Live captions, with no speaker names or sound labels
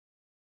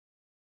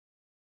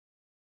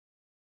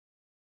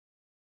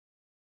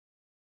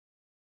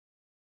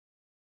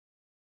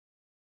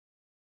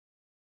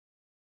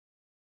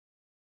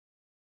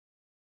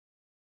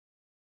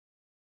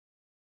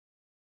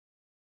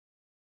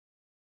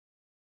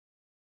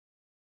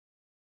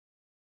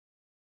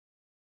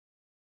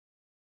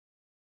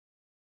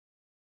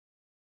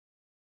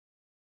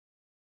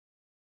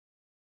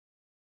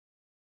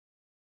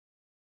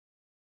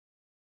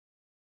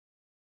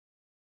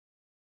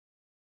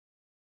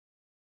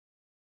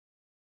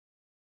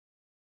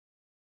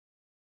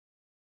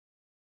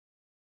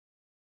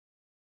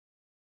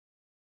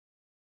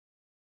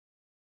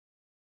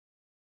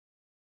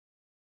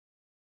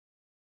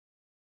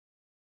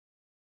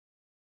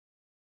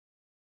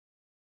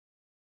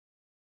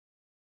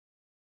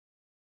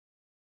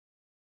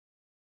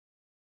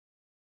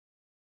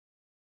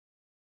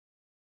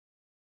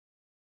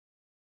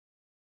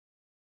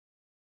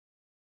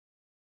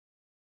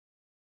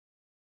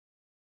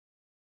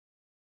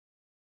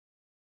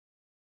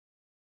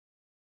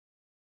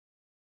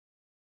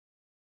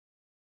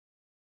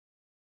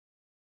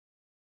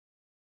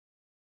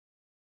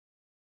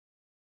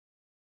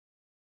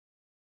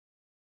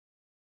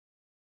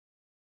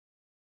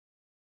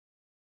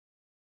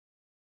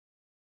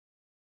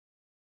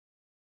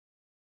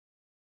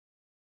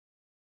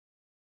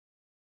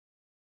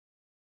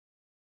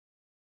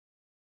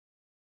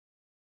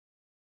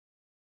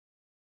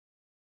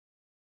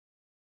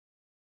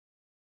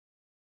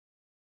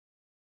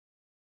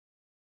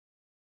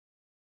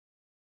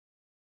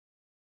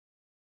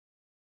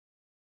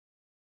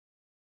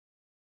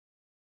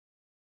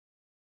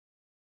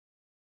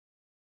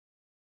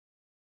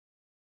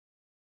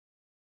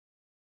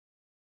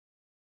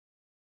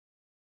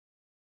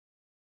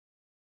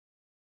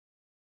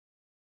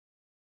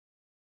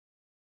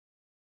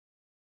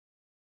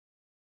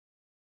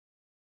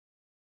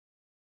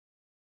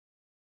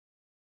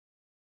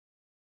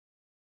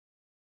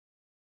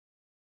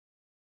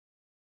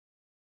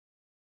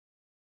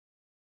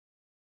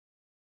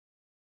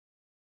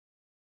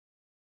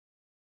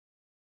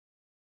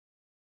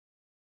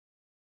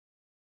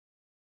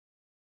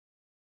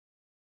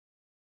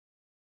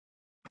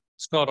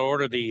Let's call to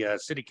order the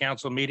city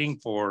council meeting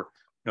for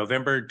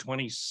November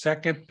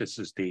 22nd. This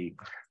is the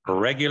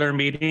regular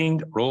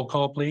meeting. Roll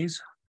call,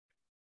 please.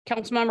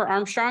 Councilmember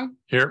Armstrong.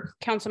 Here.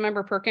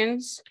 Councilmember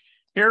Perkins.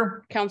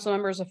 Here.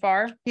 Councilmember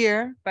Zafar.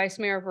 Here. Vice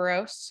Mayor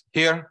Veros.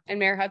 Here. And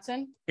Mayor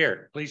Hudson.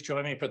 Here. Please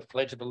join me for the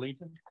Pledge of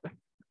Allegiance.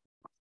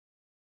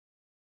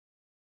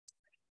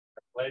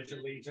 Pledge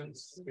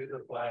allegiance to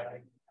the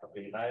flag of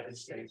the United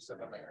States of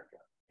America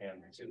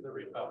and to the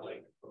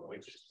republic for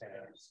which it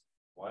stands,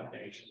 one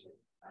nation,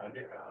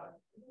 under God,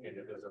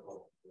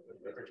 indivisible, with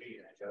liberty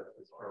and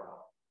justice for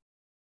all.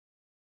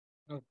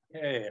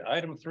 Okay,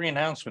 item 3,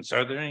 announcements.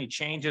 Are there any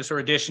changes or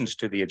additions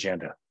to the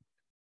agenda?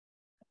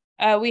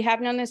 We have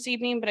none this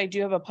evening, but I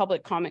do have a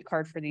public comment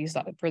card for this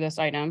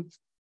item.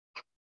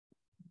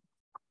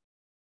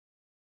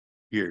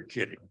 You're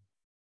kidding.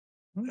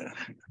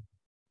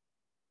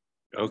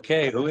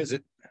 Okay, who is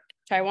it?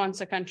 Taiwan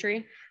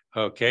Secountry.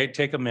 Okay,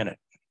 take a minute.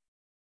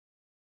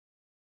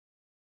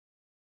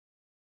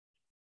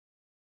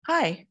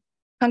 Hi,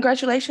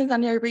 congratulations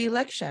on your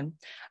re-election.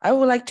 I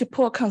would like to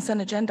pull consent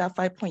agenda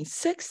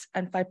 5.6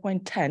 and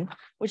 5.10,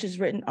 which is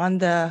written on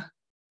the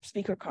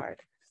speaker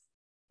card.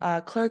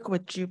 Clerk,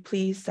 would you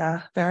please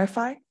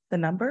verify the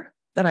number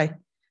that I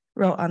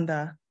wrote on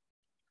the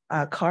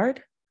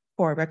card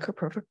for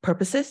record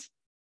purposes?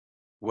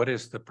 What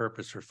is the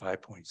purpose for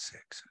 5.6?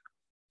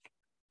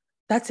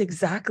 That's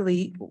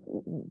exactly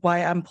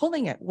why I'm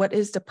pulling it. What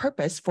is the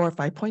purpose for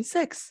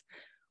 5.6?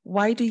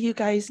 Why do you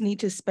guys need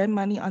to spend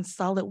money on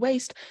solid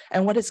waste,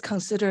 and what is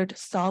considered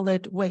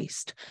solid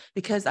waste?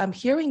 Because I'm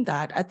hearing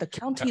that at the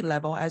county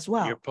level as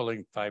well. You're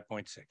pulling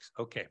 5.6.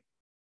 Okay.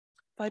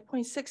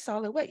 5.6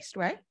 solid waste,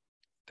 right?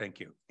 Thank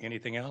you.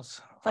 Anything else?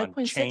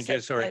 5.6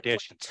 changes or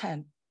additions?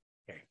 10.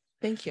 Okay.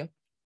 Thank you.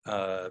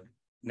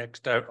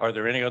 Next, are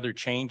there any other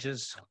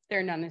changes? There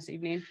are none this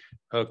evening.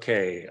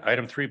 Okay,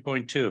 item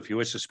 3.2. If you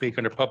wish to speak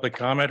under public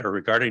comment or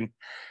regarding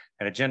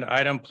an agenda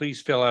item,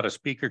 please fill out a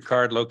speaker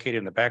card located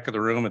in the back of the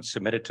room and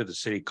submit it to the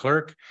city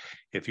clerk.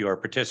 If you are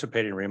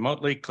participating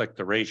remotely, click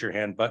the raise your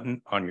hand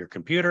button on your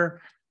computer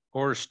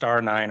or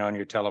 *9 on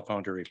your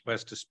telephone to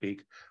request to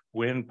speak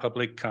when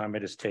public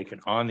comment is taken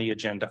on the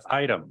agenda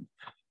item.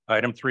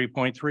 Item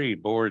 3.3,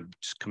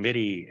 boards,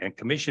 committee, and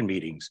commission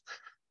meetings.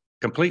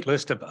 Complete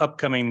list of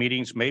upcoming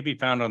meetings may be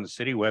found on the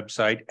city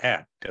website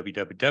at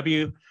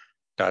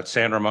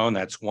www.sanramon,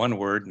 that's one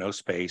word, no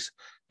space,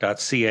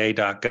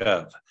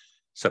 .ca.gov.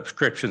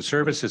 Subscription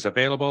service is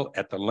available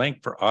at the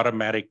link for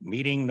automatic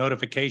meeting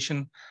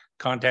notification.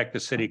 Contact the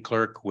city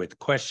clerk with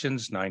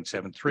questions,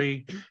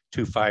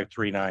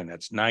 973-2539.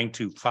 That's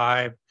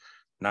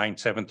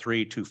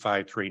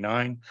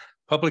 925-973-2539.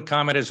 Public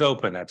comment is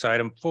open. That's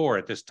item 4.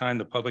 At this time,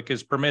 the public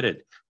is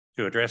permitted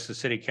to address the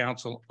city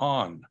council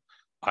on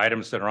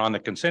items that are on the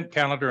consent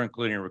calendar,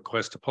 including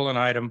requests to pull an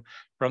item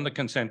from the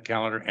consent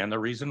calendar and the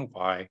reason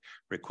why,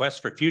 requests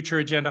for future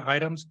agenda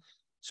items,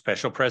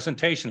 special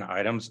presentation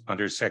items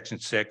under section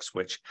 6,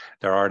 which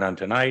there are none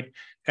tonight,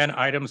 and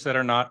items that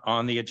are not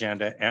on the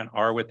agenda and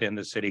are within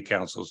the city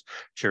council's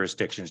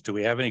jurisdictions. Do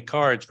we have any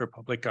cards for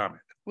public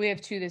comment? We have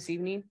 2 this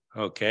evening.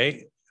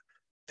 Okay.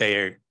 They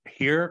are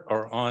here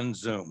or on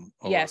Zoom?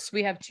 Or... Yes,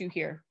 we have 2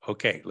 here.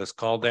 Okay, let's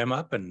call them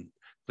up and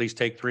please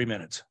take 3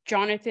 minutes.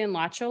 Jonathan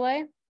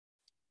Lachole.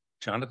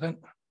 Jonathan?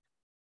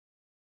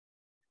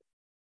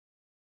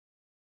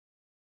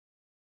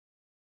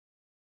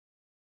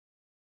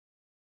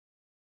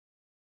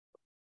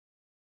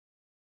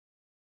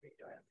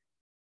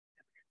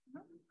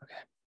 Okay.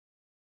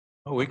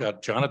 Oh, we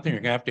got Jonathan. You're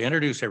gonna have to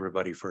introduce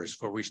everybody first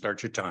before we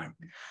start your time.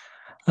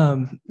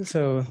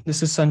 So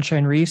this is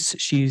Sunshine Reese.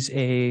 She's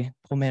a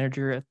pool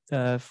manager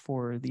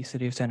for the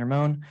city of San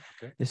Ramon.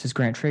 Okay. This is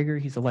Grant Traeger.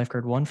 He's a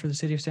lifeguard 1 for the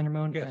city of San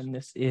Ramon. Yes. And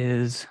this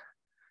is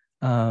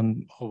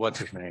What's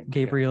his name?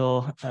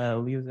 Gabriel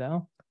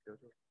Liuzao.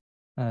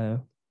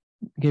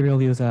 Gabriel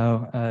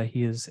Liuzao.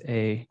 He is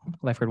a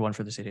lifeguard 1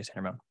 for the city of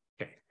San Ramon.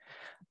 Okay.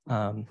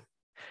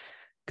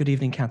 Good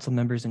evening, council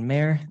members and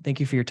mayor. Thank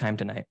you for your time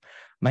tonight.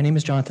 My name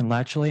is Jonathan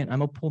Latchley, and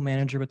I'm a pool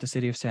manager with the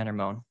city of San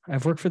Ramon.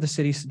 I've worked for the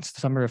city since the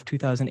summer of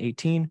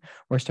 2018,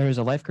 where I started as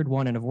a lifeguard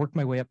 1 and have worked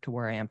my way up to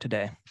where I am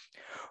today.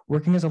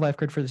 Working as a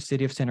lifeguard for the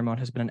city of San Ramon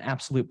has been an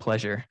absolute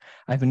pleasure.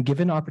 I've been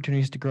given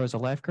opportunities to grow as a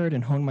lifeguard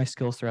and hone my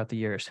skills throughout the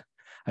years.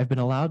 I've been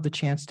allowed the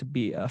chance to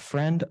be a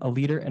friend, a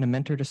leader, and a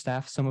mentor to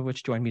staff, some of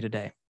which joined me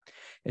today.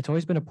 It's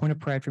always been a point of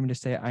pride for me to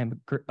say I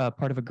am a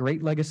part of a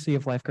great legacy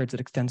of lifeguards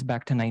that extends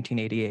back to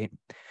 1988.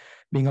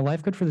 Being a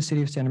lifeguard for the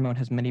city of San Ramon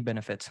has many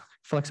benefits: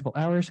 flexible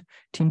hours,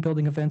 team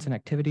building events and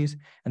activities,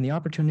 and the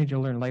opportunity to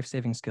learn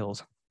life-saving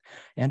skills,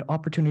 and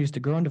opportunities to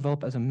grow and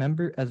develop as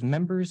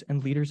members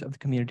and leaders of the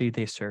community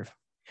they serve.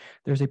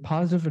 There's a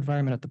positive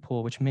environment at the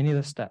pool, with many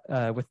of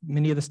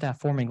the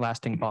staff forming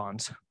lasting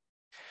bonds.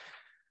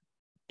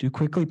 To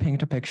quickly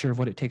paint a picture of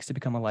what it takes to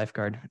become a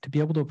lifeguard, to be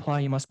able to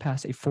apply, you must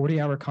pass a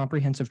 40-hour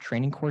comprehensive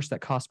training course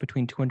that costs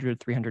between $200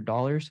 to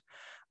 $300.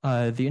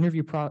 The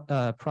interview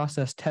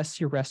process tests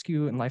your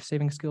rescue and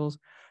life-saving skills.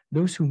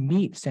 Those who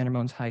meet San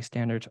Ramon's high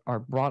standards are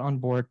brought on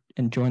board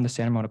and join the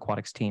San Ramon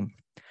Aquatics team.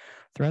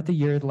 Throughout the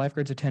year, the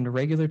lifeguards attend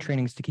regular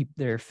trainings to keep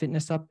their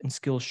fitness up and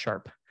skills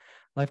sharp.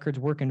 Lifeguards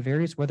work in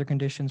various weather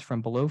conditions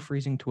from below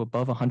freezing to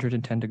above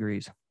 110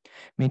 degrees,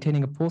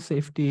 maintaining a pool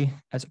safety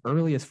as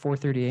early as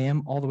 4:30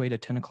 a.m. all the way to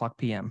 10 o'clock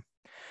p.m.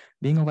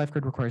 Being a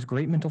lifeguard requires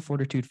great mental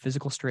fortitude,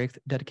 physical strength,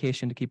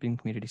 dedication to keeping the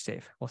community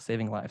safe while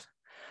saving lives.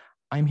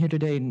 I'm here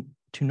today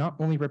to not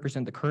only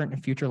represent the current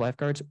and future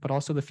lifeguards, but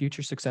also the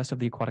future success of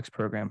the aquatics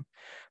program.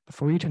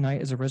 Before you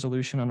tonight is a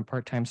resolution on a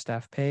part-time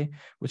staff pay,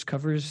 which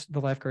covers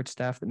the lifeguard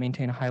staff that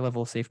maintain a high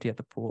level of safety at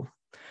the pool.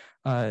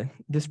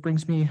 This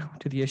brings me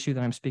to the issue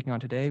that I'm speaking on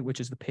today, which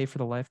is the pay for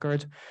the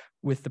lifeguards,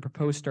 with the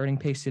proposed starting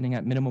pay sitting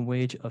at minimum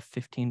wage of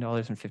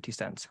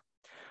 $15.50.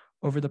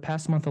 Over the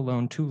past month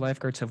alone, 2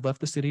 lifeguards have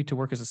left the city to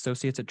work as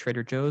associates at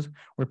Trader Joe's,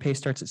 where pay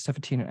starts at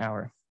 $17 an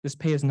hour. This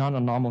pay is not an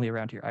anomaly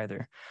around here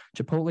either.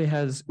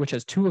 Chipotle, which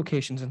has 2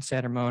 locations in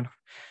San Ramon,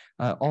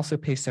 also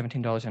pays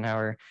 $17 an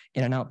hour.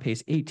 In-N-Out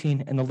pays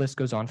 $18, and the list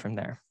goes on from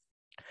there.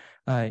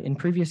 In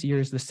previous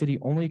years, the city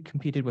only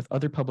competed with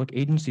other public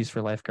agencies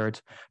for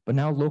lifeguards, but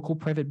now local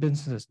private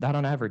businesses that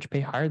on average pay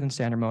higher than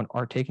San Ramon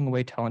are taking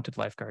away talented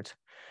lifeguards.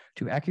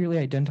 To accurately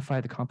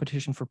identify the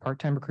competition for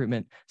part-time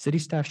recruitment, city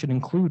staff should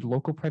include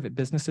local private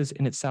businesses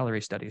in its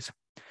salary studies.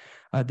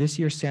 This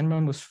year, San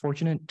Ramon was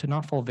fortunate to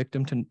not fall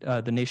victim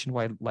to the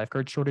nationwide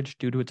lifeguard shortage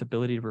due to its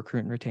ability to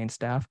recruit and retain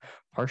staff,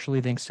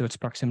 partially thanks to its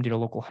proximity to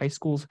local high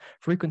schools,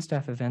 frequent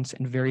staff events,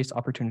 and various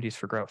opportunities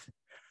for growth.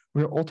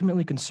 We are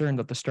ultimately concerned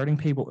that the starting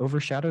pay will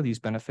overshadow these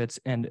benefits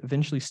and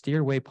eventually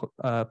steer away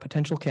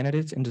potential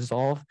candidates and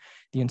dissolve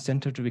the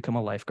incentive to become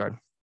a lifeguard.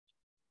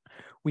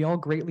 We all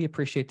greatly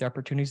appreciate the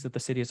opportunities that the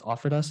city has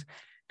offered us,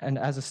 and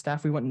as a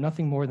staff, we want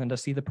nothing more than to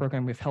see the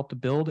program we've helped to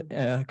build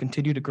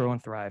continue to grow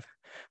and thrive.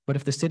 But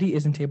if the city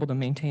isn't able to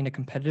maintain a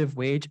competitive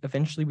wage,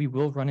 eventually we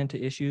will run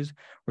into issues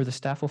where the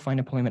staff will find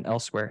employment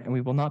elsewhere, and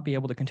we will not be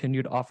able to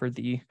continue to offer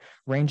the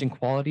range and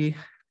quality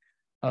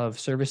of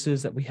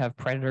services that we have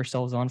prided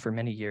ourselves on for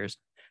many years.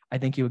 I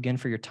thank you again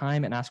for your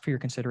time and ask for your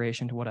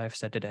consideration to what I've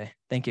said today.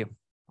 Thank you.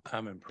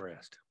 I'm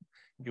impressed.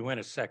 You went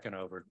a second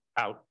over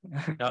out.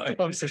 No,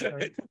 I'm so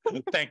sorry.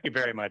 Thank you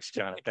very much,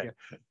 Jonathan.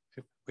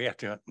 We have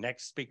to,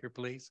 next speaker,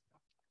 please.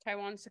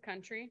 Taiwan's the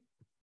country.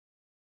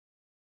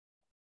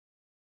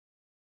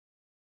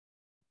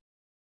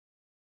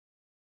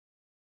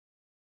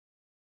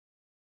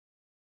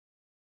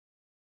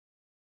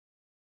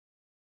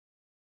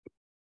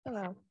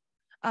 Hello.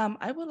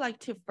 I would like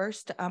to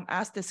first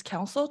ask this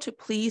council to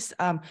please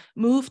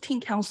move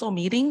teen council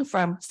meeting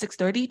from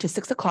 6:30 to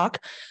 6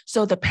 o'clock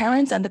so the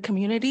parents and the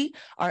community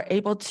are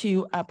able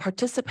to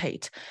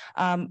participate.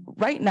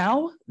 Right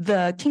now,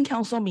 the teen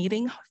council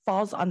meeting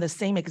falls on the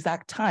same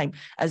exact time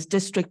as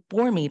district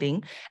board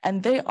meeting,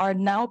 and they are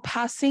now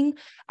passing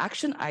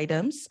action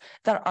items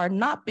that are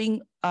not being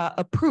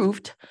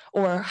approved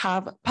or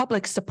have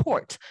public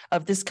support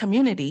of this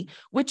community,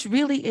 which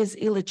really is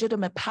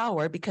illegitimate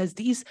power because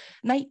these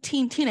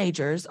 19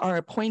 teenagers are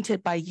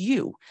appointed by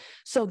you.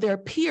 So their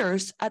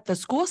peers at the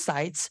school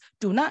sites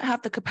do not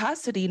have the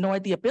capacity nor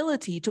the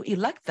ability to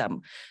elect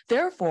them.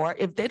 Therefore,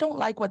 if they don't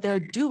like what they're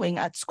doing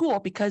at school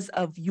because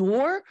of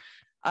your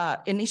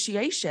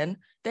initiation,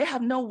 they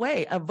have no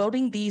way of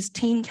voting these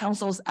teen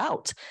councils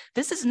out.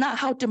 This is not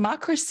how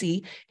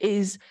democracy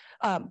is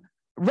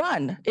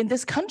run in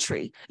this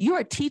country. You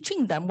are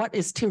teaching them what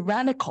is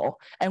tyrannical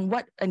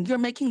and you're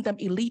making them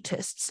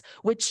elitists,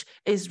 which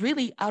is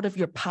really out of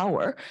your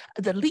power.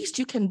 The least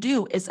you can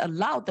do is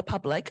allow the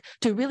public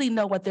to really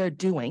know what they're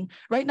doing.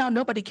 Right now,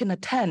 nobody can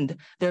attend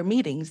their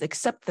meetings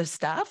except the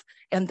staff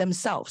and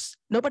themselves.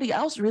 Nobody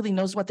else really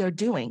knows what they're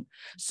doing.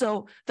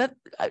 So that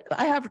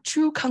I have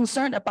true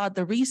concern about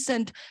the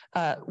recent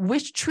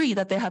wish tree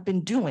that they have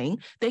been doing.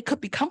 They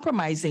could be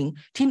compromising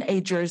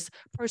teenagers'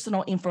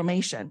 personal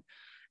information.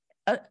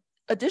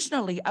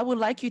 Additionally, I would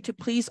like you to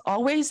please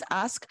always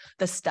ask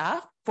the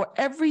staff for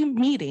every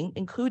meeting,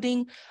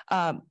 including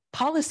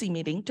policy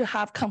meeting, to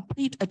have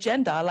complete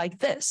agenda like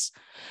this.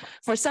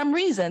 For some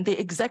reason, the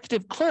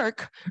executive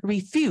clerk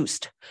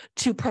refused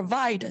to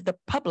provide the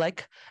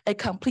public a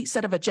complete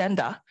set of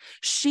agenda.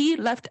 She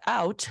left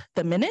out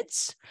the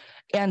minutes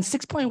and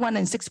 6.1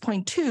 and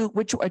 6.2,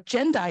 which were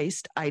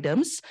agendized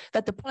items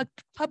that the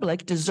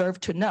public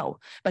deserved to know,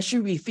 but she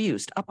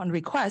refused upon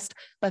request.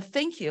 But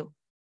thank you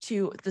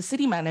to the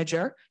city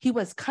manager. He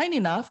was kind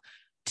enough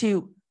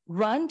to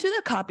run to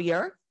the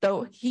copier,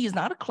 though he is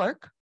not a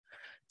clerk,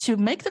 to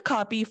make the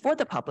copy for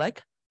the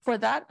public. For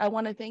that, I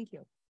want to thank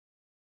you.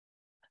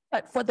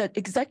 But for the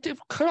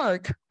executive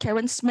clerk,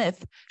 Karen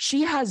Smith,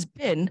 she has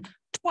been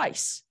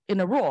twice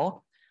in a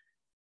row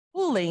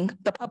fooling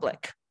the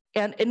public,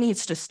 and it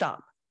needs to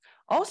stop.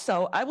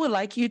 Also, I would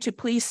like you to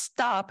please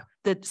stop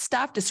the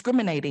staff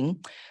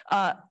discriminating.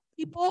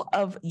 People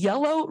of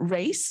yellow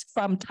race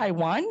from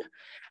Taiwan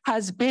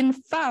has been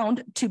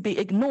found to be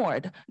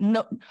ignored.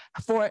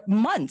 For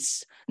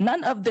months.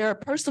 None of their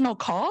personal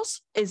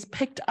calls is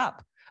picked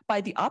up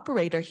by the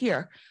operator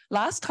here.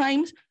 Last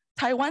time,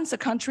 Taiwan's a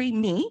country,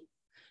 me,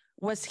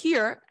 was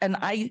here and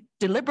I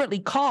deliberately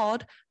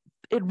called,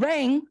 it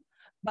rang,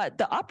 but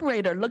the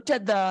operator looked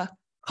at the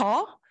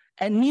call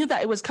and knew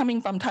that it was coming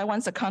from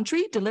Taiwan's a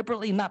country,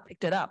 deliberately not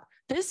picked it up.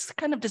 This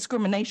kind of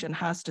discrimination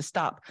has to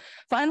stop.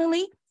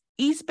 Finally,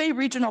 East Bay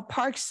Regional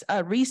Park's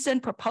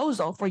recent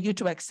proposal for you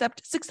to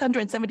accept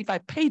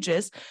 675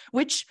 pages,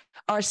 which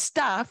our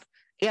staff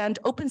and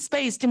open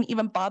space didn't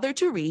even bother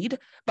to read,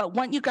 but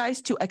want you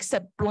guys to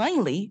accept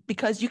blindly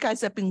because you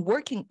guys have been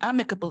working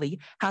amicably,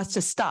 has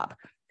to stop.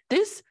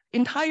 This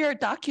entire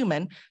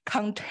document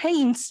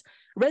contains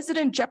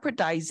resident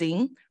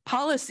jeopardizing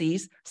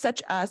policies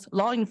such as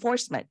law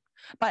enforcement.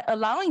 By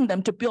allowing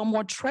them to build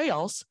more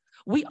trails,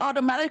 we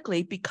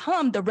automatically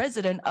become the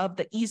resident of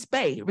the East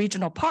Bay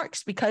Regional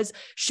Parks, because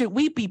should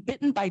we be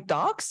bitten by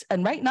dogs?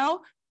 And right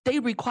now they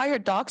require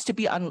dogs to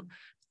be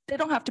they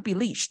don't have to be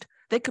leashed.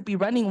 They could be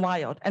running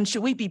wild. And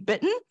should we be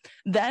bitten,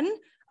 then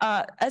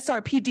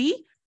SRPD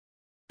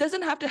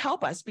doesn't have to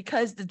help us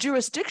because the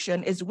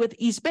jurisdiction is with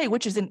East Bay,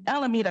 which is in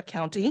Alameda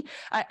County.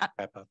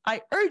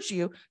 I urge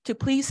you to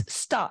please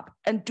stop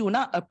and do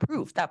not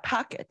approve that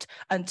packet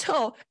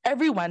until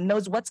everyone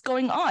knows what's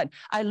going on.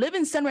 I live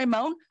in San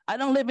Ramon. I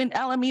don't live in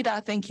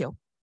Alameda. Thank you.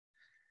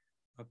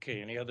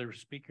 Okay, any other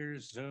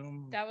speakers,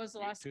 Zoom? That was the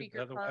last YouTube? speaker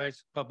card.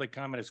 Otherwise, public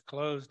comment is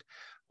closed.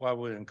 While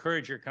we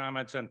encourage your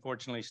comments,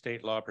 unfortunately,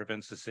 state law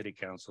prevents the city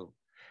council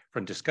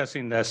from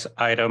discussing this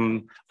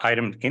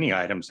any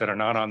items that are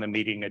not on the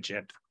meeting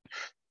agenda.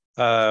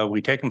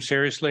 We take them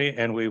seriously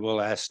and we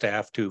will ask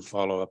staff to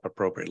follow up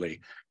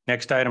appropriately.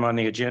 Next item on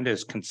the agenda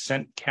is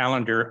consent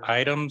calendar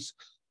items.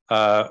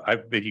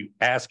 I've been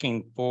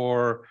asking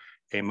for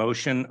a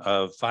motion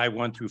of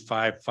 5.1 through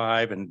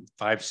 5.5 and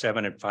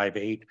 5.7 and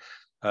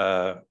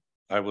 5.8.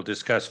 I will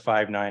discuss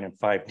 5.9 and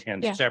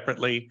 5.10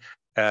 separately,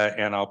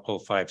 and I'll pull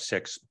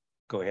 5.6.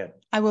 Go ahead.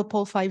 I will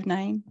pull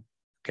 5.9.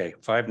 Okay,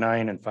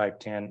 5.9 and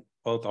 5.10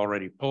 both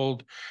already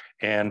pulled,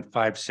 and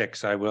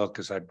 5.6 I will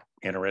because I'm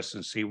interested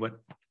to see what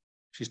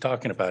she's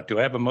talking about. Do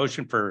I have a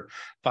motion for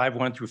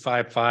 5.1 through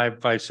 5.5,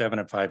 5.7,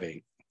 and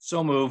 5.8?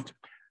 So moved.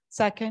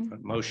 Second.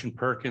 Motion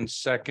Perkins,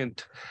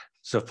 second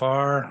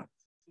Zafar,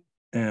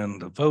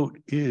 and the vote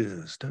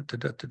is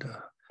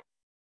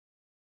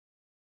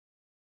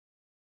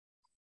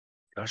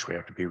Gosh, we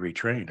have to be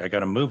retrained. I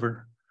got a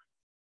mover.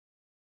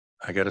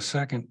 I got a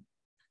second.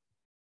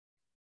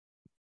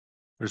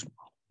 There's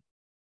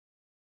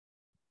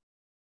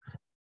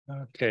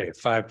okay,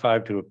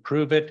 5.5 to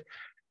approve it.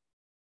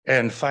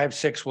 And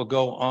 5.6 will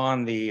go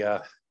on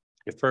the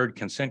deferred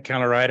consent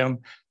calendar item.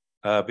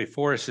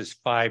 Before us is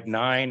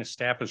 5.9.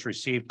 Staff has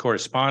received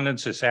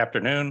correspondence this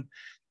afternoon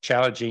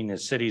challenging the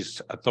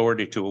city's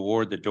authority to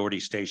award the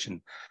Doherty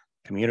Station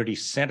Community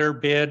Center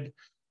bid.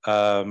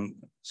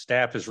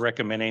 Staff is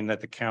recommending that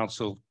the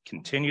council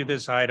continue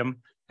this item.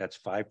 That's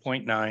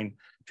 5.9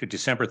 to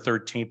December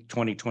 13th,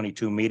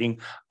 2022 meeting.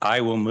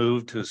 I will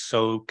move to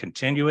so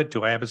continue it.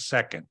 Do I have a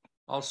second?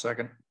 I'll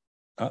second.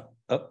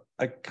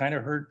 I kind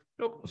of heard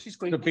Nope, she's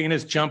clean.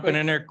 Sabina's jumping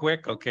in there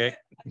quick. Okay.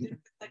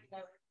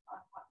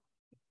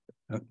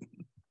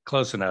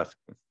 Close enough.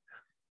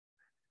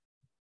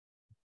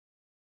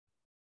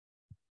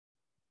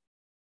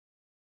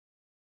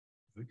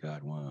 We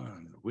got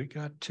one, we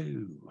got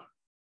two.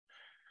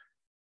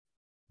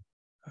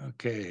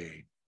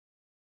 Okay.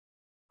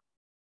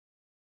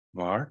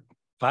 Mark,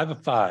 5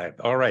 of 5.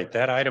 All right,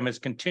 that item is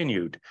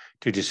continued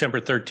to December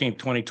 13th,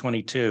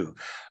 2022.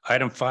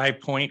 Item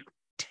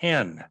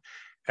 5.10.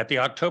 At the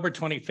October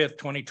 25th,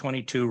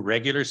 2022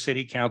 regular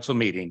city council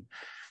meeting,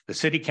 the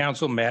city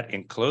council met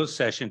in closed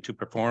session to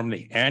perform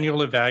the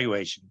annual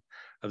evaluation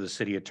of the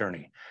city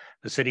attorney.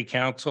 The city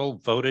council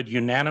voted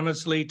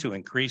unanimously to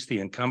increase the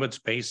incumbent's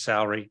base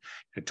salary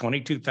to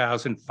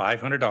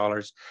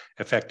 $22,500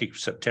 effective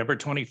September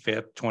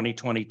 25th,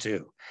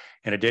 2022.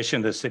 In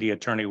addition, the city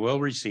attorney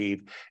will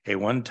receive a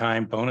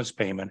one-time bonus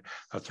payment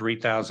of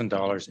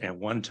 $3,000 and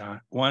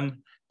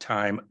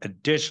one-time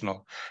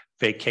additional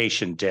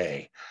vacation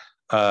day.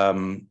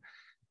 And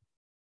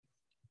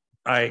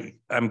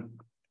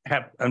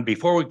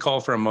before we call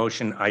for a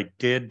motion, I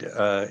did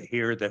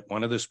hear that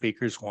one of the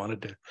speakers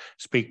wanted to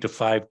speak to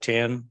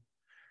 5.10.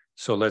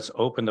 So let's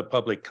open the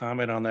public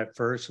comment on that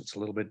first. It's a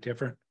little bit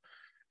different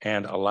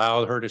and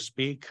allow her to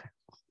speak.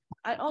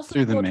 I also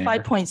Through the pulled mayor.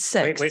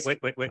 5.6.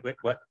 Wait,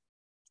 what?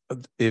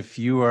 If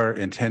you are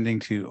intending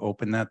to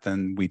open that,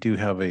 then we do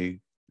have a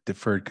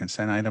deferred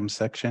consent item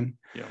section.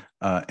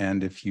 Yeah.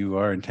 And if you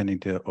are intending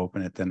to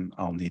open it, then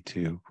I'll need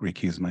to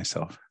recuse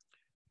myself.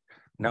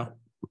 No,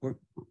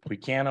 we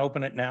can't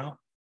open it now.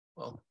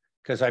 Well,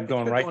 Because I'm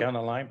going right down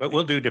the line, but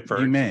we'll do You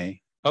deferred.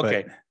 may. but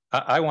Okay,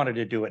 I wanted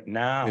to do it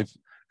now.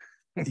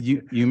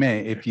 If you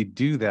may, if you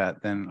do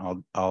that, then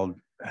I'll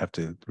have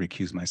to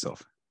recuse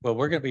myself. Well,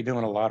 we're going to be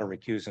doing a lot of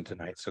recusing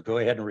tonight, so go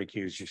ahead and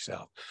recuse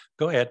yourself.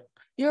 Go ahead.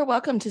 You're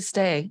welcome to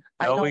stay.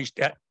 I don't- Always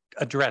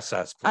address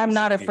us. I'm please.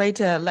 not afraid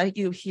to let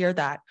you hear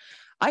that.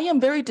 I am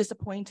very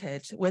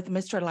disappointed with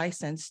Mr.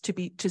 License,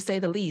 to say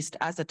the least,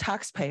 as a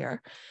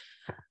taxpayer.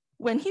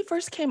 When he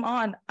first came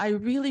on, I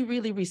really,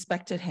 really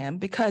respected him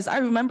because I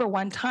remember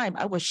one time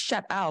I was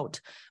shut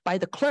out by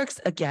the clerks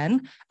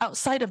again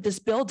outside of this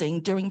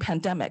building during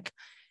pandemic.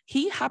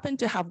 He happened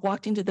to have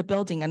walked into the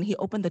building and he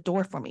opened the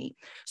door for me.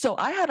 So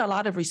I had a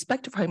lot of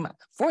respect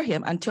for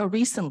him until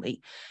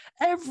recently.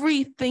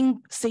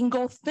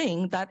 Single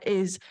thing that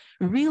is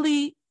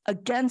really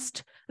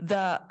against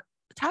the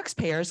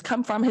taxpayers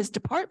come from his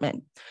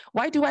department.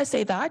 Why do I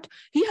say that?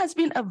 He has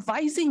been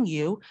advising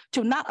you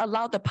to not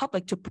allow the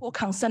public to pull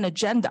consent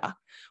agenda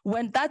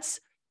when that's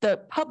the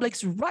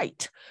public's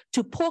right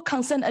to pull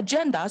consent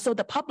agenda so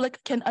the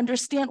public can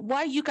understand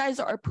why you guys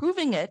are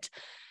approving it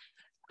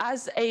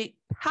as a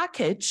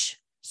package.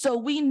 So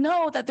we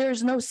know that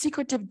there's no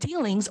secretive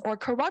dealings or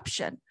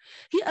corruption.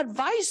 He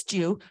advised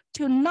you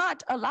to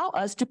not allow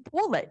us to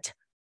pull it.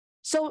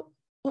 So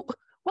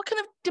what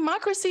kind of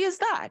democracy is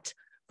that?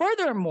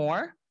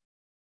 Furthermore,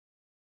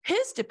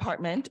 his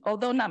department,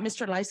 although not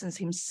Mr. License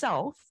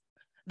himself,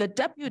 the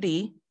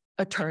deputy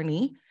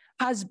attorney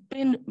has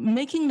been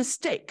making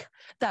mistake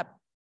that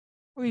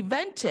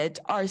prevented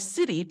our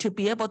city to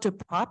be able to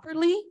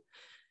properly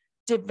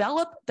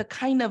develop the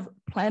kind of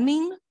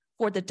planning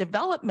for the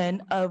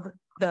development of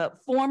the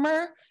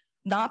former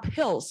Nob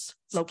Hills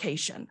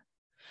location.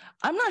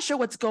 I'm not sure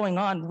what's going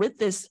on with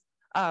this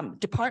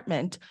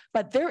department,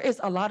 but there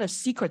is a lot of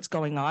secrets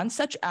going on,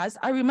 such as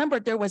I remember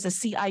there was a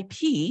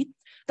CIP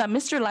that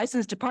Mr.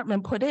 License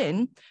department put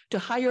in to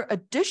hire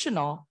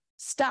additional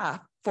staff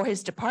for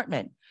his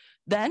department.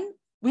 Then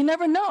we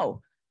never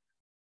know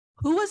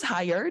who was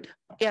hired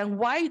and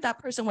why that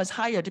person was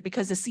hired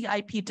because the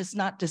CIP does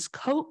not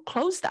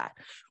disclose that.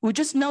 We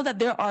just know that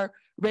there are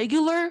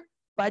regular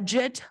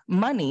budget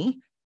money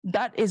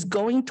that is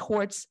going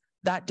towards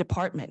that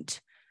department.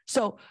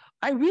 So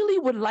I really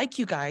would like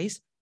you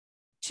guys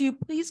to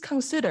please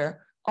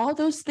consider all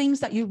those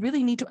things that you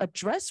really need to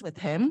address with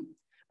him,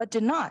 but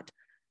did not.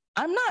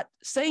 I'm not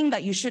saying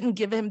that you shouldn't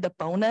give him the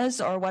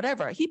bonus or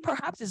whatever. He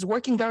perhaps is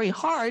working very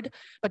hard,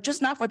 but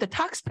just not for the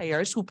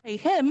taxpayers who pay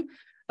him,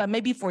 but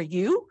maybe for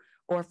you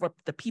or for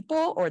the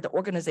people or the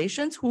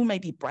organizations who may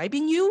be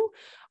bribing you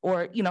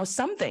or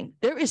something.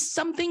 There is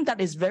something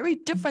that is very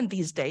different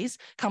these days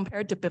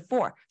compared to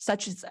before,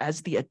 such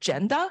as the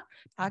agenda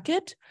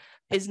packet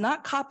is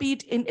not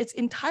copied in its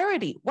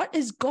entirety. What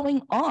is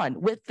going on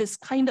with this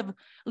kind of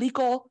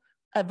legal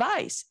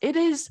advice? It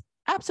is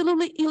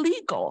absolutely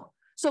illegal.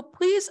 So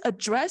please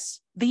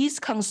address these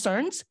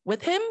concerns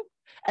with him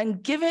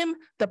and give him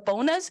the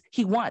bonus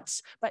he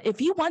wants. But if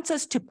he wants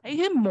us to pay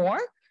him more,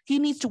 he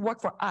needs to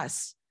work for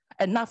us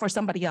and not for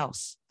somebody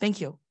else.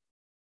 Thank you.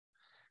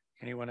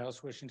 Anyone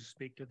else wishing to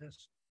speak to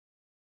this?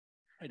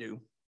 I do.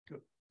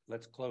 Good.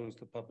 Let's close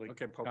the public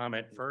Okay,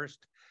 comment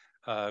first.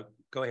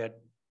 Go ahead.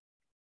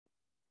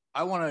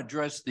 I want to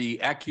address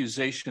the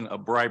accusation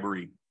of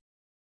bribery.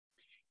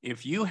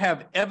 If you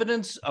have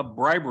evidence of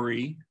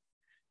bribery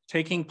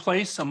taking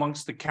place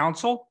amongst the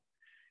council,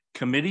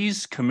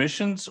 committees,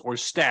 commissions, or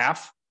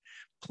staff,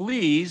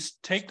 please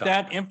take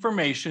that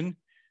information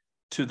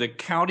to the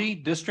county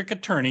district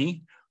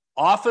attorney,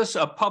 Office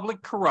of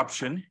Public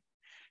Corruption,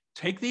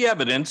 take the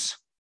evidence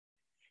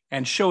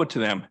and show it to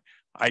them.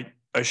 I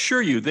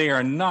assure you, they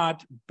are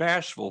not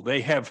bashful. They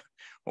have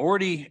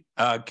already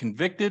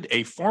convicted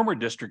a former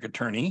district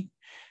attorney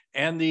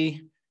and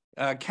the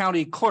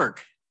county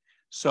clerk.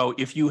 So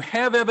if you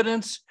have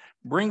evidence,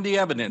 bring the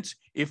evidence.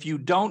 If you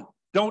don't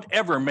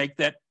ever make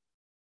that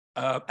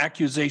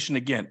accusation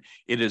again.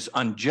 It is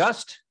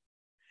unjust,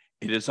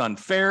 it is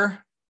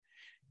unfair,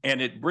 and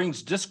it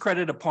brings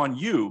discredit upon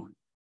you.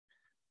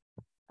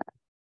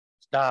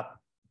 Stop.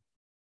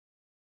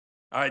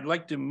 I'd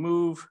like to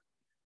move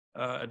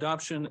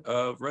adoption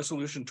of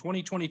resolution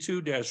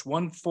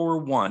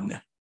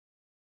 2022-141.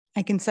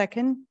 I can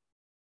second.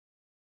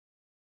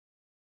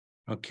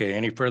 Okay,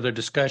 any further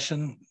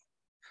discussion?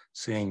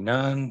 Seeing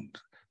none,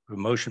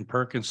 motion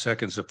Perkins,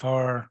 second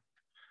Zafar,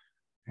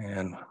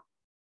 and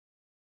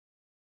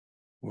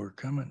we're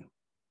coming.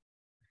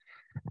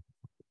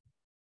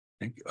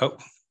 Oh,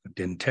 it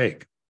didn't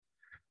take.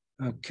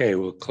 Okay,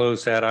 we'll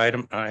close that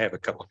item. I have a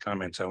couple of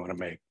comments I want to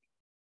make.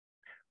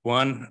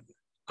 One,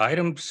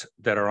 items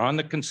that are on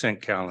the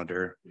consent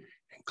calendar,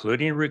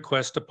 including a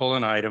request to pull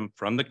an item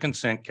from the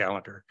consent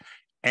calendar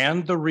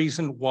and the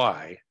reason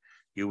why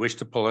you wish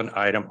to pull an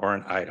item or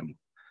an item.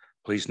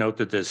 Please note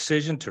that the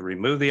decision to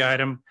remove the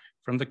item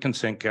from the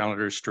consent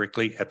calendar is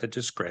strictly at the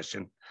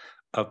discretion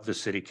of the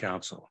city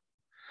council.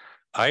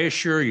 I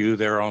assure you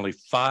there are only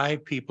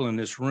 5 people in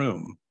this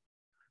room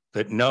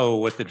that know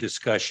what the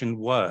discussion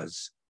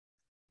was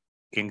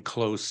in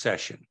closed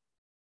session,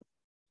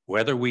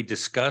 whether we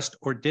discussed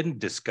or didn't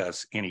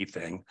discuss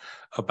anything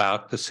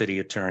about the city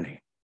attorney.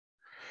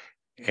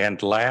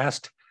 And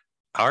last,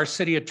 our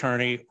city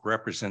attorney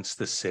represents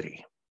the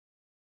city.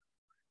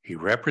 He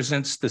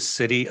represents the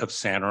city of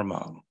San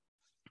Ramon.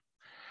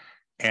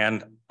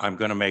 And I'm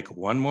going to make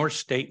one more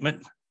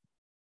statement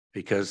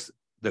because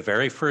the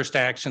very first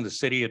action the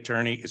city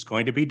attorney is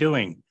going to be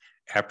doing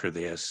after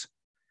this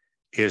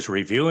is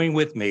reviewing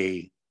with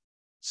me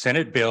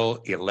Senate Bill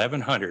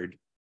 1100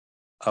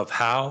 of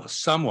how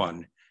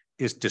someone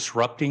is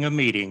disrupting a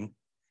meeting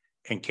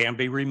and can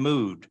be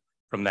removed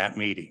from that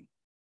meeting.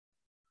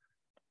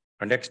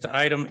 Our next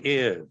item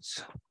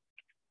is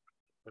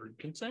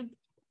Consent.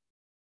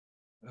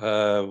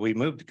 We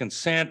moved to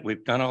consent.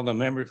 We've done all the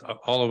members,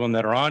 all of them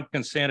that are on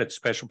consent. It's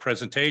special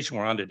presentation.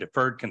 We're on the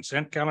deferred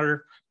consent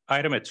calendar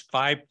item. It's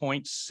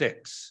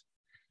 5.6.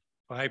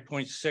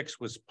 5.6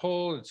 was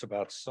pulled. It's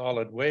about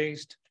solid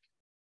waste.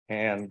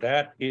 And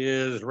that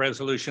is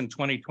resolution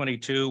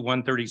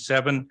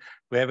 2022-137.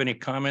 We have any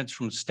comments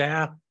from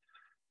staff?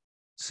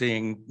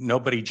 Seeing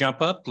nobody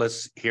jump up,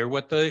 let's hear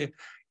what the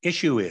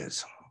issue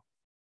is.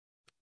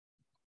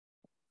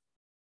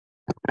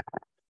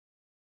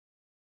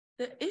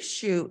 The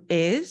issue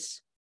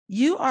is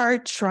you are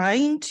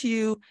trying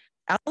to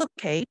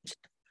allocate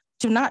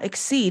to not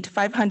exceed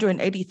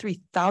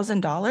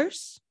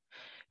 $583,000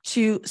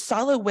 to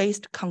solid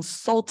waste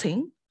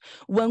consulting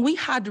when we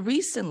had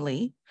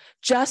recently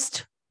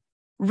just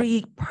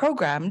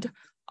reprogrammed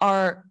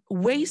our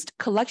waste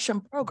collection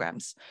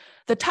programs.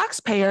 The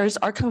taxpayers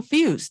are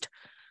confused.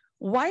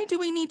 Why do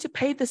we need to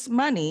pay this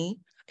money?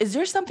 Is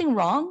there something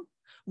wrong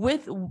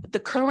with the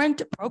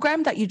current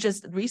program that you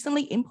just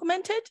recently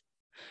implemented?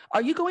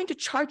 Are you going to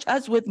charge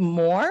us with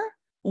more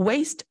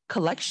waste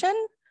collection?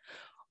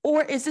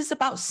 Or is this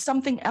about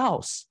something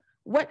else?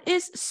 What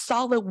is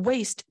solid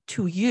waste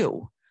to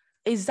you?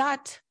 Is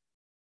that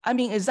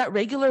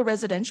regular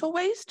residential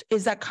waste?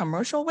 Is that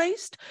commercial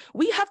waste?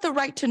 We have the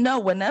right to know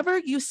whenever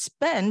you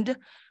spend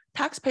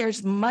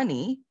taxpayers'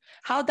 money,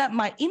 how that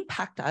might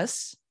impact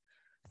us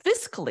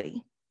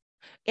fiscally.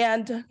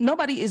 And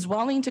nobody is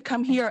willing to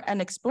come here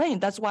and explain.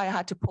 That's why I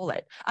had to pull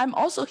it. I'm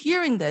also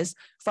hearing this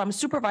from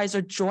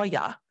Supervisor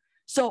Joya.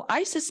 So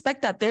I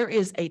suspect that there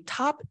is a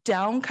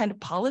top-down kind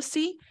of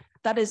policy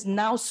that is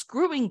now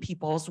screwing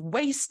people's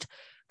waste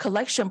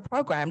collection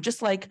program,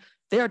 just like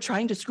they are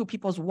trying to screw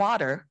people's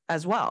water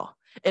as well.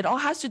 It all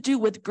has to do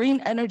with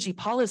green energy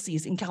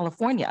policies in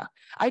California.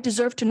 I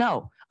deserve to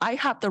know. I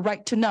have the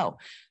right to know.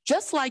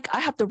 Just like I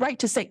have the right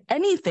to say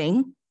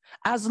anything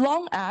as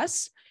long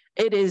as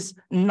it is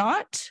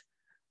not,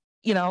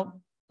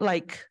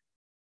 like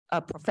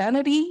a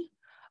profanity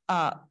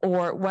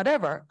or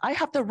whatever. I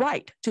have the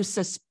right to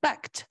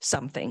suspect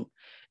something.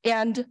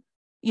 And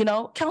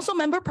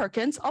Councilmember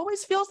Perkins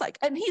always feels like,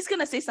 and he's going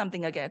to say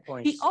something again.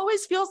 He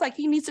always feels like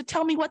he needs to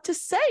tell me what to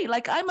say.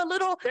 Like I'm a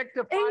little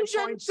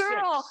Asian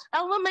girl,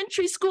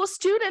 elementary school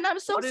student.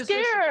 I'm so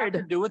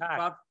scared.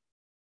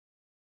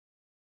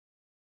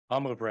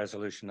 I'll move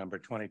resolution number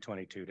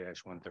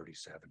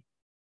 2022-137.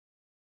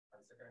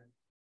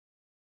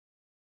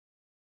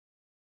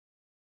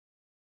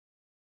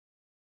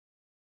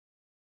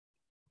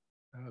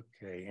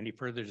 Okay, any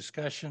further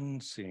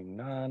discussion? Seeing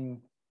none.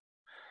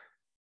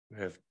 We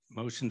have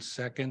motion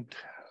second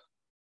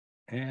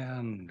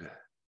and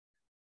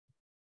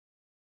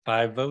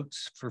 5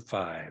 votes for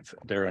 5.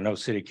 There are no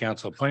city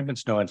council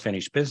appointments, no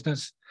unfinished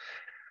business.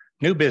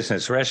 New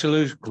business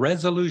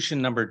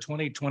resolution number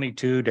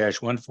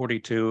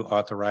 2022-142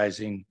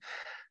 authorizing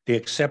the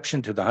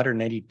exception to the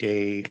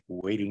 180-day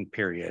waiting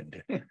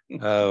period.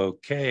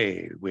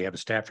 Okay, we have a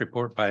staff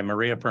report by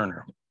Maria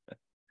Berner.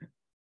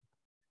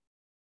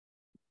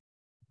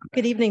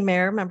 Good evening,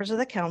 Mayor, members of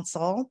the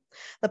council.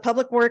 The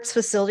Public Works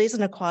Facilities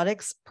and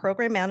Aquatics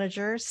Program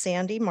Manager,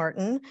 Sandy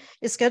Martin,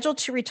 is scheduled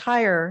to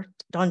retire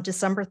on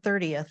December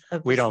 30th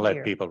of We this don't let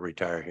year. people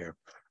retire here.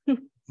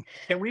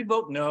 Can we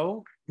vote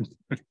no?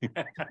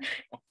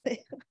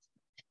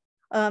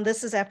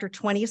 This is after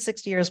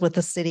 26 years with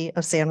the city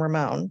of San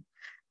Ramon.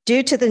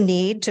 Due to the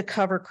need to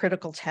cover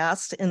critical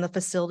tasks in the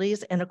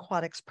facilities and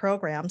aquatics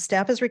program,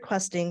 staff is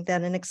requesting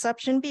that an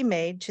exception be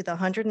made to the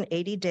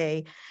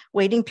 180-day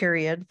waiting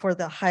period for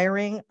the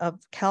hiring of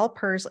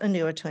CalPERS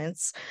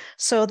annuitants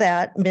so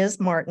that Ms.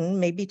 Martin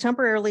may be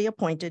temporarily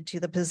appointed to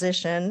the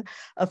position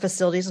of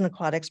Facilities and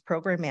Aquatics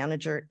Program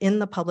Manager in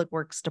the Public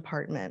Works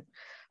Department.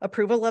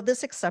 Approval of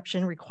this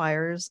exception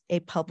requires a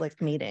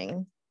public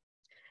meeting.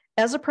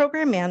 As a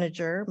program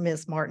manager,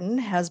 Ms. Martin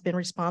has been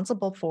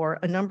responsible for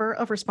a number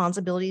of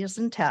responsibilities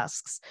and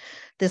tasks.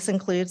 This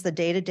includes the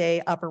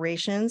day-to-day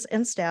operations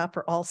and staff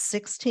for all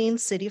 16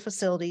 city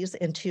facilities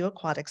and 2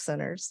 aquatic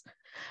centers,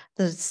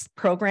 the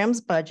program's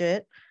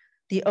budget,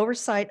 the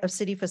oversight of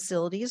city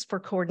facilities for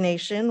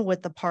coordination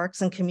with the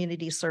Parks and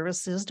Community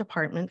Services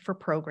Department for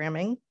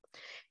programming,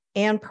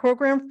 and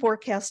program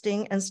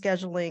forecasting and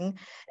scheduling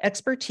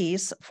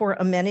expertise for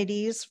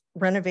amenities,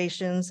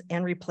 renovations,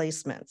 and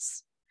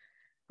replacements.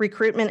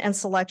 Recruitment and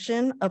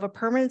selection of a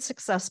permanent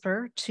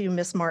successor to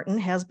Ms. Martin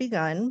has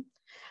begun.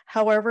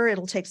 However,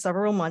 it'll take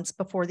several months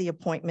before the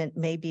appointment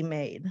may be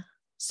made.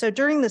 So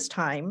during this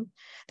time,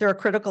 there are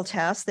critical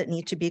tasks that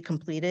need to be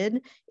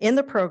completed in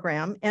the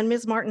program, and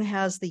Ms. Martin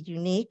has the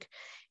unique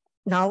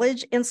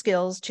knowledge and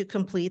skills to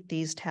complete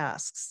these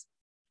tasks.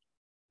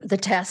 The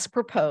tasks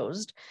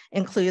proposed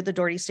include the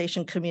Doherty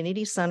Station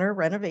Community Center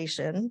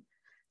renovation,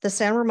 the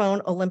San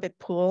Ramon Olympic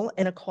Pool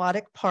and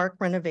Aquatic Park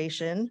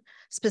renovation,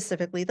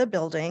 specifically the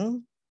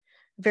building,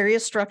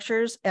 various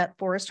structures at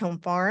Forest Home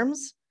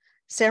Farms,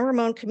 San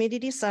Ramon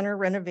Community Center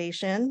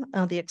renovation,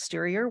 the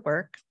exterior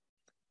work,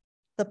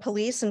 the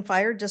Police and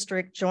Fire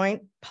District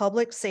Joint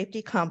Public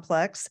Safety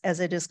Complex as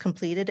it is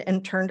completed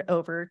and turned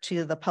over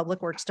to the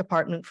Public Works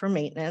Department for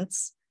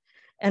maintenance,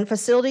 and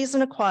Facilities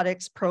and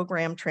Aquatics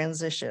program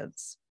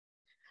transitions.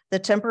 The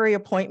temporary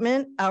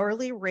appointment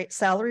hourly rate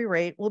salary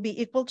rate will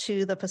be equal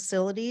to the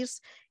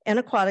Facilities and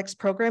Aquatics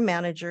program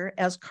manager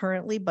as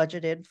currently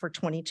budgeted for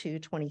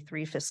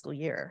 22-23 fiscal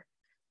year.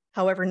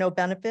 However, no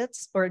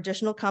benefits or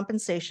additional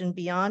compensation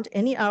beyond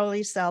any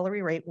hourly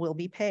salary rate will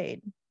be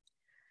paid.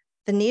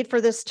 The need for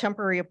this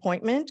temporary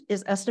appointment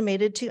is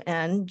estimated to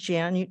end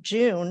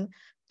June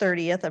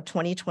 30th of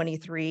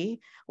 2023,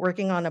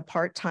 working on a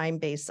part-time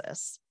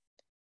basis.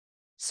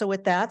 So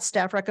with that,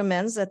 staff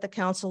recommends that the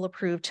council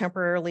approve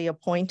temporarily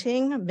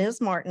appointing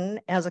Ms. Martin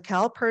as a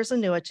CalPERS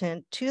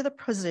annuitant to the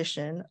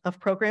position of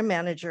program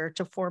manager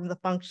to form the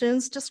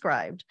functions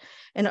described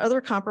and other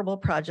comparable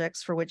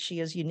projects for which she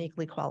is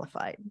uniquely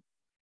qualified.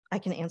 I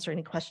can answer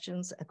any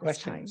questions at this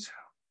time.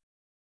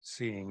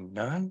 Seeing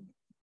none.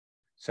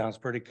 Sounds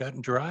pretty cut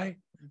and dry.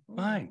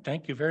 Fine,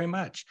 thank you very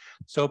much.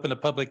 So open the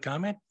public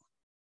comment.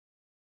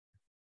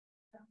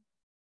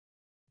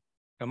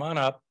 Come on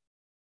up.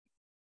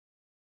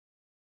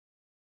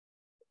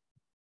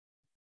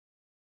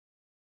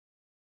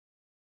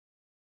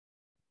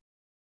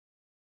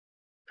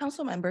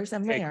 Council members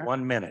and Take mayor.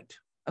 1 minute.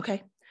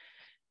 Okay.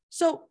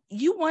 So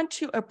you want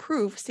to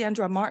approve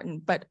Sandra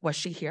Martin, but was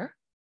she here?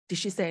 Did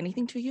she say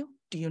anything to you?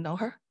 Do you know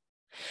her?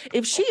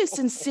 If she is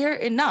sincere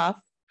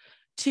enough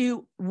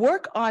to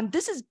work on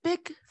this is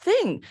big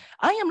thing.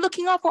 I am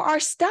looking out for our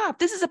staff.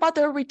 This is about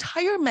their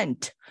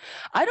retirement.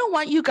 I don't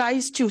want you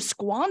guys to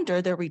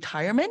squander their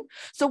retirement.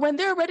 So when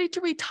they're ready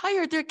to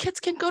retire, their kids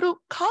can go to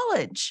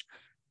college.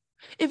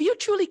 If you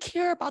truly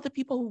care about the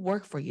people who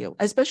work for you,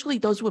 especially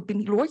those who have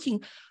been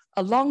working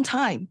a long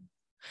time,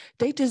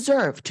 they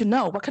deserve to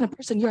know what kind of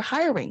person you're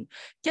hiring.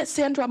 Get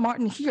Sandra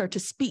Martin here to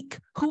speak.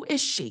 Who is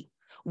she?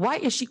 Why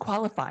is she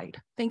qualified?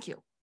 Thank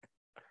you.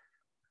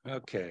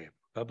 Okay,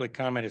 public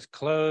comment is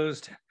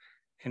closed.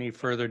 Any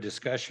further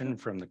discussion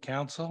from the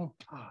council?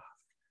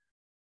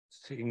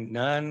 Seeing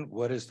none,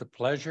 what is the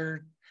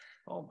pleasure?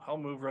 I'll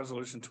move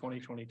resolution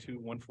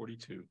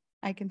 2022-142.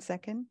 I can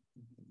second.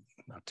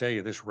 I'll tell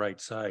you, this right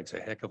side's a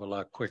heck of a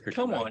lot quicker.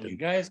 Come tonight on, than you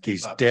guys. keep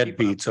these up, keep up.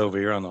 deadbeats over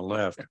here on the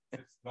left.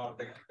 Oh.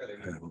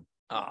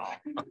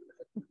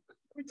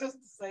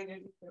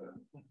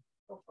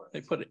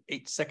 They put an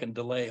 8-second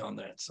delay on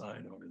that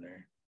sign over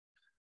there.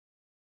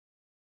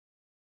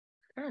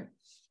 Okay.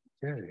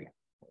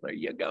 There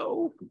you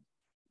go.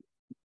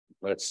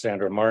 But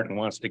Sandra Martin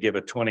wants to give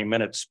a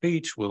 20-minute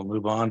speech. We'll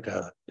move on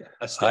to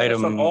A status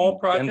item on all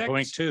projects.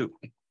 10.2.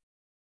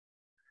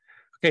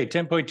 Okay,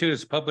 10.2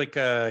 is public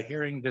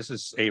hearing. This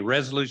is a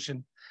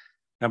resolution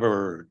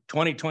number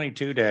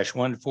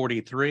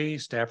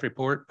 2022-143, staff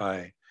report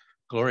by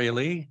Gloria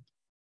Lee.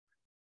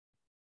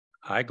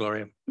 Hi,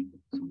 Gloria.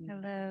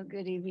 Hello,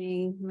 good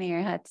evening,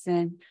 Mayor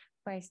Hudson,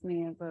 Vice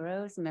Mayor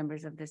Burrows,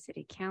 members of the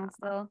City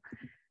Council.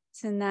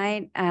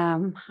 Tonight,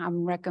 I'm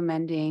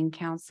recommending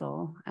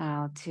council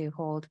to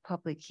hold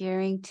public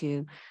hearing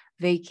to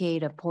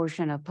vacate a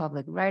portion of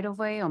public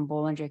right-of-way on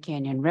Bollinger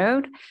Canyon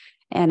Road.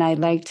 And I'd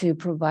like to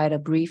provide a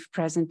brief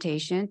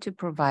presentation to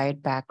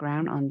provide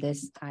background on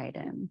this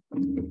item.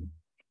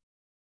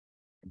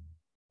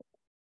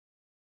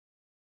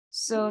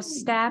 So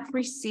staff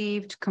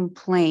received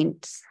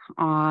complaints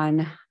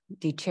on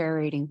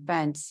deteriorating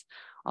fence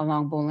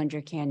along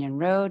Bollinger Canyon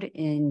Road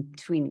in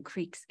Twin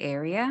Creeks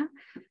area.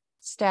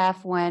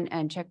 Staff went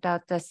and checked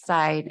out the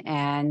site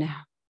and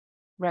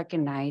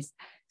recognized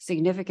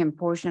significant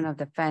portion of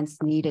the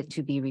fence needed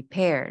to be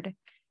repaired.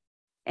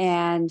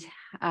 And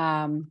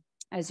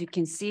as you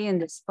can see in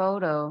this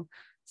photo,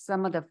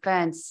 some of the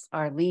fence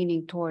are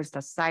leaning towards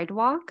the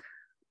sidewalk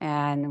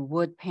and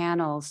wood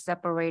panels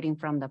separating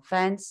from the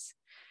fence,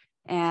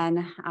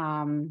 and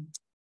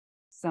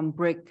some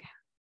brick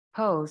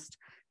posts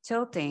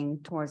tilting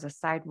towards the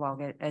sidewalk,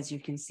 as you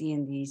can see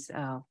in these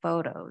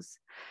photos.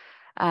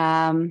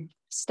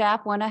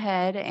 Staff went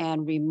ahead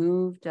and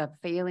removed the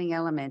failing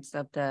elements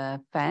of the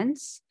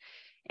fence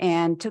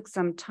and took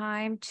some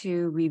time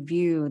to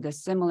review the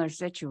similar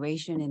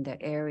situation in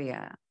the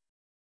area.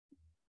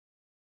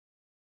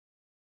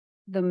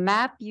 The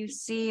map you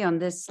see on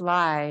this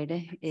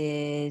slide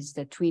is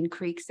the Twin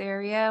Creeks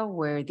area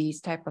where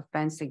these type of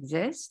fence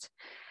exist.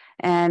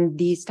 And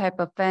these type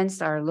of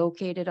fence are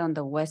located on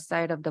the west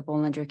side of the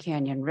Bollinger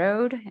Canyon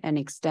Road and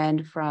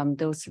extend from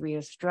Dos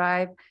Rios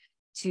Drive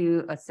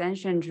to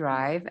Ascension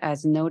Drive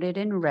as noted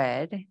in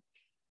red.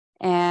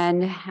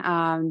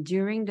 And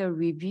during the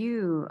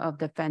review of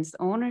the fence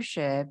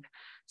ownership,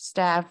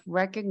 staff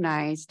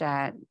recognized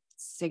that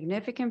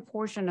significant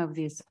portion of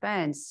this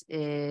fence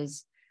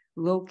is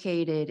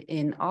located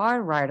in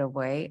our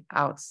right-of-way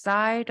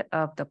outside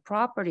of the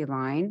property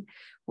line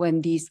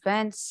when these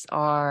fences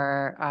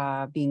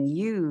are being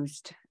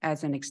used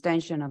as an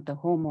extension of the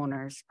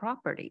homeowner's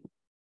property.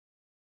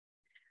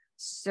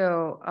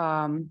 So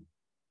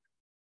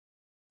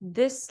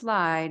this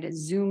slide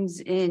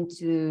zooms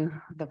into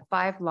the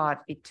 5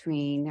 lot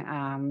between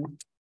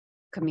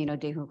Camino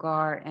de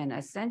Jugar and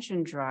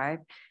Ascension Drive.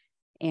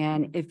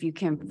 And if you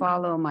can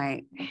follow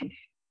my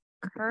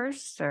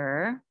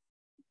cursor,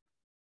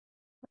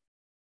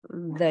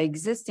 the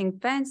existing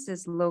fence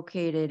is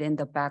located in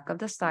the back of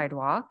the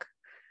sidewalk,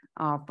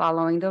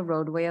 following the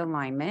roadway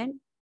alignment.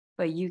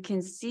 But you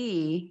can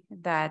see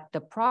that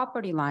the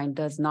property line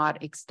does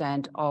not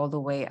extend all the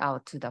way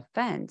out to the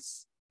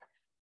fence.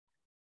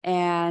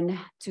 And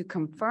to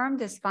confirm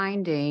this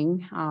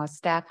finding,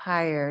 staff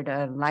hired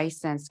a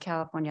licensed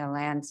California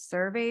land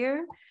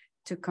surveyor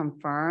to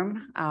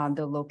confirm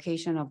the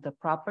location of the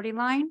property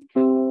line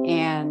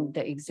and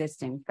the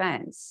existing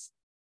fence.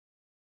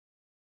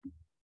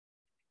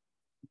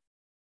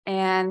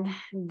 And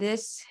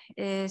this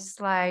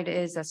slide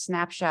is a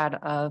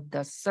snapshot of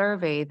the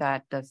survey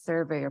that the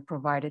surveyor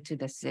provided to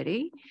the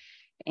city.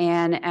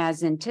 And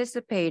as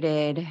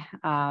anticipated,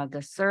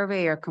 the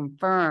surveyor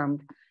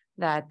confirmed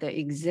that the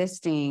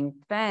existing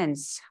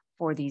fence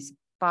for these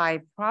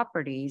 5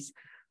 properties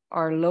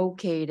are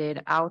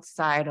located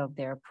outside of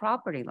their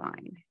property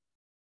line.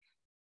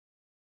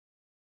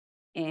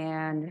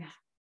 And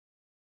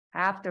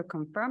after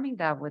confirming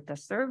that with the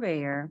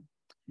surveyor,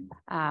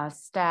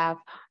 staff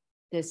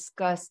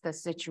discussed the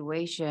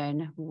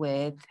situation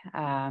with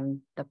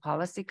the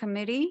policy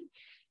committee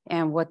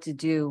and what to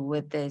do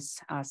with this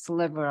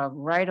sliver of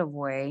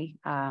right-of-way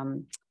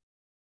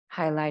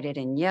highlighted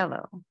in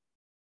yellow.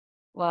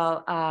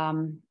 Well,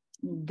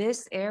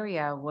 this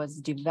area was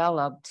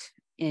developed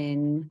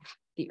in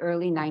the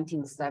early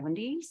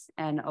 1970s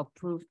and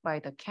approved by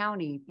the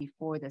county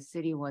before the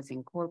city was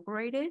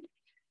incorporated.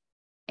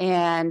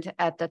 And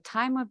at the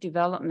time of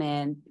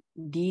development,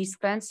 these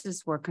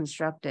fences were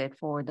constructed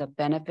for the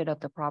benefit of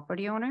the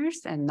property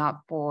owners and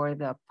not for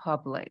the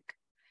public.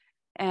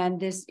 And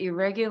this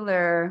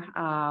irregular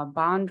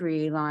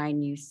boundary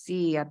line you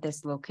see at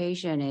this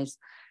location is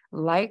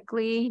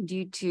likely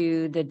due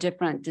to the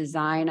different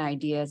design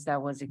ideas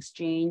that was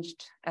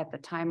exchanged at the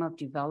time of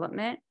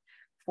development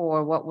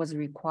for what was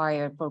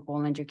required for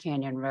Bollinger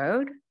Canyon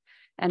Road.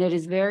 And it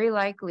is very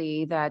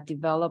likely that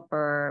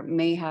developer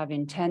may have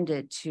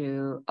intended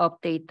to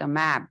update the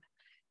map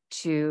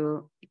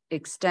to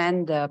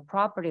extend the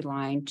property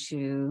line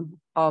to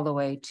all the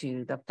way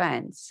to the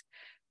fence.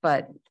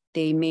 But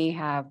they may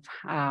have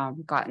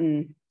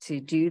gotten to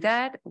do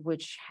that,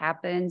 which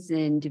happens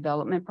in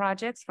development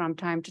projects from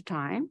time to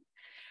time.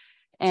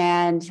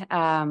 And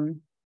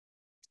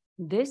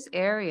this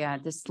area,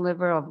 this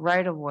sliver of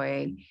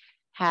right-of-way,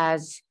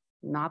 has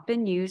not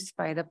been used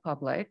by the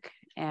public,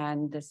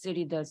 and the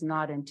city does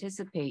not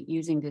anticipate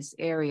using this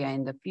area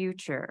in the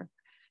future.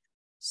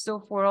 So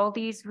for all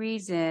these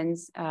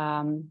reasons,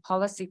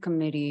 policy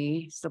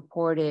committee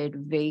supported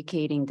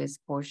vacating this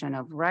portion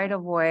of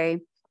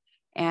right-of-way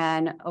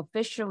and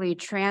officially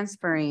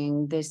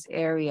transferring this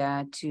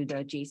area to the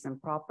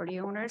adjacent property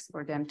owners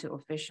for them to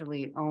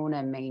officially own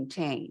and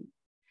maintain.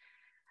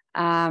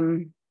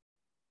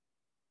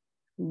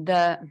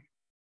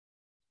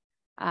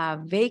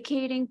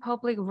 Vacating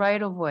public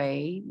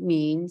right-of-way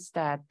means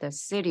that the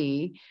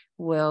city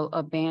will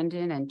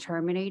abandon and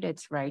terminate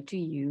its right to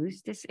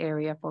use this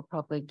area for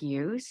public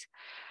use.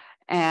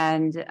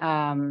 And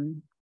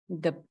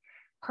the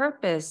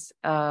purpose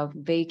of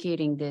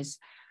vacating this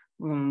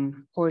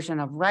portion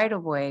of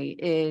right-of-way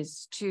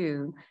is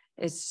to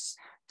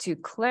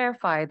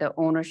clarify the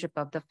ownership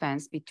of the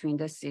fence between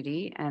the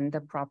city and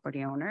the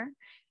property owner,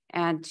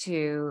 and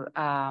to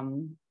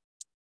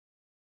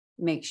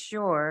make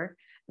sure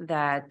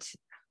that,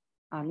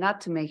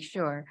 not to make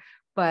sure,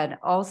 but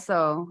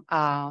also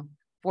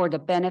for the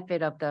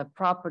benefit of the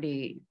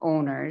property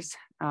owners,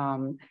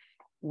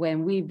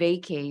 when we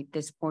vacate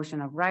this portion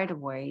of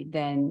right-of-way,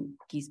 then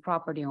these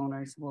property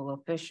owners will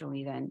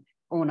officially then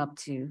own up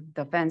to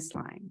the fence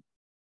line.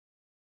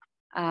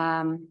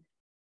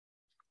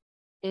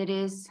 It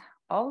is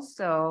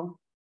also,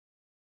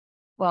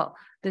 well,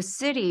 the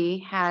city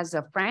has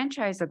a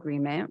franchise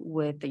agreement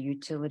with the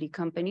utility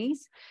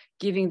companies,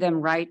 giving them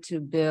right to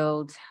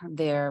build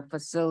their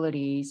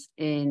facilities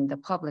in the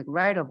public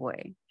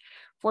right-of-way.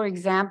 For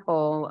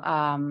example,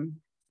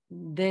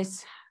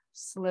 this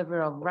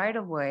sliver of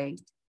right-of-way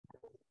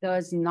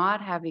does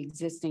not have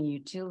existing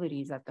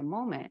utilities at the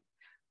moment.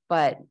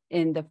 But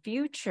in the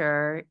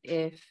future,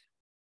 if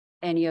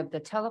any of the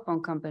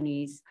telephone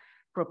companies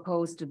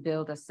propose to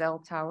build a cell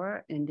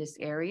tower in this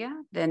area,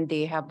 then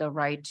they have the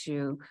right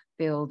to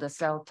build a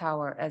cell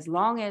tower as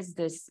long as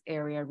this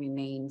area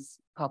remains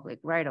public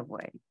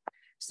right-of-way.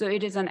 So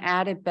it is an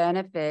added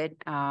benefit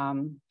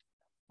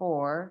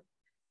for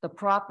the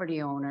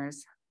property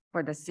owners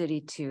for the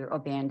city to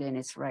abandon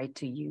its right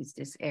to use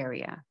this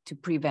area to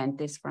prevent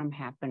this from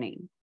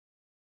happening.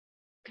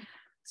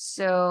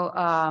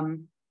 So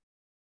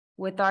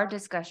with our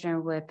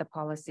discussion with the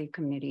policy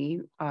committee,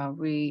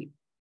 we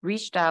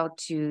reached out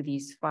to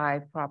these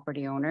 5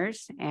 property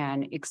owners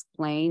and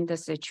explained the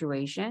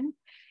situation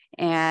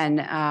and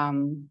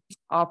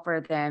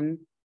offer them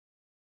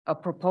a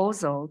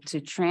proposal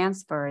to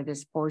transfer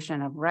this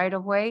portion of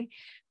right-of-way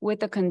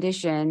with a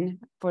condition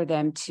for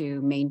them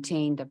to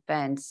maintain the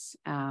fence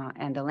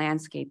and the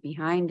landscape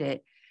behind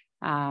it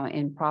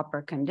in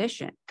proper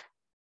condition.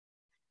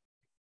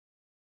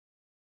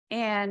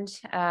 And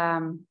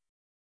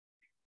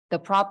the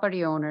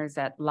property owners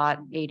at lot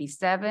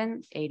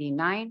 87,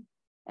 89,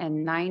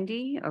 and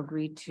 90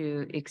 agreed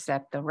to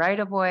accept the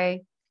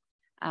right-of-way.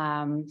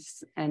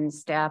 And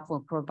staff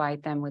will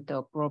provide them with the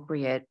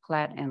appropriate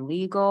plat and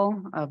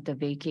legal of the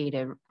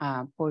vacated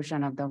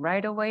portion of the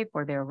right-of-way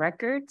for their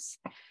records.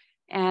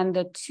 And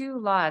the two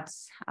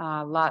lots,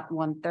 lot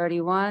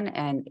 131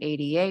 and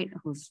 88,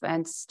 whose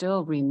fence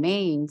still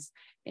remains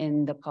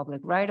in the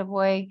public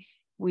right-of-way,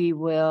 we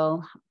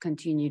will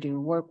continue to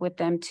work with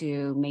them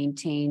to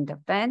maintain the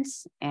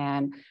fence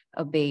and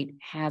abate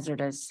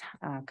hazardous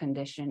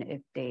condition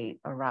if they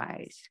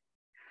arise.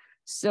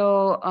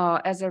 So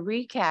as a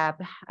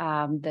recap,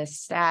 the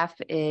staff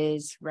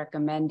is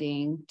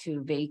recommending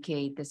to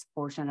vacate this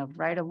portion of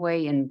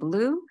right-of-way in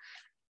blue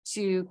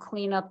to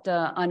clean up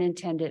the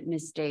unintended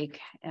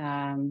mistake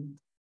or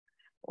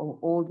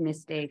old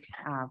mistake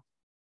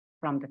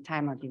from the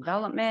time of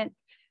development,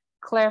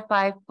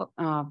 clarify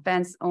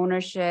fence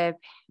ownership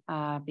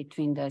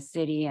between the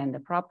city and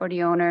the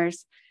property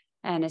owners,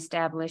 and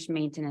establish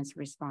maintenance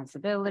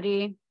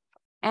responsibility,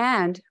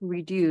 and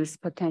reduce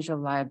potential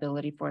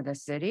liability for the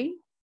city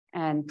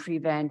and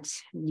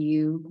prevent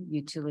new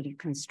utility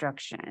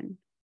construction.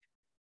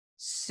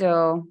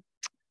 So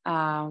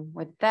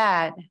with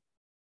that,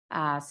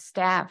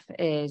 staff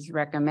is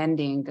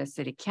recommending the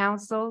city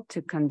council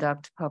to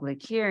conduct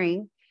public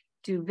hearing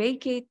to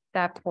vacate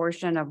that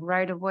portion of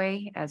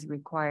right-of-way as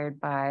required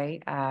by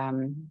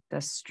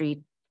the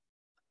Streets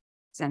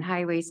and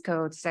Highways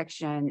Code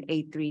section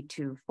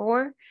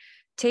 8324,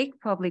 take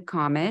public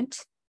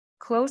comment,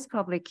 close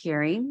public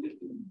hearing,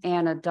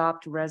 and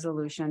adopt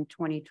resolution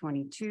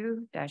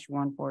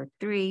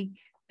 2022-143,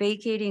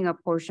 vacating a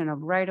portion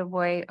of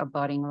right-of-way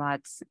abutting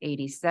lots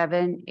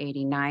 87,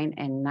 89,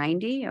 and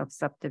 90 of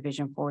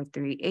subdivision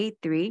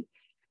 4383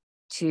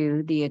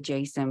 to the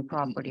adjacent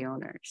property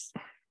owners.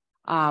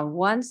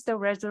 Once the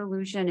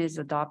resolution is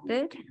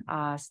adopted,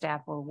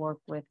 staff will work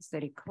with the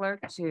city clerk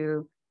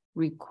to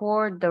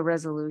record the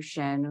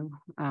resolution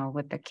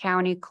with the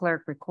county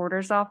clerk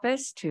recorder's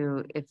office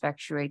to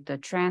effectuate the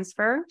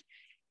transfer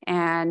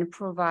and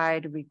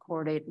provide a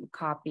recorded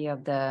copy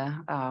of the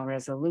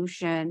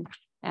resolution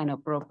and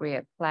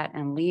appropriate plat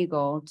and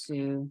legal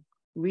to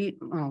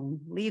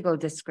legal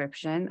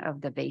description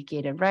of the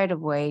vacated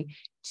right-of-way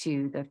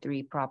to the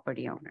three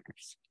property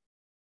owners.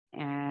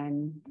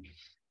 And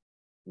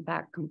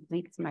that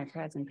completes my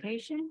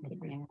presentation.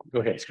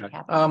 Go ahead, Scott.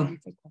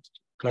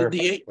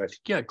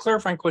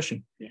 Clarifying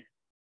question.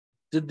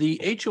 Did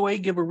the HOA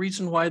give a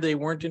reason why they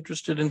weren't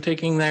interested in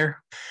taking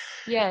their?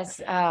 Yes.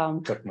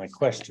 Took my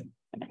question.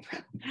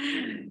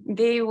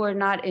 They were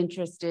not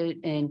interested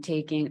in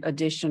taking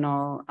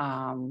additional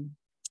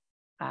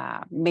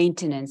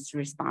maintenance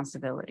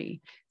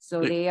responsibility.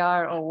 So they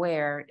are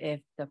aware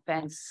if the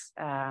fence,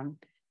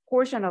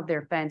 portion of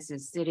their fence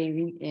is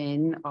sitting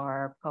in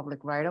our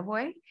public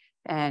right-of-way,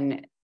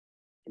 and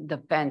the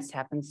fence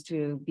happens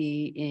to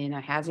be in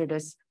a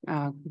hazardous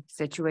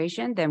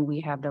situation, then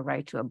we have the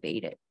right to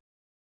abate it.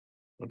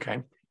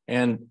 Okay,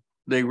 and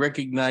they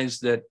recognize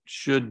that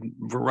should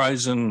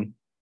Verizon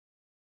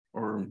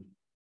or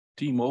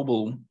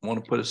T-Mobile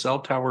want to put a cell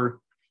tower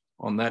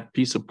on that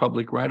piece of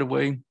public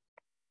right-of-way?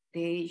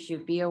 They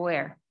should be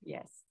aware,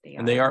 yes.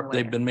 And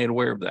they've been made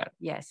aware of that?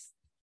 Yes.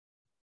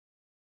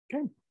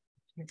 Okay.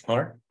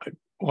 Mark?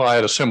 Well, I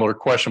had a similar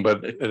question,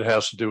 but it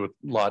has to do with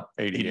lot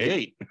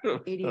 88.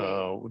 88.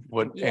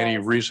 Any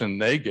Yes. reason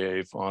they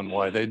gave on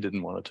why they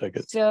didn't want to take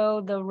it?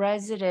 So the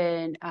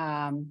resident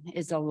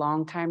is a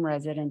longtime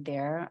resident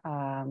there.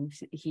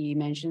 He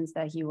mentions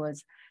that he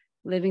was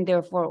living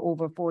there for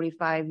over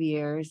 45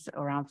 years,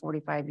 around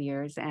 45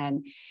 years.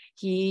 And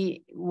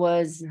he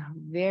was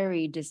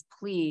very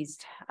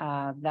displeased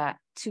that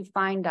to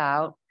find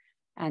out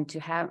and to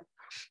have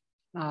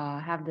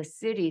the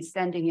city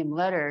sending him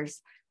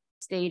letters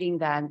stating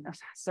that a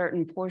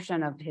certain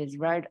portion of his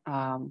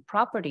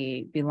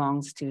property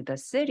belongs to the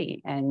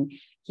city. And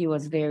he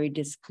was very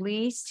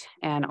displeased,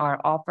 and our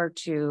offer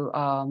to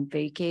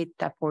vacate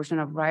that portion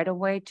of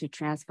right-of-way to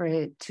transfer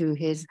it to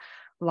his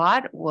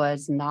lot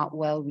was not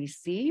well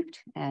received.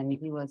 And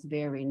he was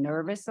very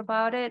nervous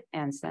about it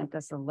and sent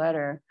us a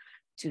letter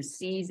to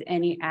cease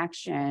any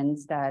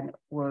actions that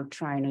we're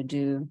trying to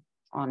do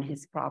on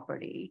his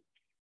property.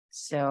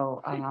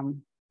 So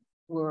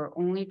we're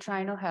only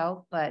trying to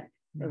help, but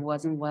it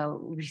wasn't well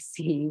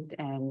received,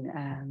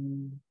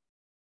 and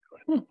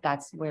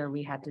that's where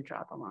we had to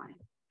draw the line.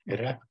 It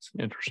happens.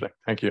 Interesting.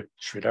 Thank you.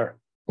 Sridhar.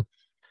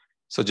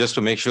 So just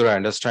to make sure I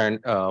understand,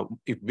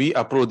 if we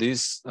approve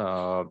this,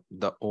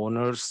 the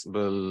owners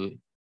will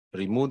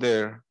remove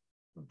their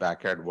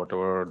backyard,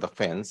 whatever the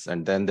fence,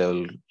 and then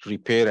they'll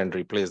repair and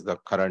replace the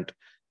current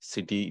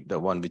city, the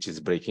one which is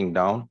breaking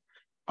down.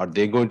 Are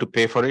they going to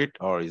pay for it,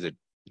 or is it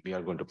we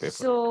are going to pay for it?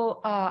 So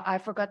I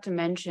forgot to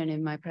mention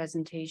in my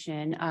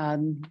presentation,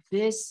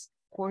 this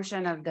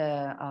portion of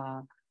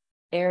the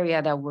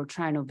area that we're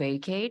trying to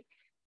vacate,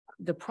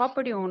 the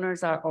property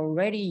owners are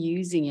already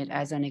using it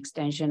as an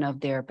extension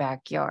of their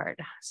backyard.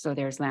 So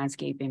there's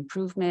landscape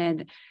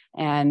improvement.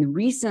 And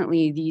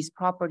recently, these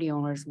property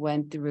owners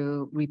went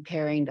through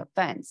repairing the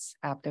fence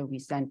after we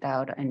sent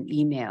out an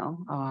email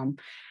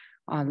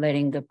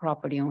letting the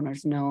property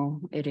owners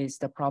know it is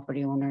the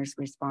property owner's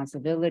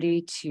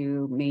responsibility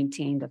to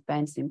maintain the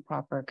fence in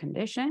proper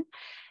condition.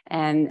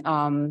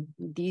 And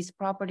these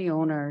property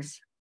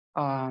owners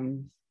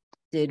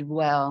did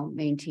well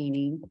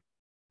maintaining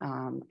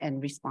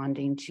and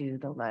responding to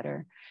the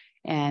letter.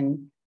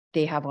 And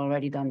they have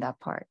already done that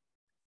part.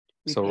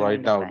 So repairing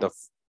right now,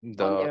 fence on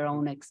their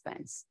own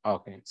expense.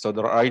 okay, so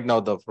right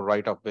now, the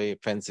right of way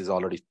fence is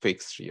already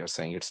fixed. You're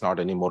saying it's not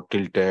anymore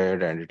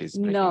tilted and it is.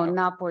 breaking No, up.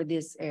 not for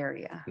this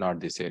area. Not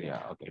this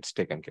area. Okay, it's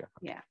taken care of.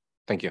 Yeah.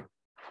 Thank you.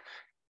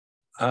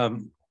 I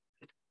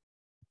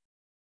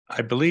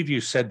believe you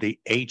said the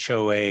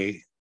HOA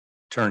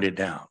turned it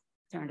down.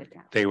 Turned it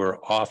down. They were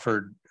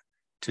offered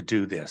to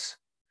do this.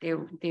 They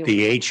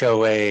The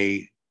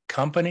HOA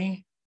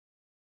company?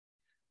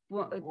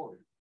 well,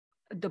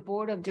 the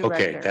board of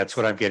directors. Okay, that's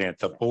what I'm getting at.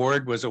 The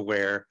board was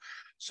aware,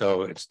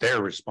 so it's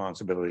their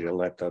responsibility to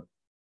let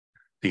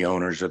the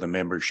owners or the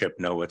membership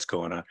know what's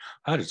going on.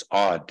 That is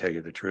odd, tell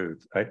you the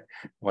truth.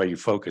 Why you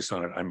focus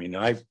on it. I mean,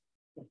 I've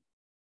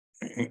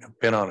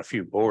been on a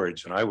few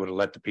boards and I would have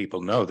let the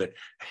people know that,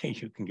 hey,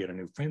 you can get a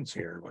new fence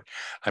here.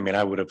 I mean,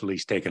 I would have at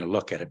least taken a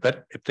look at it,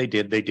 but if they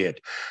did, they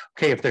did.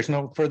 Okay, if there's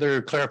no further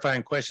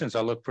clarifying questions,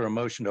 I'll look for a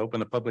motion to open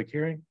the public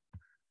hearing.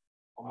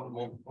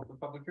 Oh,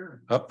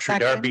 Sridhar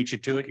Second. beat you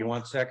to it. You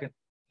want second?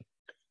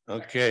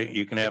 Okay,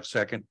 you can have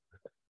second.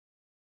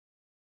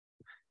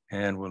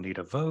 And we'll need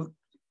a vote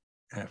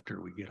after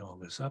we get all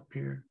this up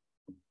here.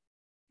 Is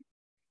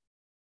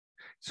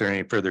there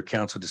any further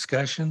council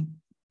discussion?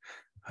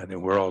 I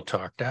think we're all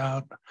talked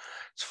out.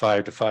 It's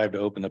 5-5 to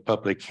open the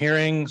public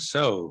hearing.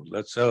 So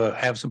let's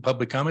have some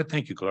public comment.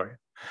 Thank you, Gloria.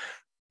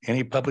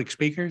 Any public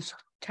speakers?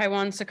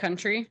 Taiwan's a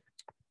country.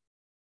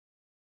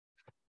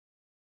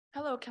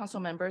 Hello, council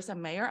members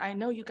and mayor. I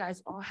know you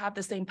guys all have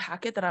the same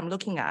packet that I'm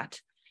looking at.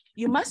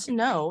 You must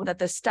know that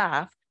the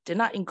staff did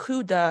not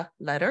include the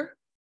letter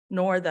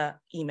nor the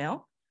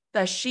email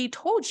that she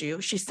told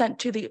you she sent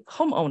to the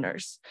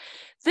homeowners.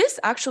 This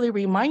actually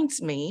reminds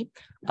me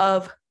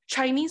of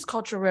Chinese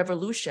Cultural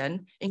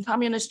Revolution in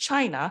communist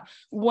China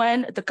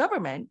when the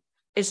government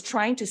is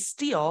trying to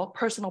steal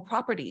personal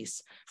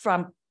properties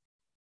from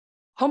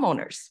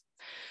homeowners.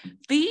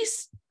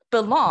 These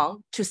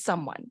belong to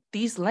someone.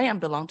 These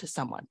land belong to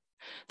someone.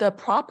 The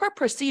proper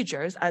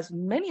procedures, as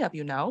many of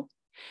you know,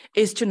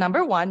 is to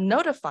number one,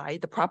 notify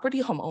the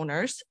property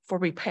homeowners for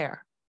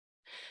repair.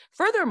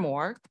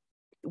 Furthermore,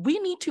 we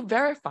need to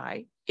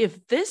verify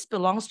if this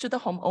belongs to the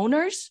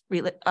homeowner's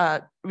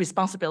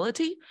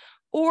responsibility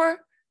or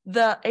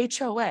the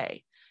HOA.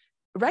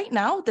 Right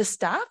now, the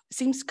staff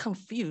seems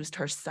confused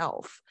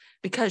herself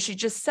because she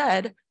just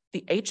said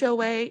the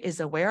HOA is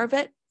aware of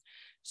it.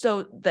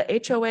 So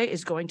the HOA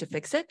is going to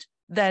fix it.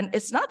 Then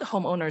it's not the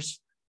homeowner's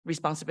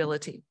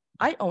responsibility.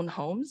 I own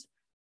homes.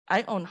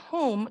 I own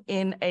home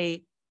in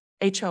a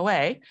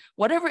HOA.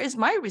 Whatever is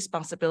my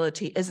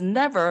responsibility is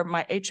never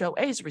my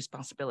HOA's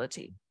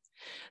responsibility.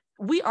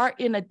 We are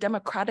in a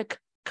democratic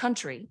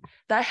country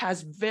that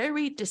has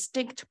very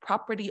distinct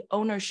property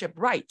ownership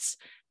rights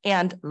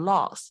and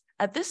laws.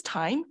 At this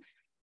time,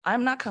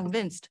 I'm not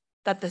convinced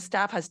that the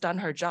staff has done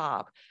her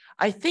job.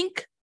 I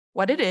think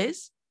what it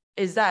is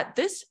that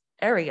this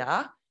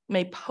area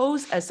may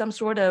pose as some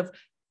sort of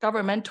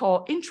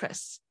governmental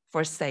interests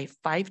for, say,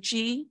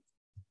 5G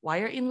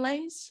wire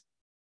inlays.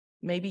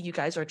 Maybe you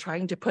guys are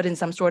trying to put in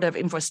some sort of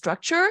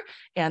infrastructure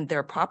and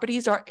their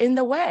properties are in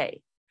the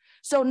way.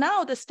 So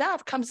now the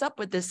staff comes up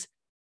with this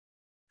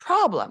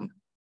problem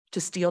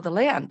to steal the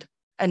land.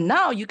 And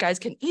now you guys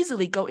can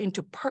easily go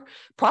into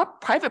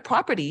private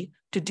property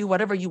to do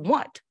whatever you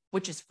want,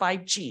 which is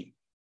 5G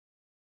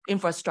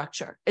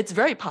infrastructure. It's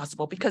very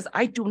possible because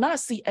I do not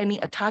see any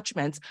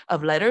attachments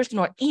of letters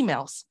nor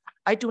emails.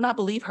 I do not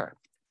believe her.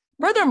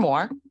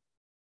 Furthermore,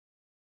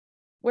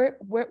 where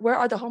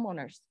are the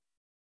homeowners?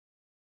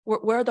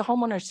 Where are the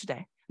homeowners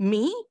today?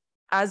 Me,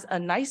 as a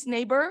nice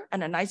neighbor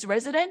and a nice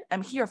resident,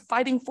 I'm here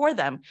fighting for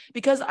them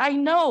because I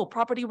know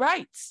property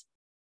rights.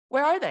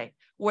 Where are they?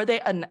 Were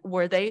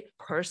they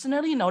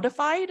personally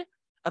notified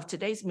of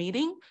today's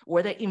meeting?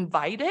 Were they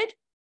invited?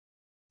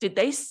 Did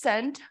they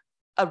send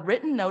a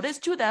written notice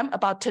to them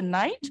about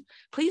tonight?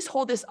 Please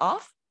hold this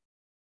off.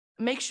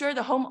 Make sure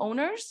the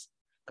homeowners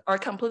are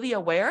completely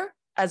aware,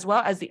 as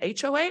well as the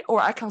HOA,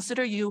 or I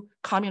consider you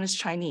communist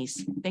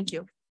Chinese. Thank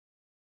you.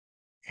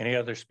 Any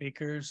other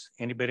speakers?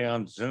 Anybody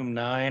on Zoom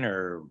 9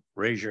 or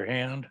raise your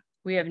hand?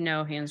 We have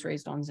no hands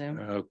raised on Zoom.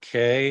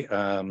 Okay,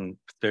 if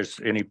there's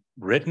any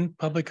written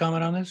public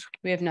comment on this?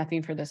 We have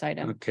nothing for this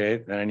item.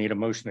 Okay, then I need a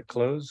motion to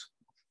close.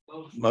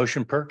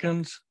 Motion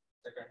Perkins,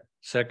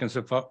 Seconds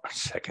of,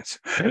 seconds,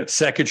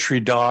 second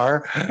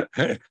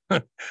Sridhar.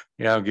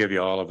 Yeah, I'll give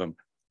you all of them.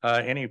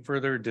 Any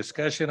further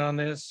discussion on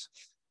this?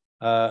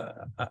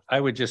 I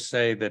would just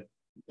say that,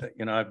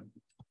 you know, I've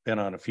been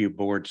on a few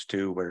boards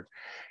too, where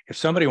if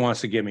somebody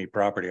wants to give me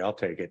property, I'll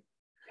take it.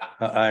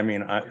 I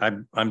mean,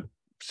 I'm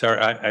sorry,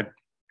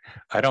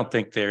 I don't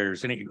think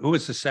there's any, who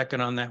was the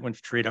second on that one,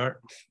 Sridhar?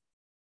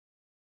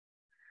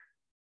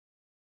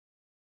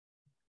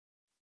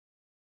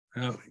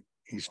 Oh,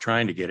 he's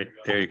trying to get it.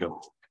 There you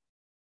go.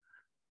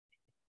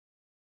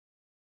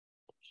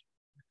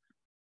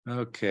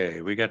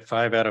 Okay, we got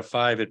 5 out of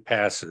 5. It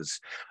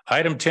passes.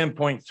 Item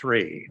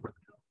 10.3.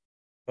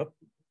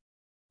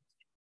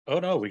 Oh,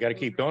 no, we got to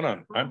keep going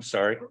on. I'm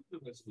sorry.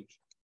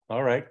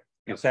 All right.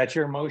 Is that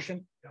your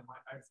motion?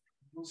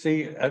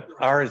 See,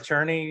 our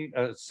attorney,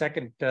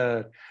 second,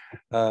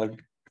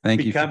 Thank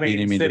you for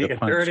beating me to the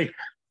punch.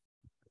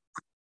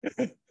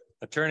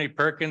 Attorney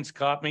Perkins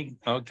caught me.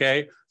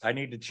 Okay, I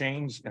need to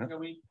change.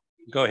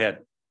 Go ahead.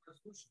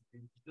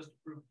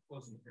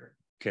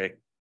 Okay.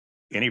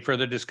 Any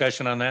further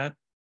discussion on that?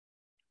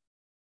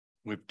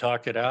 We've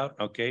talked it out.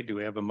 Okay, do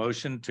we have a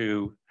motion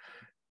to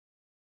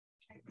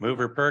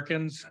Mover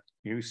Perkins?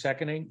 You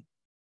seconding?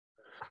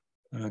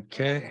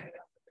 Okay.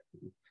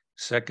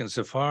 Second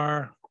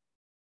Zafar.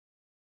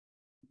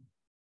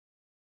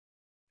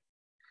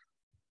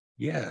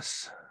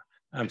 Yes.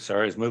 I'm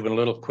sorry, it's moving a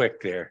little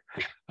quick there.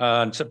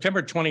 On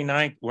September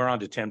 29th, we're on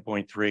to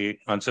 10.3.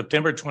 On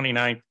September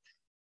 29th,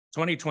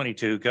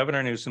 2022,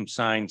 Governor Newsom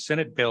signed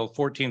Senate Bill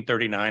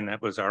 1439,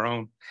 that was our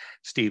own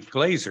Steve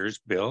Glazer's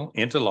bill,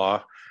 into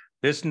law.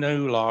 This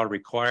new law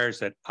requires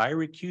that I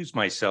recuse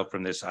myself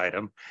from this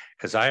item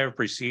as I have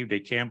received a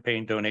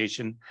campaign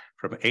donation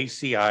from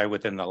ACI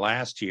within the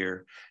last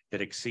year that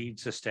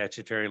exceeds the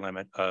statutory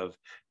limit of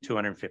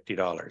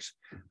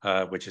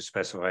 $250, which is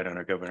specified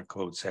under Government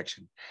Code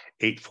Section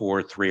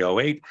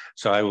 84308.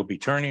 So I will be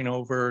turning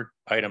over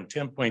item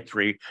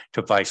 10.3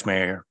 to Vice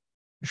Mayor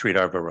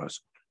Sridhar Barroso.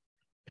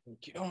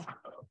 Thank you.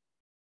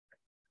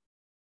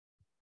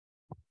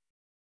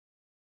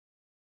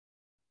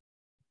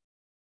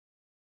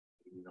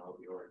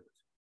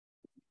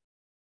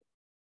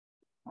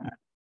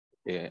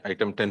 Yeah,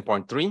 item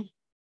 10.3.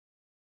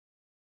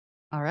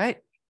 All right,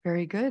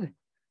 very good.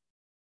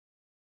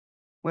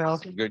 Well,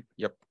 Good.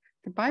 Yep.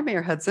 goodbye,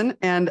 Mayor Hudson,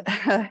 and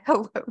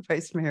hello,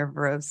 Vice Mayor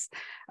Burrows,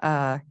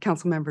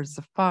 Council Members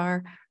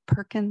Zafar,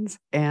 Perkins,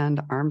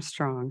 and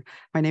Armstrong.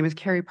 My name is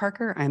Carrie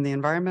Parker. I'm the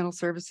Environmental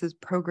Services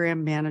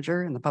Program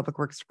Manager in the Public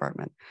Works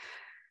Department.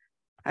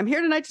 I'm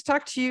here tonight to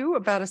talk to you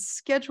about a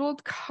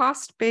scheduled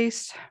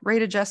cost-based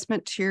rate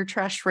adjustment to your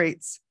trash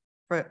rates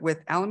with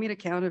Alameda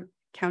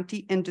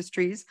County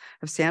Industries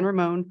of San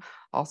Ramon,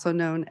 also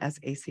known as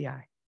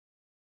ACI.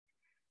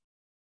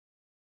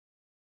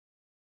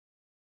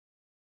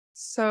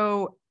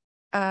 So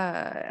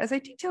as I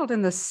detailed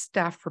in the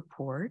staff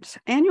report,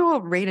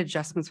 annual rate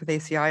adjustments with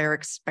ACI are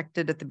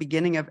expected at the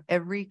beginning of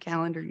every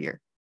calendar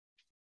year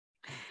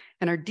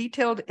and are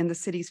detailed in the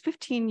city's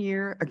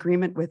 15-year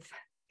agreement with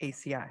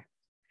ACI.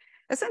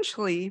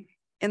 Essentially,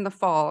 in the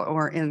fall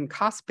or in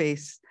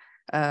cost-based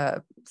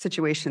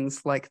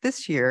situations like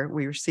this year,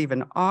 we receive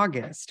in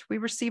August, we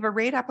receive a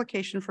rate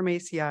application from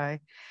ACI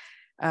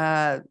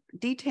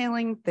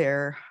detailing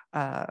their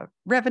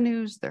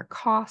revenues, their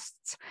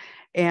costs,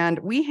 and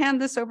we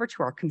hand this over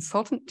to our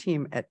consultant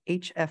team at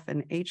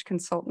HF&H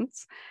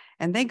Consultants,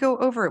 and they go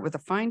over it with a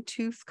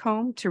fine-tooth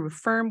comb to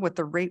affirm what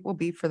the rate will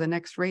be for the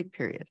next rate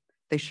period.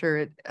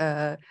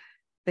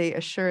 They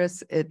assure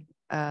us it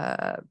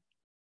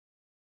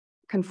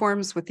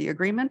conforms with the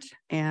agreement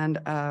and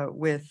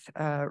with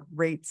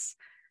rates,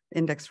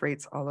 index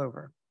rates all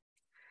over.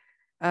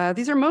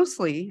 These are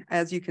mostly,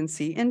 as you can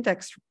see,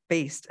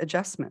 index-based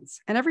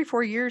adjustments. And every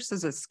 4 years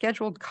is a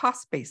scheduled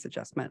cost-based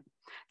adjustment.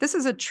 This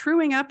is a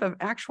truing up of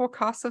actual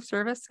costs of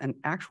service and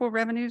actual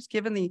revenues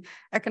given the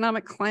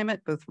economic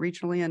climate, both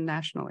regionally and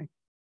nationally.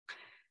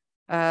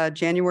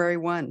 January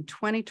 1,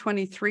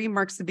 2023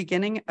 marks the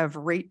beginning of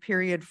rate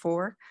period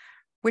 4,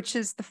 which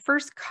is the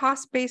first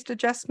cost-based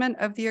adjustment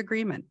of the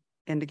agreement,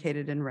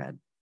 indicated in red.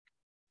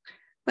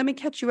 Let me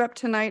catch you up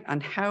tonight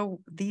on how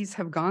these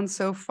have gone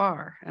so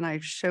far. And I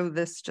show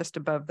this just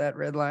above that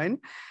red line.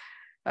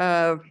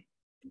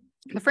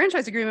 The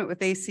franchise agreement with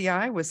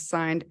ACI was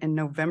signed in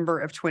November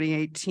of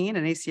 2018,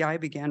 and ACI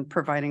began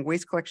providing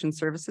waste collection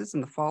services in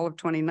the fall of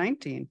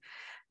 2019.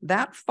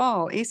 That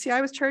fall,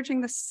 ACI was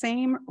charging the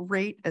same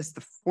rate as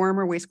the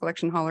former waste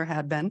collection hauler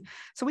had been.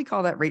 So we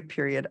call that rate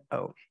period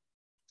O.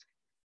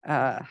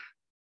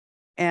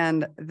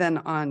 And then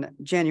on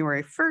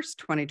January 1st,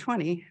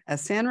 2020,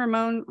 as San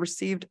Ramon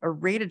received a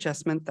rate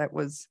adjustment that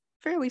was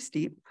fairly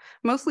steep,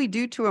 mostly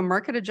due to a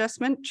market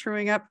adjustment,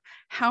 truing up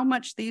how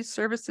much these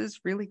services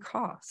really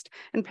cost,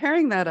 and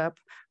pairing that up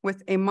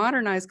with a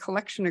modernized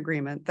collection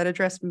agreement that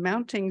addressed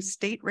mounting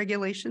state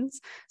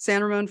regulations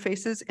San Ramon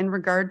faces in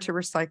regard to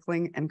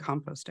recycling and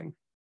composting.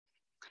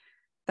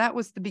 That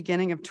was the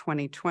beginning of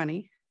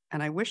 2020,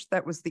 and I wish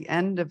that was the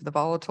end of the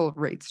volatile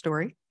rate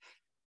story.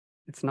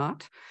 It's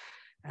not.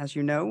 As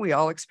you know, we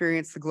all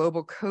experienced the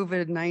global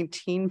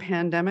COVID-19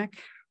 pandemic.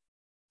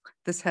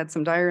 This had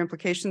some dire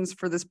implications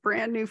for this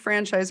brand new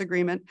franchise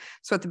agreement.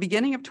 So at the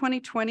beginning of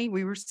 2020,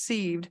 we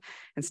received,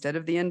 instead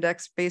of the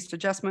index-based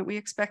adjustment we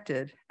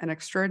expected, an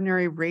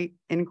extraordinary rate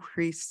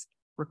increase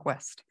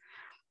request.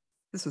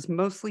 This was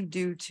mostly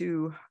due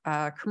to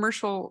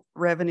commercial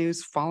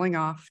revenues falling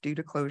off due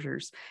to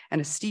closures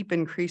and a steep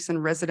increase in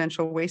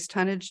residential waste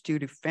tonnage due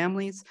to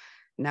families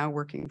now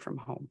working from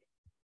home.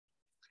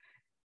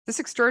 This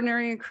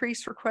extraordinary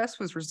increase request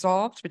was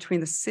resolved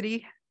between the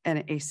city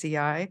and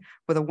ACI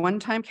with a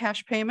one-time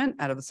cash payment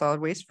out of the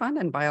solid waste fund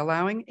and by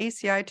allowing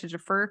ACI to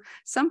defer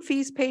some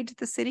fees paid to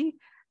the city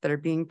that are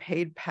being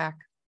paid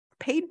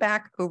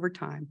back over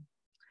time.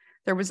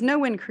 There was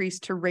no increase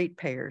to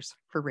ratepayers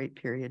for rate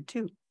period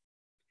 2.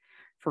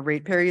 For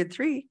rate period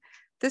 3,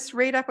 this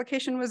rate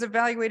application was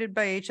evaluated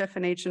by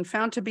HF&H and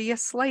found to be a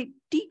slight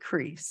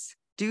decrease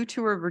due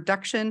to a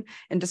reduction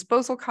in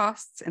disposal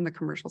costs in the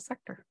commercial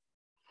sector.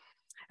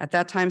 At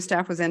that time,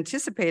 staff was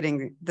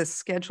anticipating the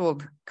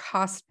scheduled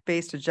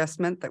cost-based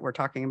adjustment that we're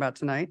talking about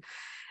tonight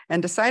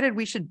and decided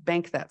we should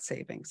bank that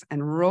savings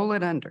and roll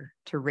it under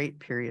to rate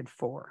period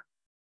 4.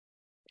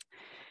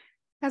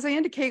 As I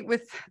indicate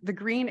with the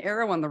green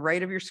arrow on the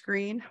right of your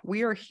screen,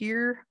 we are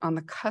here on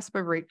the cusp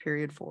of rate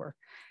period 4,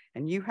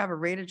 and you have a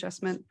rate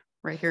adjustment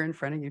right here in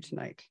front of you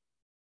tonight.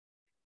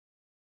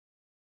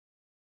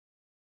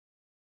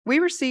 We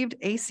received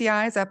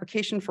ACI's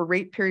application for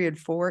rate period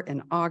 4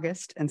 in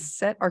August and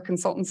set our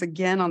consultants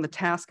again on the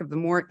task of the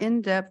more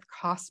in-depth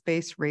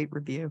cost-based rate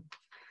review.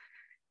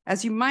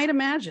 As you might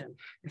imagine,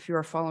 if you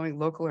are following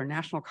local or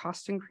national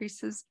cost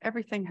increases,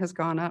 everything has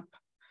gone up.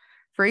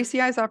 For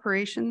ACI's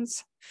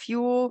operations,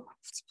 fuel,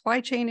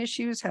 supply chain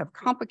issues have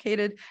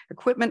complicated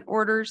equipment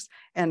orders,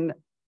 and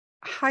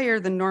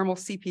higher than normal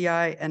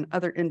CPI and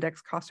other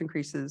index cost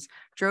increases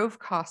drove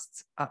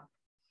costs up.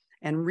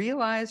 And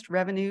realized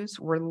revenues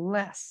were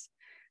less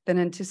than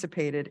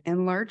anticipated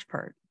in large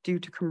part due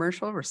to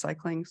commercial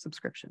recycling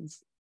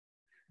subscriptions.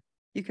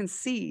 You can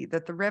see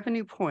that the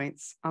revenue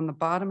points on the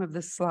bottom of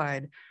this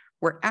slide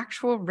where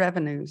actual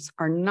revenues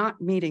are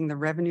not meeting the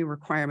revenue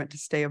requirement to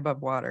stay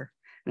above water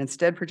and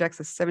instead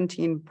projects a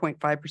 17.5%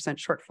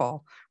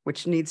 shortfall,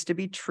 which needs to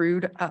be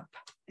trued up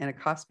in a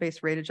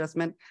cost-based rate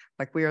adjustment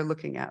like we are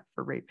looking at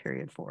for rate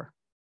period 4.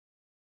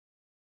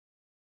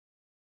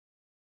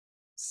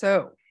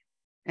 So,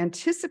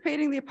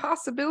 anticipating the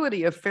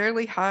possibility of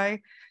fairly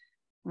high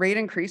rate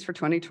increase for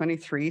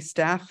 2023,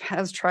 staff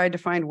has tried to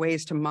find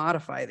ways to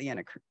modify the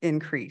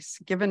increase,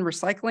 given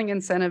recycling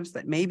incentives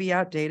that may be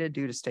outdated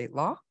due to state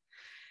law,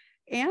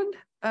 and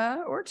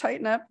or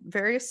tighten up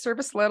various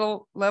service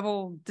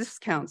level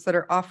discounts that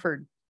are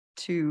offered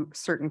to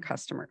certain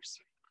customers.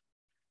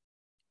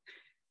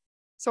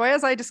 So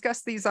as I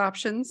discuss these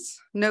options,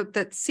 note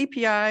that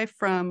CPI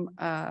from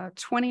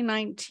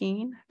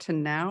 2019 to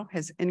now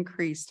has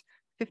increased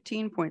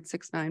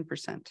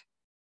 15.69%.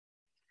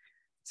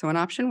 So in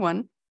option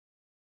 1,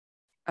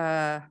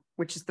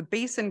 which is the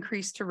base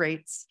increase to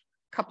rates,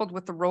 coupled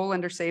with the roll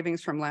under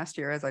savings from last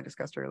year, as I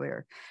discussed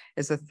earlier,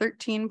 is a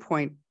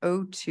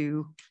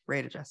 13.02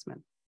 rate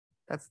adjustment.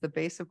 That's the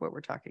base of what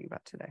we're talking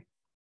about today.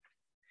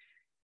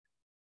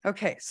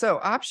 Okay, so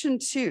option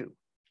 2,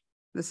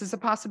 this is a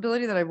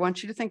possibility that I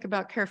want you to think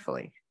about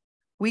carefully.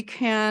 We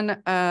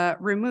can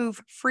remove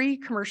free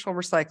commercial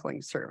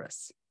recycling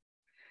service.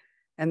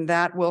 And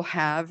that will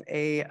have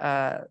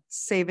a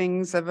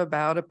savings of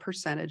about a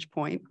percentage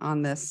point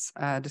on this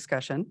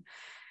discussion.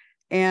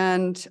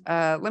 And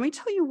let me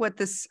tell you what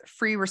this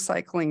free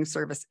recycling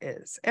service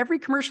is. Every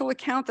commercial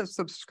account that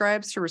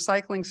subscribes to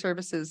recycling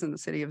services in the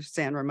city of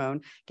San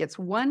Ramon gets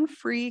 1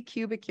 free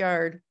cubic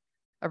yard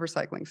of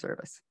recycling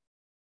service.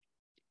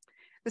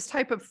 This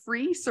type of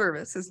free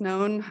service is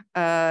known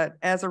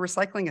as a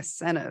recycling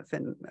incentive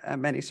in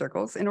many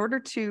circles in order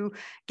to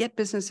get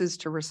businesses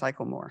to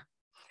recycle more.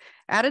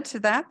 Added to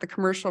that, the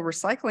commercial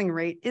recycling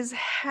rate is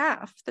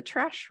half the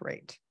trash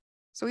rate.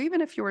 So even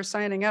if you are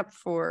signing up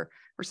for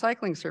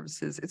recycling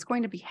services, it's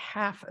going to be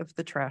half of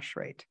the trash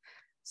rate.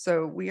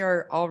 So we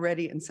are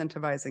already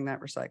incentivizing that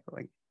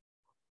recycling.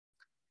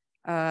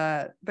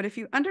 But if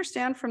you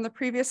understand from the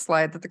previous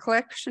slide that the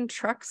collection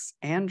trucks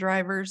and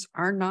drivers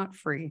are not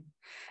free,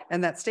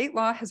 and that state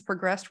law has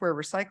progressed where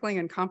recycling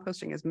and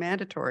composting is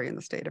mandatory in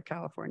the state of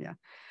California,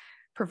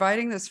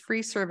 providing this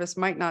free service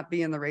might not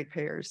be in the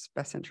ratepayers'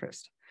 best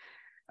interest.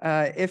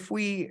 If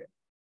we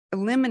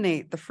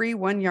eliminate the free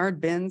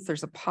 1-yard bins,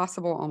 there's a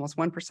possible almost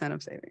 1%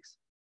 of savings.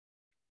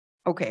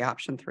 Okay,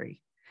 option 3.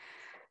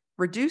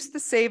 Reduce the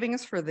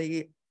savings for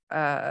the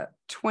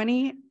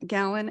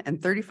 20-gallon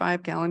and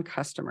 35-gallon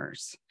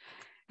customers.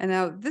 And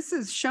now this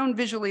is shown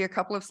visually a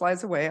couple of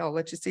slides away. I'll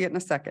let you see it in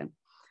a second.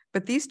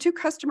 But these two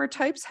customer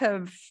types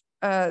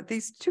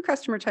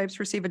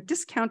receive a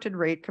discounted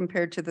rate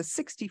compared to the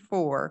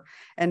 64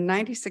 and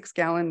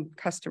 96-gallon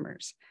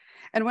customers.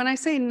 And when I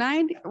say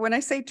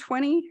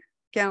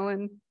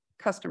 20-gallon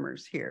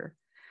customers here,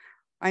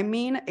 I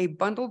mean a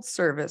bundled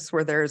service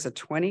where there is a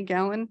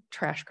 20-gallon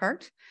trash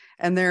cart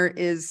and there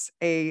is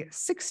a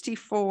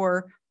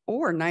 64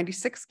 or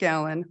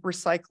 96-gallon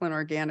recycling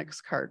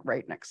organics cart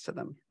right next to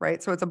them,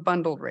 right? So it's a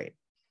bundled rate.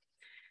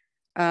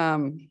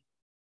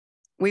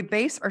 We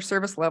base our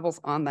service levels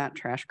on that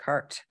trash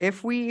cart.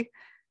 If we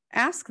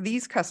ask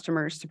these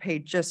customers to pay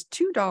just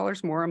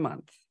 $2 more a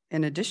month,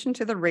 in addition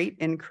to the rate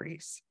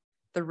increase,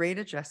 the rate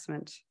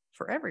adjustment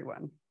for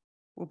everyone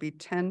will be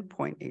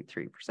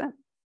 10.83%.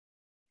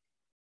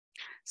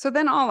 So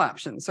then all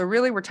options. So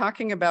really we're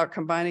talking about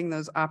combining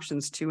those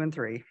options 2 and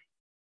 3.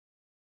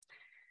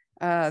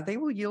 They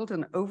will yield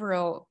an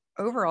overall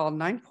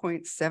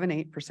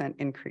 9.78%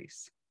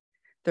 increase.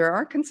 There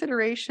are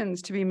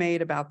considerations to be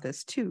made about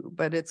this too,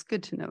 but it's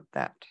good to note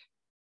that.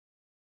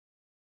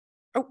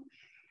 Oh,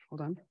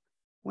 hold on,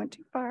 went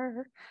too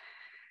far.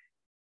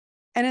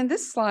 And in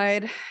this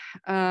slide,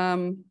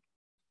 I've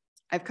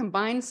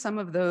combined some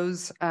of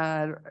those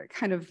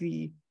kind of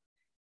the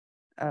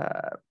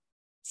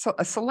so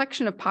a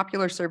selection of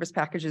popular service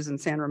packages in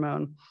San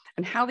Ramon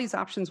and how these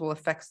options will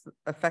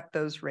affect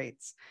those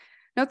rates.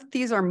 Note that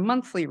these are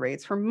monthly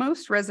rates for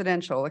most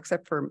residential,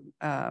 except for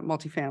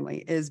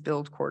multifamily, is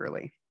billed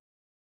quarterly.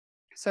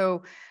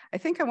 So I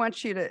think I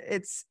want you to,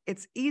 it's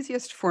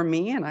easiest for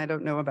me, and I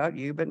don't know about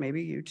you, but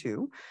maybe you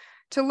too,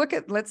 to look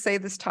at, let's say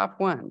this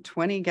top one,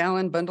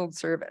 20-gallon bundled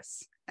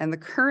service. And the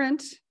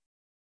current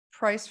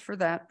price for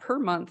that per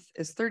month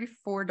is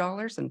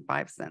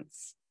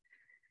 $34.05.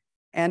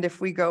 And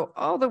if we go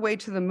all the way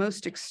to the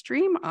most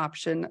extreme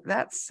option,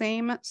 that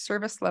same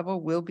service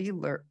level will be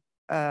worth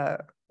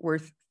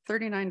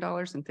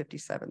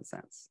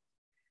 $39.57.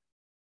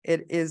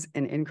 It is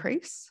an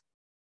increase,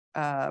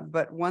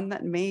 but one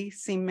that may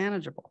seem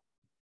manageable.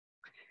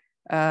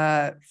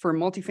 For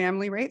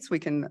multifamily rates, we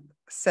can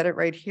set it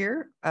right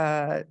here.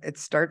 It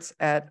starts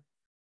at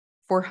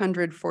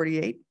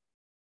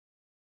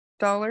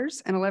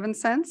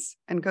 $448.11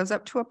 and goes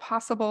up to a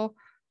possible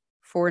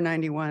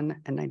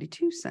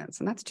 $491.92.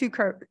 And that's 2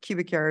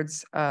 cubic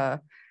yards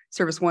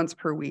service once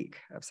per week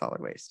of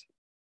solid waste.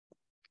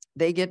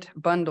 They get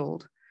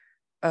bundled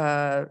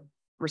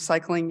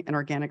recycling and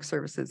organic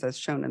services as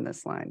shown in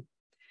this line.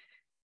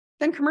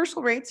 Then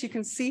commercial rates, you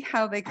can see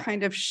how they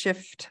kind of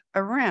shift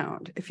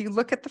around. If you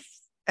look at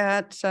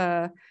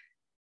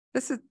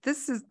this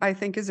is I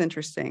think is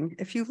interesting.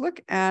 If you look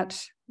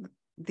at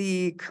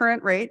the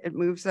current rate, it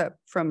moves up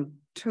from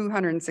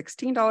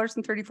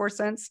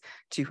 $216.34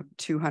 to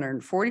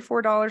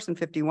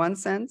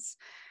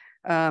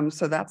 $244.51.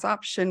 So that's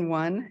option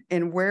 1.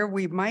 And where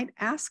we might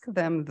ask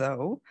them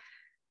though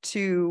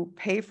to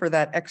pay for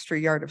that extra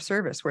yard of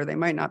service where they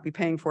might not be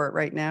paying for it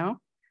right now,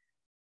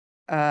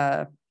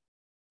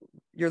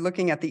 you're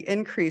looking at the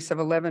increase of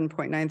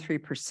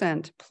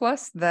 11.93%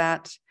 plus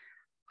that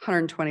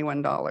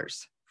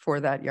 $121 for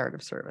that yard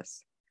of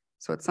service.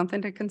 So it's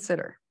something to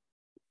consider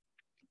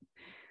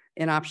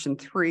in option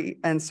 3.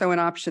 And so in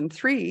option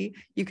 3,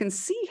 you can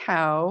see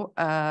how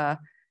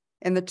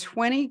in the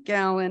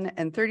 20-gallon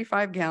and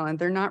 35-gallon,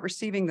 they're not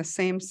receiving the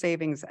same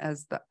savings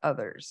as the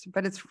others.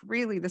 But it's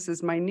really, this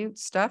is minute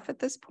stuff at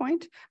this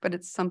point, but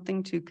it's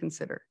something to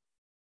consider,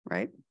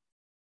 right?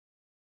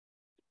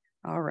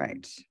 All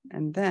right,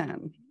 and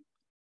then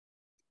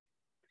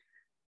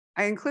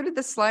I included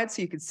this slide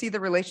so you could see the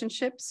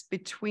relationships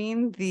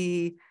between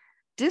the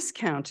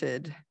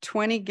discounted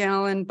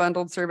 20-gallon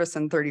bundled service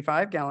and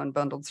 35-gallon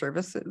bundled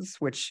services,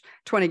 which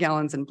 20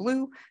 gallons in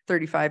blue,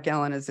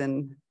 35-gallon is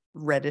in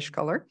reddish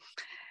color,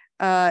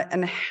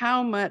 and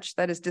how much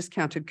that is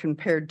discounted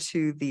compared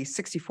to the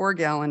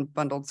 64-gallon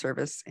bundled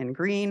service in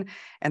green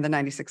and the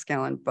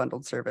 96-gallon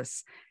bundled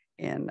service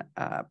in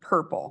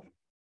purple.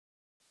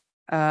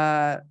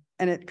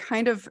 And it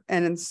kind of,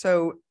 and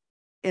so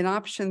in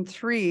option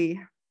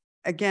 3,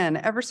 again,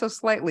 ever so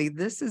slightly,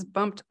 this is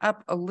bumped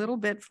up a little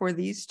bit for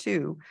these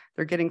two.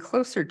 They're getting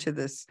closer to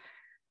this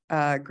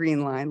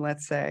green line,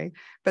 let's say.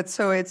 But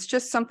so it's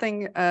just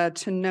something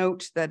to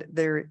note that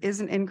there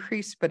is an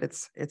increase, but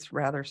it's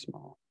rather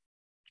small.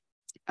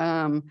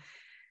 The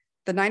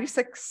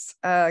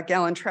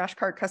 96-gallon trash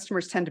cart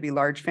customers tend to be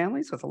large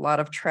families with a lot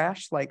of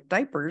trash like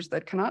diapers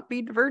that cannot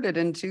be diverted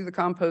into the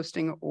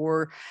composting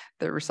or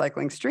the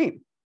recycling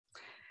stream.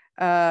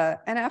 And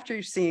after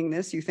you're seeing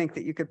this, you think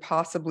that you could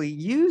possibly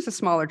use a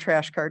smaller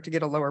trash cart to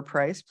get a lower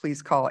price.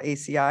 Please call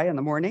ACI in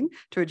the morning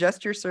to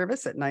adjust your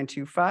service at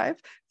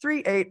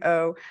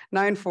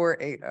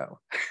 925-380-9480.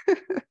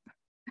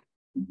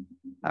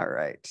 All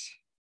right.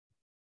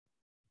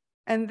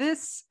 And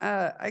this,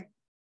 I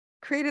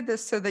created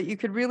this so that you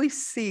could really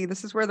see,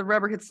 this is where the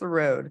rubber hits the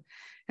road.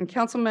 And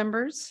council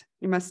members,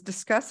 you must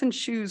discuss and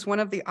choose one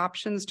of the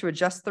options to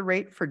adjust the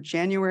rate for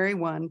January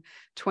 1,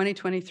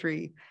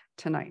 2023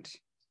 tonight.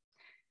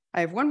 I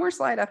have one more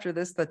slide after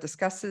this that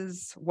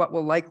discusses what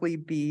will likely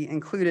be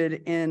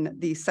included in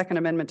the second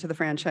amendment to the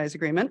franchise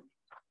agreement.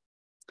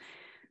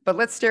 But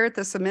let's stare at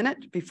this a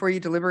minute before you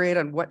deliberate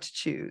on what to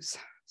choose.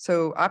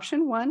 So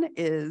option 1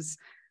 is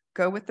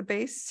go with the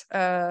base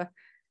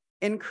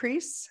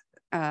increase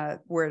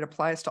where it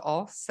applies to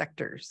all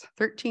sectors,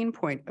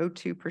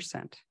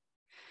 13.02%.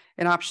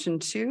 In option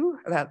 2,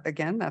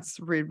 that's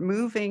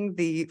removing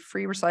the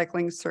free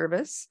recycling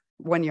service,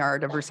 1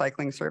 yard of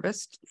recycling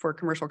service for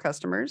commercial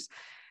customers.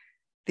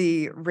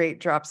 The rate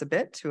drops a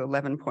bit to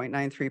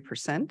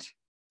 11.93%.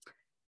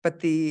 But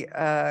the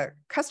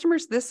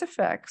customers this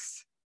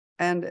affects,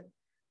 and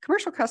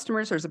commercial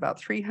customers, there's about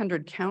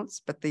 300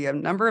 counts, but the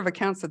number of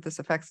accounts that this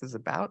affects is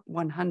about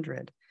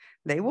 100.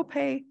 They will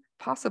pay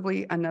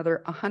possibly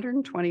another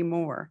 120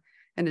 more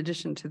in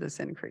addition to this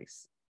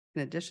increase,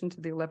 in addition to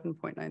the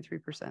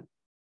 11.93%.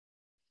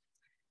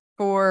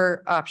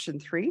 For option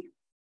 3,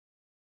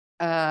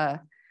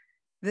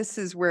 this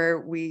is where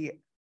we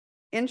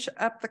inch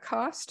up the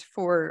cost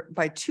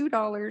by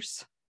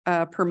 $2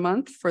 per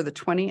month for the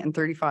 20 and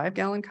 35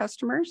 gallon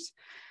customers.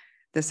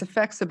 This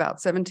affects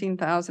about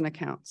 17,000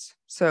 accounts.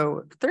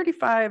 So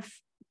 35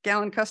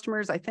 gallon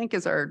customers, I think,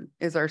 is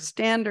our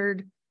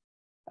standard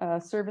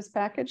service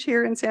package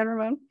here in San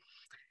Ramon.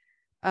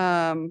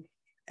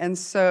 And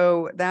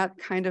so that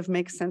kind of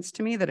makes sense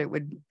to me that it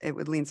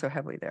would lean so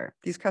heavily there.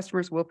 These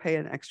customers will pay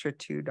an extra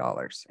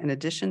 $2 in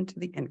addition to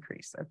the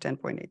increase of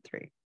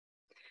 10.83.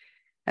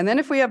 And then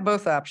if we have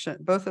both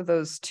of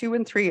those 2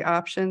 and 3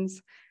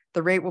 options,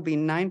 the rate will be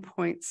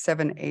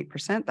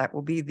 9.78%. That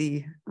will be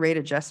the rate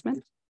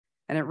adjustment,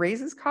 and it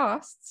raises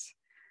costs.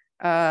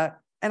 And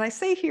I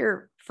say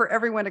here for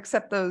everyone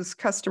except those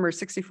customers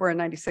 64 and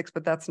 96,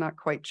 but that's not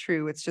quite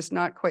true. It's just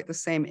not quite the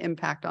same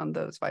impact on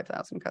those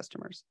 5,000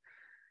 customers.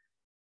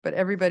 But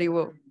everybody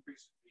will.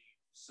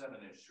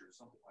 7-ish or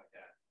something like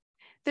that.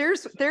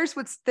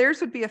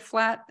 Theirs would be a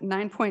flat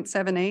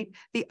 9.78.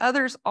 The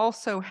others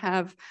also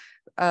have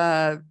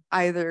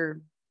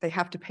either they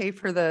have to pay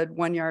for the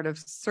 1 yard of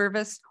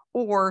service,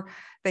 or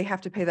they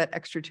have to pay that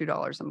extra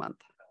 $2 a month.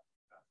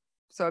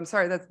 So I'm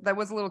sorry, that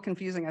was a little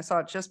confusing. I saw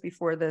it just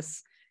before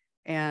this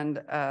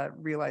and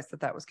realized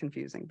that was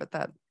confusing, but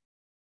that's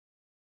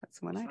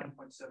one item.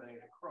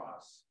 9.78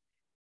 across,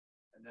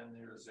 and then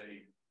there's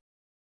the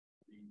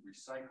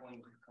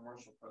recycling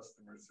commercial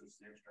customers, there's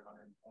the extra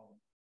 120.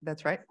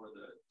 That's right. For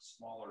the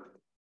smaller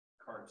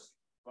carts,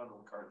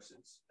 bundle carts,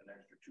 it's an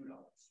extra $2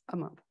 a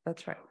month.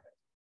 That's right. Okay.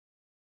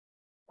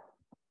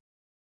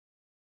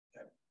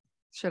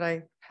 Should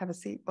I have a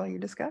seat while you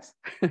discuss?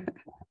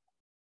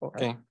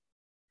 Okay.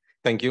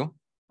 Thank you.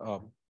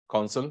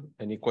 Council,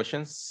 any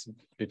questions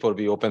before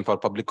we open for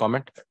public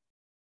comment?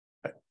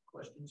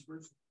 Questions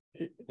first?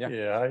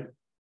 Yeah.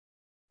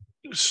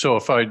 So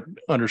if I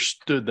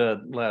understood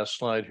that last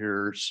slide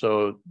here,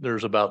 so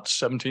there's about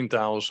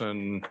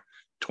 17,000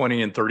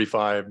 20 and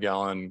 35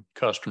 gallon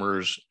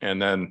customers.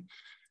 And then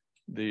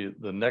the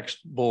next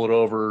bullet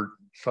over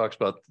talks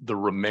about the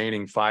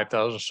remaining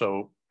 5,000.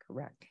 So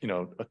correct.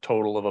 A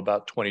total of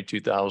about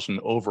 22,000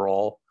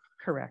 overall.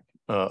 Correct.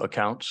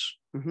 Accounts.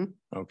 Mm-hmm.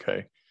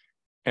 Okay.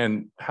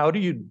 And how do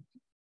you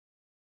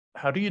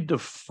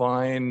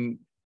define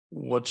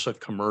what's a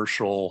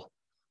commercial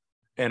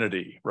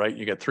entity, right?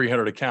 You got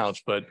 300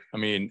 accounts, but I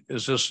mean,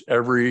 is this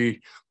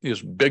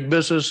is big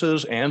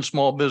businesses and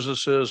small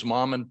businesses,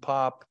 mom and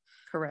pop?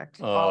 Correct.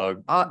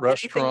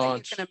 Restaurants. Anything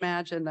that you can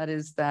imagine that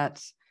is that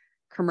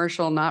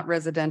commercial, not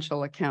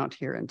residential account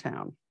here in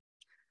town.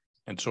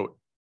 And so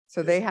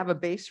they have a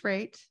base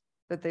rate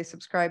that they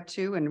subscribe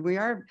to, and we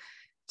are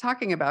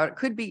talking about, it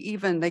could be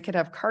even, they could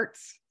have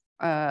carts,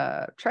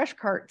 trash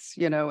carts,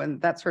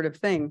 and that sort of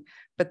thing,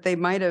 but they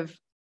might have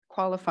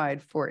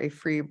qualified for a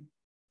free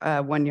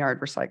 1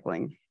 yard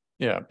recycling.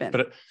 Yeah, bin.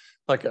 But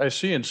like I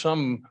see in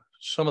some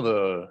of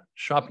the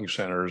shopping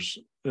centers,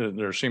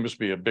 there seems to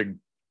be a big,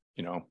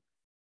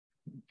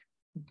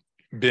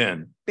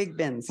 bin. Big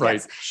bins, right?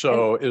 Yes.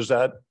 So is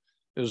that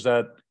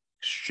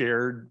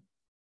shared?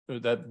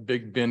 That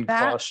big bin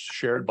cost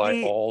shared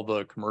by all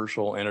the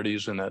commercial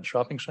entities in that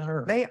shopping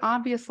center? They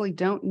obviously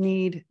don't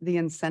need the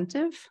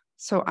incentive.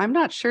 So I'm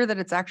not sure that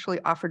it's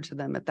actually offered to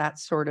them at that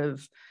sort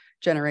of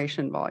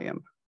generation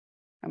volume.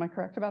 Am I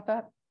correct about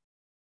that?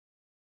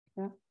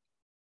 Yeah.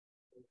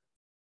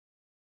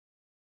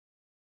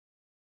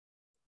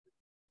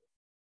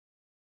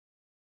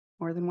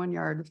 More than 1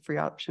 yard, the free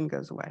option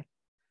goes away.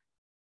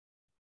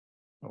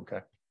 Okay.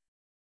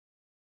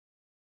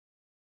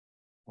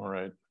 All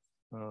right.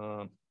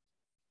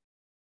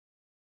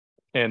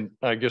 And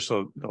I guess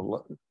the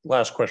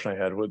last question I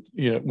had would,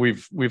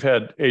 we've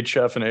had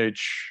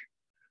HF&H,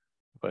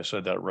 if I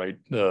said that right,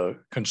 the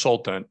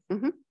consultant,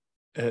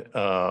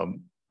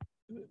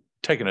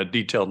 taking a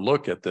detailed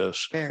look at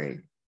this. Very.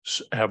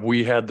 Have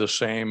we had the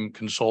same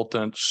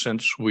consultant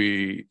since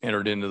we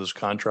entered into this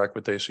contract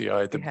with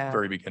ACI at the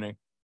very beginning?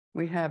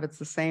 We have. It's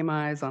the same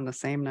eyes on the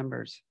same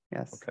numbers.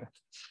 Yes. Okay.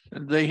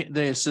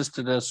 They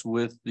assisted us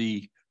with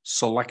the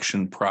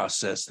selection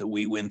process that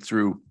we went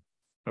through.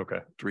 Okay.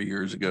 3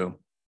 years ago.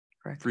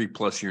 Correct.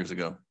 3+ years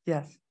ago.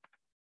 Yes.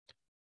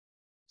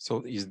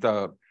 So is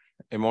the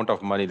amount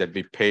of money that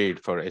we paid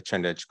for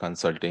H&H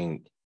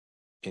consulting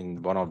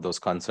in one of those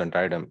consent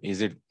item,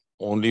 is it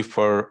only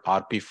for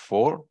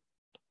RP4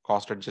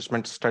 cost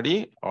adjustment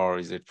study, or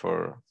is it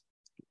for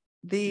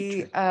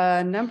The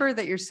number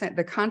that you're saying,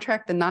 the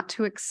contract, the not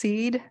to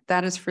exceed,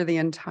 that is for the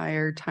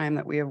entire time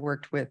that we have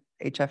worked with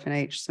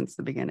HF&H since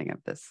the beginning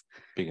of this.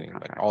 Beginning,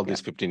 like contract, all yeah.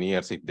 these 15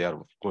 years, if they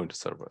are going to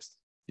serve us.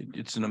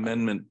 It's an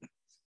amendment. We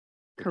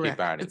keep Correct.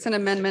 adding It's it. an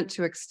amendment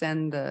to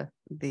extend the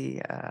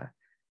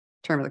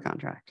term of the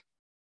contract.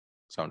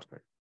 Sounds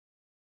good.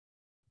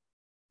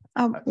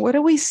 What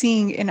are we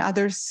seeing in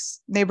other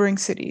neighboring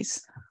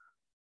cities?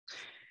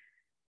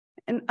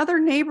 In other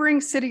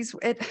neighboring cities,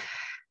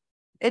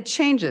 it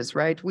changes,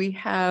 right? We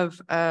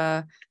have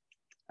the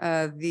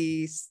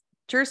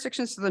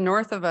jurisdictions to the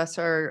north of us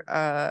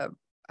are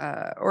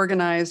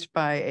organized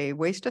by a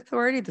waste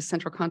authority, the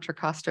Central Contra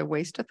Costa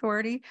Waste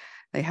Authority.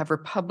 They have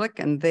Republic,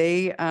 and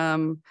they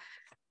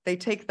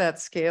take that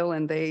scale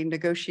and they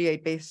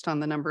negotiate based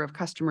on the number of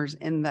customers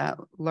in that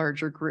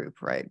larger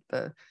group, right?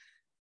 The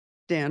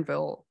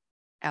Danville,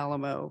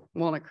 Alamo,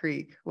 Walnut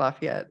Creek,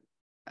 Lafayette,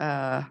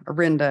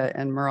 Orinda,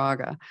 and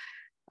Moraga.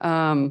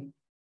 And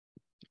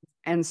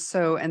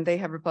they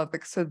have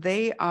Republic. So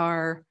they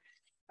are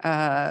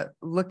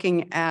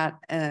looking at,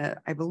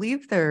 I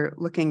believe they're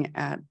looking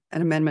at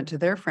an amendment to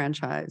their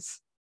franchise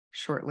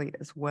shortly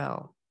as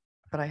well.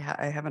 But I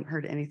haven't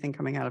heard anything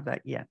coming out of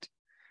that yet.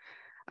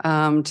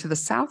 To the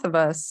south of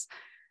us,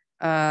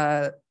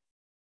 I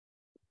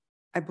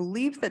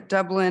believe that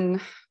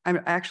Dublin,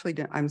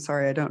 I'm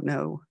sorry, I don't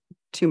know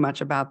too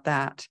much about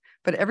that,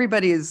 but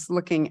everybody is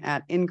looking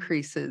at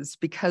increases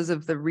because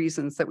of the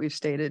reasons that we've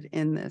stated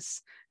in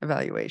this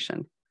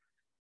evaluation.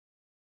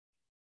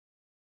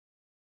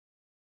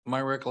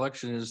 My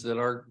recollection is that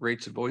our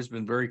rates have always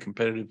been very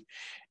competitive.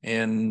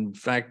 And in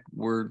fact,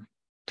 we're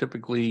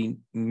typically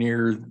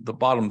near the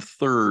bottom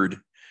third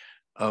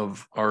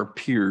of our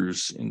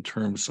peers in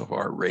terms of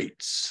our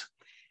rates.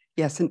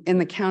 Yes, in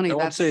the county. I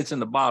won't say it's in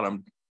the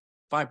bottom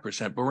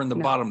 5%, but we're in the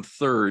bottom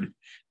third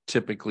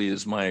typically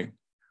is my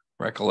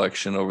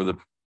recollection over the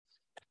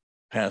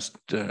past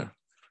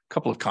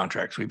couple of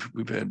contracts.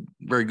 We've had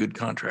very good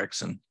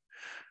contracts and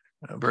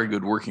very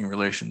good working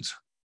relations.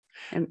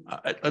 And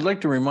I'd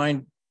like to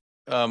remind,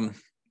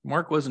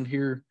 Mark wasn't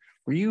here.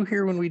 Were you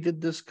here when we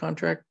did this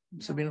contract,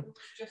 Sabina?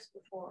 Just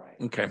before.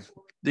 Okay.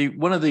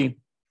 One of the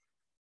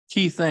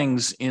key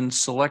things in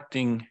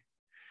selecting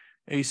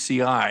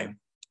ACI,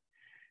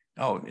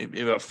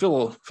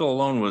 Phil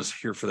alone was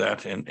here for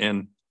that,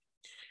 and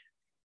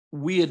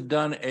we had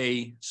done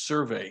a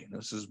survey.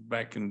 This is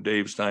back in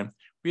Dave's time.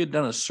 We had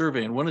done a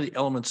survey, and one of the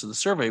elements of the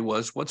survey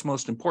was what's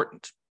most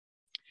important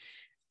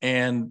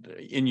and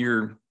in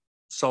your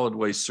solid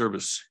waste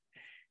service.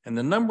 And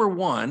the number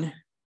one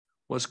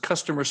was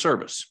customer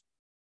service.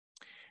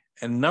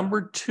 And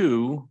number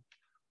two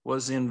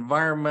was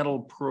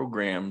environmental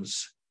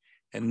programs.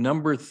 And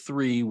number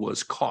three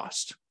was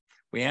cost.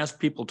 We asked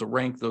people to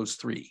rank those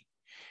three.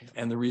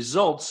 And the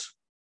results,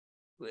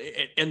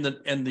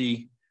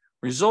 the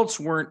results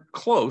weren't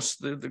close.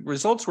 The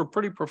results were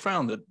pretty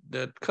profound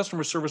that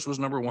customer service was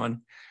number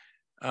one,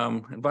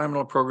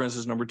 environmental programs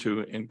is number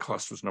two, and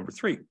cost was number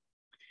three.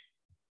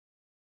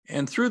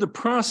 And through the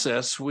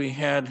process, we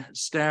had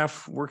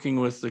staff working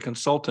with the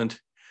consultant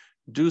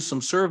do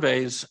some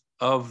surveys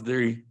of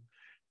the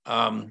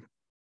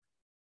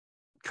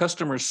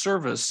customer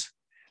service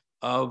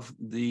of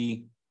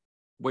the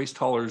waste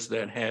haulers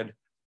that had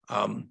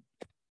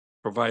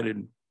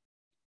provided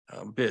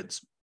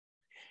bids.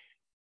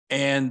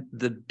 And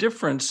the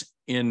difference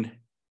in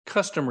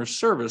customer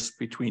service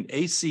between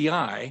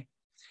ACI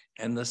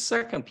and the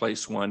second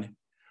place one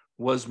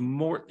was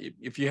more,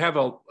 if you have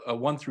a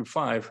 1 through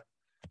 5,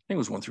 I think it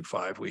was 1 through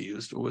 5 we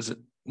used, or was it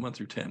 1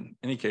 through 10? In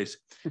any case,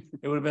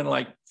 it would have been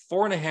like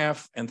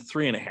 4.5 and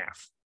 3.5.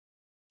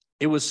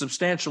 It was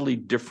substantially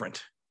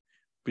different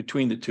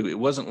between the two. It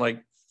wasn't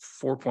like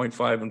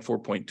 4.5 and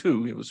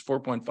 4.2. It was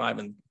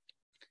 4.5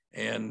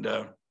 and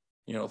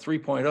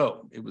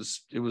 3.0.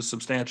 It was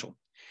substantial.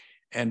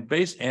 And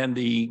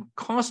the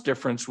cost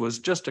difference was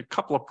just a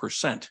couple of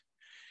percent.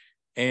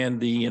 And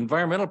the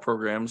environmental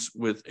programs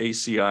with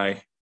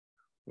ACI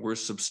were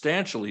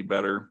substantially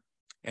better,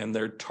 and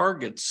their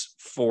targets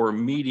for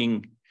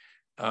meeting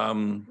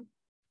the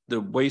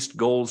waste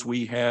goals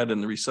we had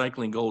and the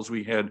recycling goals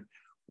we had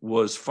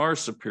was far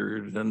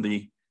superior than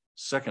the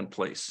second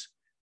place,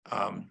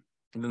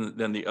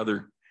 than the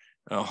other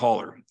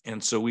hauler.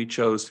 And so we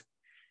chose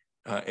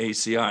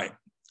ACI,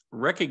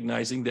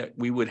 recognizing that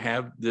we would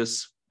have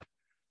this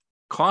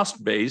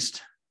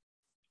cost-based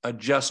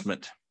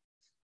adjustment.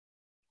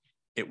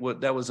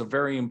 That was a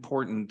very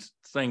important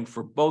thing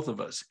for both of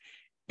us.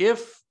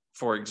 If,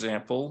 for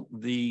example,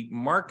 the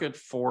market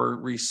for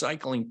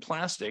recycling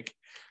plastic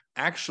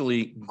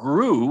actually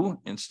grew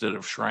instead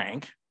of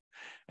shrank,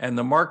 and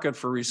the market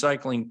for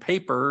recycling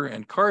paper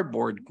and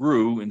cardboard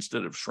grew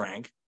instead of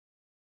shrank,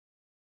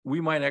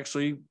 we might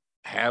actually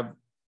have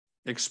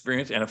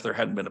experience, and if there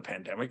hadn't been a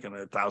pandemic and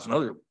 1,000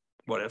 other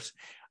what ifs,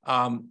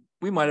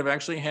 we might have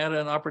actually had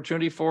an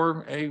opportunity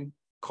for a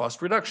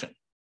cost reduction.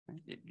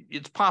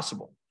 It's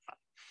possible.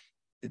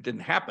 It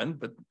didn't happen,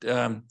 but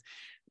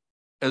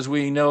as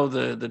we know,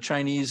 the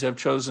Chinese have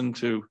chosen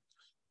to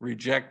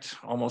reject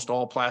almost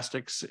all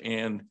plastics.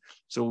 And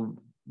so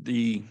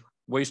the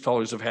waste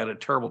haulers have had a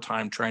terrible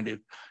time trying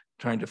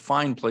to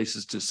find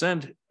places to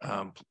send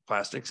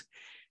plastics.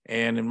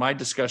 And in my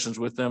discussions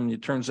with them,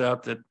 it turns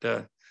out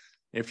that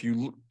if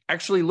you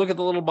actually look at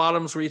the little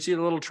bottoms where you see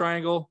the little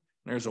triangle,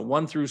 there's a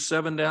 1 through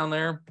 7 down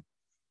there.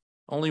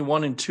 Only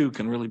 1 and 2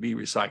 can really be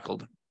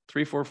recycled.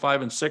 3, 4,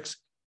 5, and 6,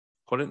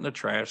 put it in the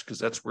trash because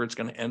that's where it's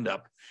going to end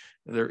up.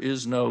 There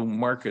is no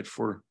market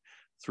for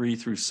 3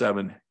 through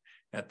 7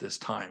 at this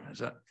time.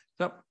 Is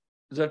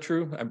that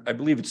true? I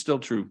believe it's still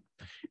true.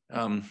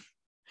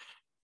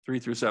 3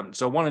 through 7.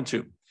 So 1 and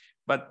 2.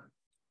 But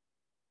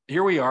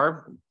here we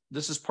are.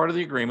 This is part of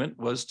the agreement,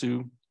 was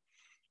to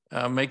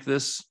make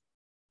this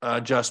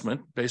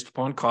adjustment based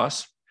upon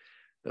costs.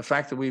 The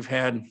fact that we've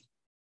had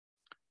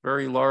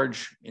very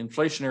large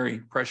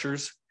inflationary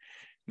pressures.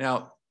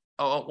 Now,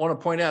 I want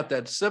to point out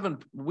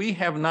that we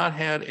have not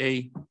had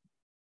a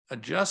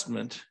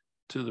adjustment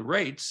to the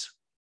rates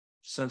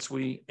since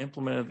we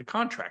implemented the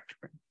contract.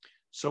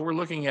 So we're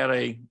looking at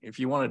if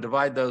you want to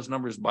divide those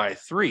numbers by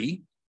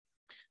 3,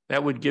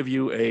 that would give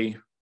you a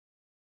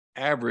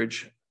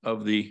average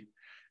of the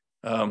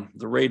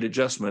rate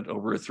adjustment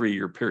over a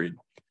 3-year period.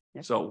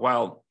 Yep. So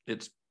while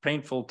it's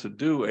painful to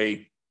do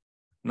a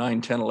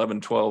 9, 10,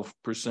 11,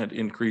 12%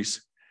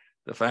 increase,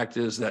 the fact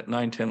is that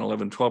 9, 10,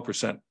 11,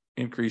 12%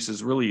 increase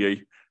is really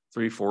a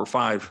 3, 4,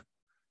 5,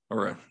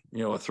 or a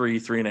 3,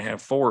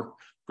 3.5,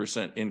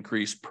 4%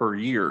 increase per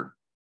year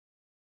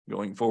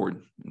going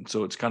forward. And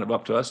so it's kind of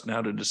up to us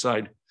now to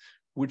decide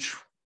which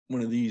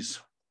one of these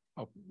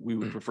we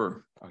would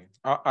prefer. Okay.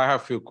 I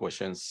have a few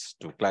questions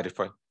to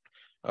clarify.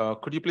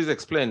 Could you please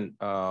explain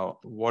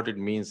what it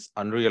means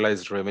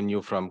unrealized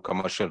revenue from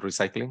commercial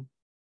recycling?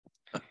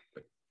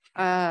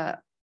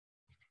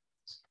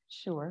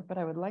 Sure, but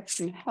I would like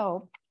some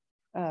help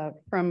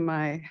from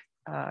my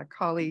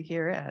colleague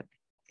here at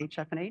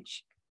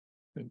HF&H.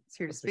 It's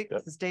here to speak.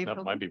 This is Dave.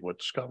 That might be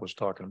what Scott was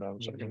talking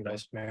about.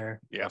 Vice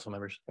Mayor, council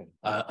members.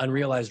 Yeah.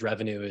 Unrealized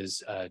revenue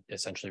is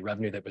essentially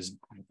revenue that was.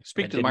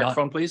 Speak to the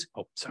microphone, please.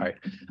 Oh, sorry.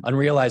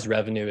 Unrealized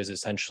revenue is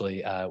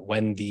essentially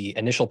when the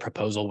initial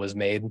proposal was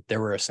made, there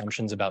were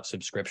assumptions about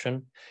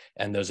subscription,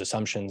 and those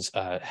assumptions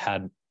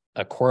had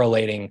a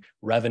correlating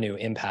revenue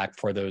impact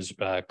for those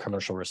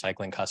commercial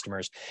recycling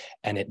customers,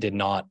 and it did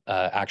not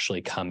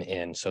actually come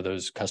in. So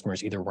those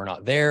customers either were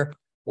not there,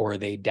 or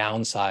they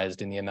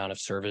downsized in the amount of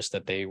service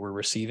that they were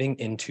receiving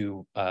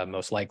into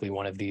most likely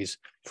one of these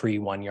free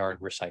 1-yard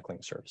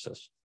recycling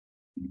services.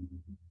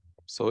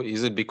 So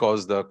is it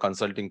because the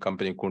consulting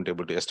company couldn't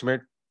able to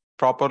estimate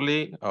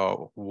properly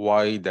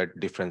why that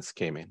difference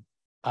came in?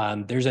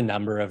 There's a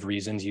number of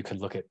reasons. You could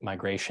look at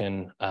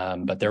migration,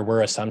 but there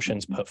were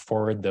assumptions put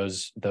forward.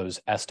 Those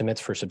estimates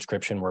for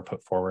subscription were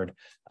put forward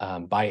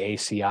by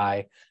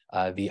ACI.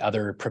 The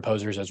other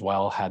proposers as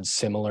well had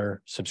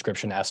similar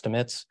subscription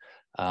estimates.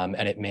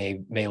 And it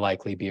may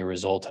likely be a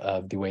result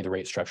of the way the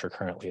rate structure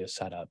currently is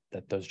set up,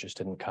 that those just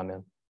didn't come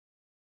in.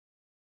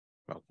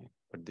 Okay,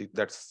 but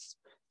that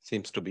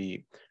seems to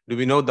be, do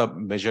we know the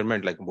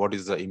measurement, like what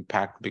is the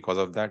impact because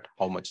of that?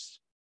 How much?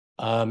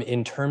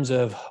 In terms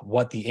of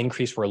what the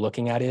increase we're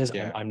looking at is,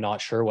 I'm not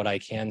sure. What I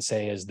can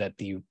say is that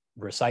the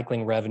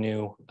recycling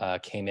revenue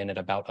came in at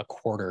about a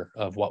quarter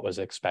of what was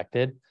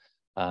expected.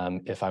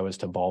 If I was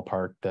to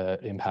ballpark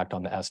the impact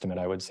on the estimate,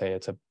 I would say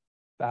it's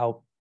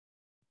about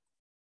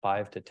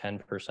 5 to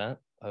 10%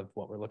 of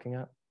what we're looking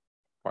at.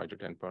 5 to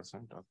 10%.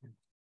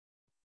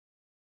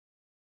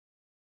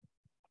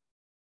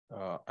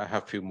 Okay. I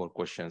have a few more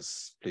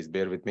questions. Please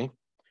bear with me.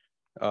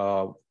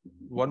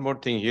 One more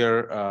thing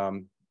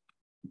here.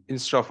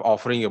 Instead of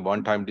offering a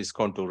one-time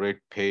discount to rate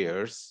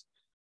payers,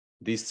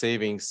 these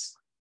savings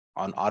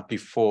on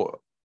RP4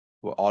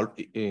 were all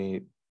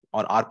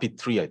on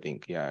RP3, I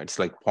think. Yeah, it's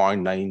like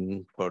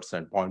 0.9%,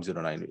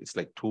 0.09. It's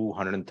like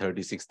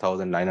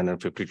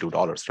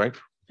 $236,952, right?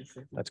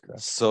 That's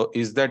correct. So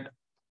is that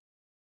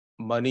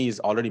money is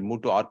already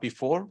moved to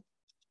RP4?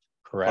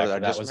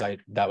 Correct.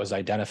 That was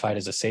identified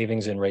as a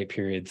savings in rate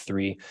period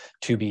 3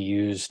 to be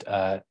used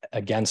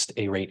against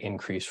a rate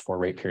increase for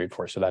rate period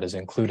 4. So that is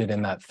included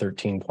in that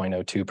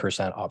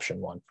 13.02%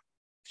 option 1.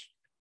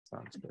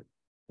 Sounds good.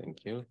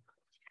 Thank you.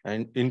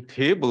 And in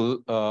table,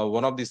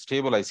 one of these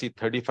table, I see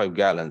 35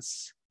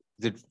 gallons.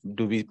 Do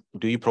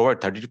you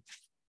provide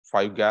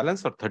 35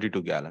 gallons or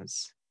 32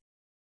 gallons?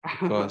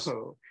 Because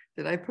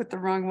did I put the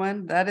wrong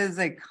one? That is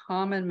a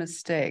common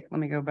mistake. Let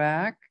me go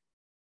back.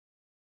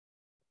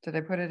 Did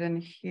I put it in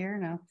here?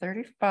 No,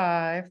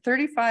 35.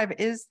 35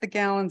 is the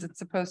gallons it's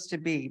supposed to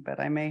be, but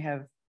I may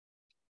have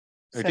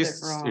said it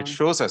wrong. It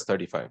shows as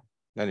 35.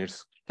 Then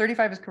it's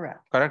 35 is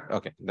correct. Correct?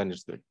 Okay, then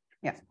it's good.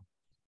 Yeah.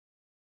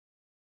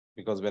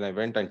 Because when I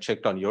went and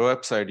checked on your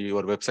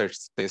website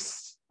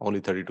says only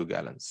 32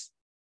 gallons.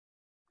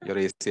 Your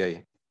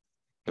ACI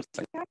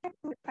website.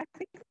 I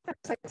think the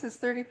website says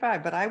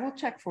 35, but I will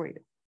check for you.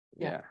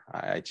 Yeah,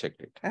 I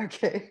checked it.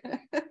 Okay.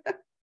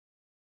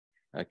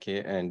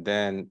 Okay, and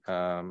then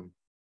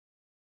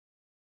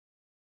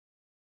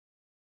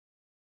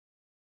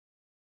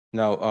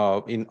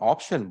Now, in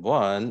option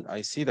 1,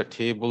 I see the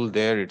table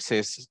there. It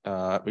says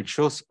it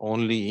shows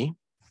only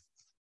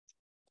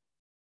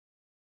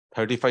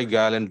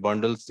 35-gallon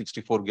bundle,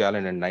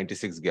 64-gallon, and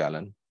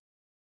 96-gallon.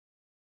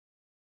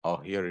 Oh,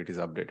 here it is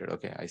updated.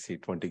 Okay, I see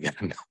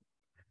 20-gallon now.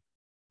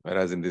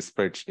 Whereas in this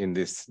spreadsheet, in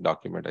this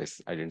document,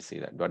 I didn't see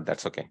that, but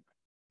that's okay.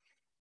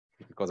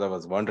 Because I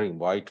was wondering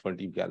why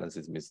 20 gallons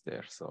is missed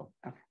there. So,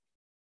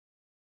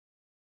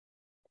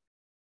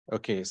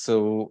 okay,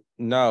 so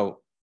now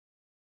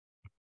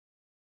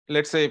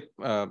let's say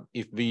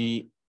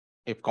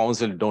if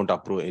council don't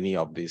approve any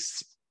of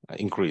this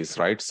increase,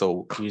 right?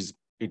 So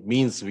it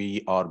means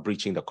we are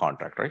breaching the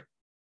contract, right?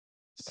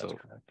 So,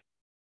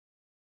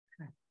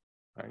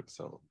 right.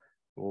 So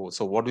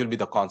what will be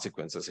the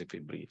consequences if we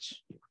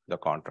breach the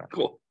contract?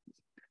 Cool.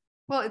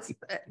 Well, it's,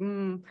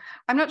 I'm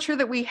not sure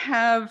that we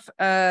have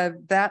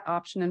that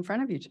option in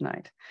front of you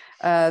tonight.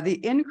 The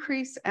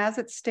increase as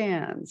it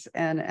stands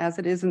and as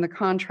it is in the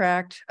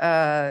contract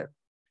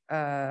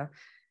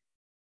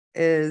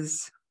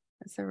is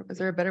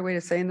there a better way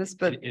to saying this?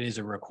 But it is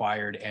a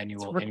required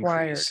annual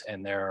required. increase,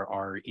 and there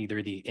are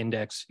either the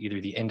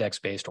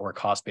index-based or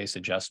cost-based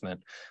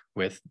adjustment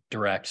with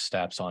direct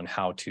steps on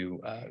how to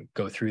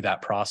go through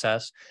that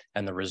process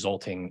and the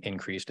resulting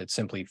increase. It's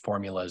simply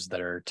formulas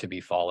that are to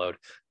be followed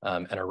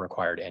and are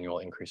required annual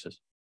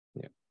increases.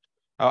 Yeah,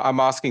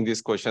 I'm asking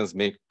these questions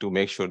to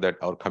make sure that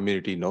our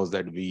community knows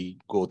that we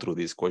go through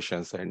these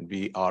questions and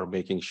we are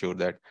making sure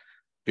that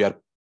we are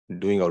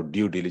doing our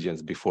due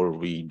diligence before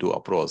we do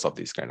approvals of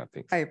these kind of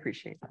things. I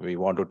appreciate that. We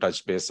want to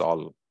touch base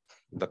all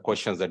the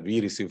questions that we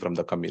receive from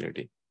the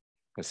community.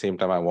 At the same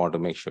time, I want to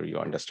make sure you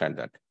understand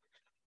that.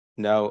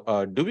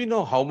 Now, do we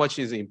know how much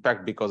is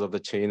impact because of the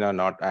China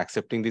not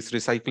accepting this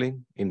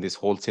recycling in this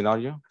whole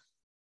scenario?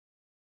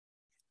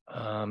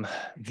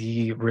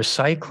 The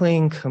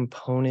recycling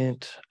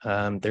component,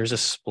 there's a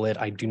split.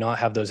 I do not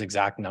have those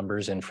exact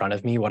numbers in front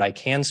of me. What I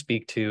can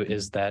speak to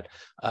is that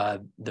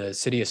the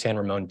city of San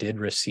Ramon did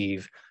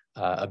receive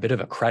a bit of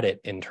a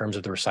credit in terms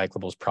of the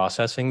recyclables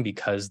processing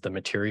because the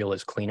material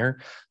is cleaner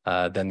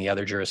than the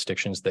other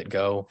jurisdictions that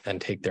go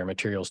and take their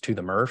materials to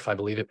the MRF. I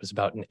believe it was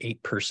about an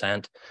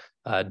 8%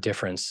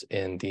 difference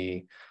in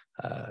the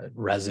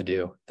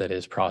residue that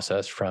is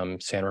processed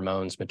from San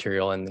Ramon's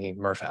material and the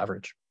MRF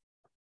average.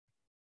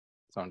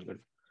 Sounds good.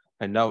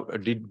 And now,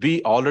 did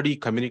we already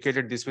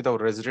communicated this with our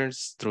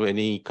residents through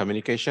any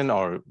communication,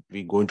 or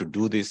we going to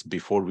do this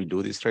before we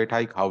do this rate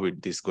hike? How is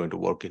this going to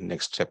work in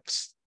next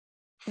steps?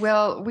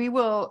 Well,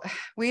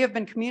 we have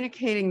been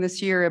communicating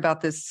this year about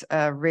this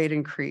rate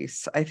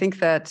increase. I think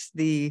that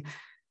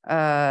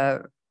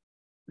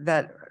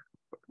that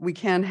we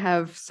can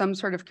have some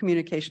sort of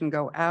communication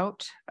go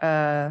out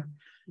via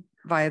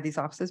these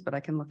offices, but I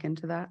can look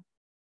into that.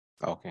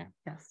 Okay.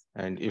 Yes.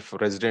 And if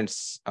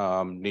residents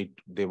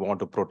they want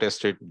to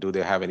protest it, do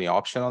they have any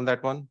option on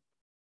that one?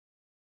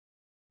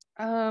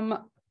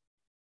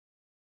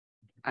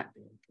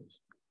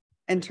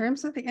 In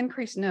terms of the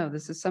increase, no,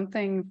 this is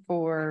something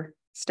for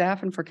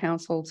staff and for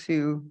council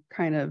to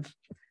kind of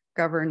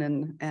govern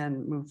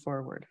and move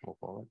forward. Move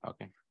forward.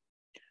 Okay.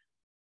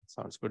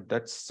 Sounds good.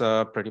 That's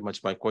pretty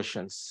much my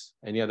questions.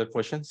 Any other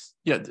questions?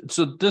 Yeah.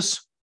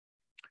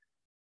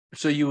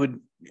 So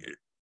you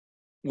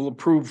will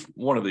approve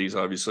one of these,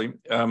 obviously,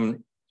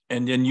 and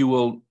then you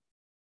will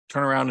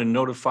turn around and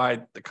notify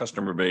the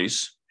customer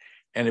base,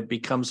 and it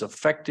becomes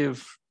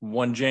effective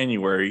 1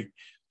 January.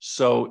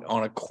 So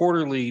on a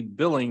quarterly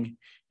billing,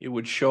 it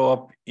would show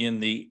up in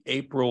the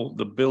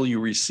bill you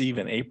receive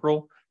in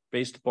April,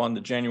 based upon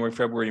the January,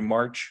 February,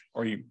 March,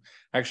 or you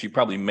actually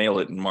probably mail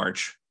it in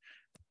March,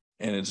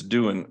 and it's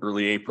due in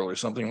early April or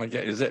something like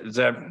that. Is that,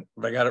 have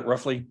I got it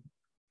roughly?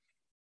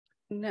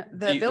 No,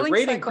 The billing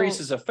rate cycle, increase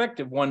is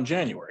effective 1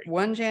 January.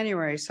 1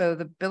 January. So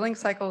the billing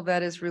cycle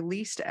that is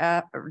released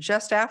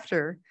just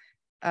after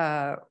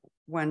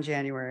 1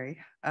 January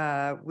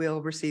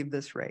will receive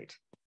this rate.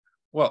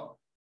 Well,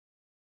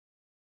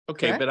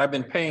 okay, Correct? but I've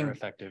been paying,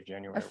 Effective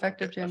January.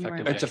 Effective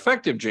January. it's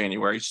effective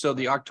January. So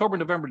the October,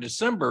 November,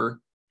 December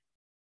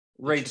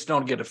rates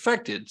don't get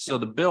affected. So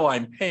the bill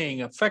I'm paying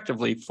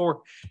effectively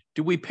for,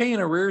 do we pay in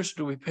arrears?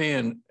 Do we pay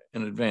in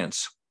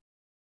advance?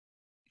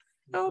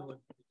 Nope.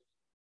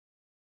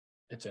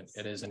 It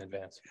is in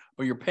advance.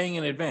 Oh, you're paying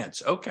in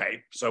advance.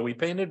 Okay, so we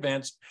pay in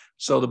advance.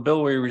 So the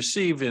bill we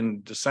receive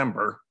in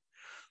December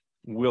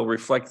will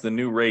reflect the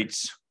new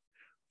rates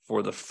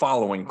for the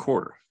following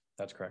quarter.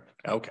 That's correct.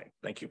 Okay,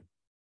 thank you.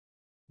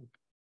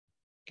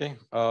 Okay.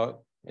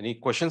 Any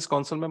questions,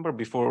 council member,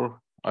 before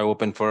I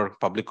open for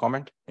public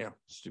comment? Yeah,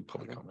 let's do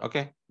public comment.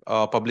 Okay.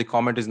 Public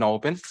comment is now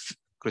open.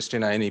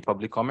 Christina, any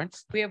public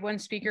comments? We have one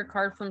speaker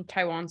card from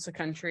Taiwan's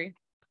country.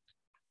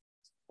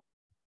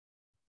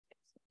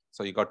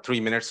 So you got 3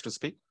 minutes to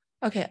speak.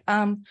 Okay,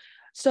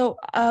 so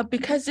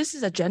because this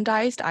is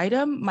agendized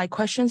item, my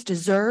questions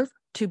deserve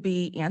to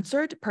be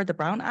answered per the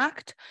Brown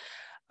Act.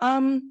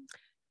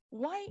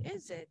 Why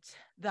is it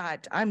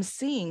that I'm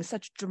seeing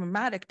such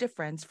dramatic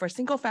difference for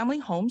single family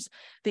homes?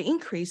 The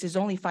increase is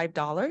only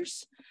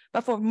 $5,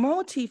 but for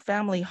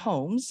multi-family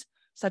homes,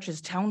 such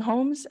as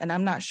townhomes, and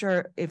I'm not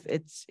sure if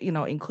it's,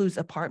 includes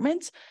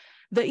apartments,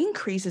 the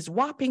increase is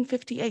whopping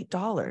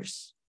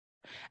 $58.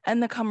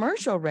 And the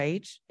commercial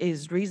rate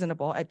is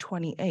reasonable at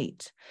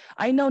 28.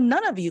 I know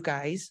none of you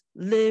guys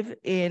live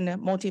in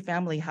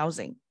multifamily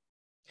housing.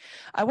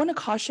 I want to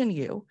caution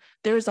you,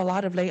 there's a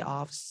lot of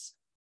layoffs.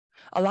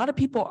 A lot of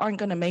people aren't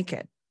going to make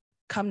it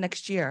come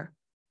next year.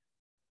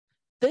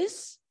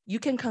 This you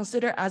can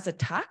consider as a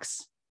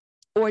tax,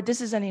 or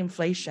this is an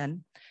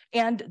inflation.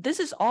 And this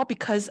is all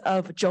because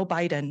of Joe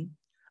Biden,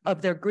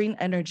 of their green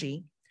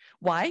energy.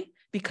 Why?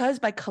 Because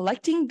by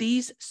collecting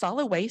these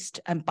solid waste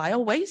and bio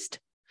waste,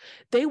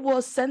 they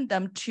will send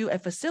them to a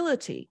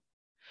facility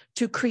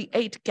to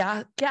create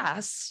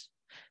gas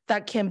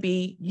that can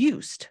be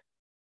used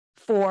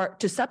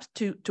to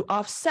substitute, to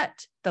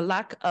offset the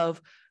lack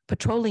of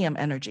petroleum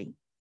energy.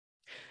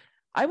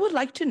 I would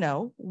like to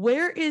know,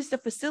 where is the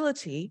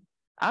facility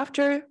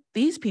after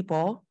these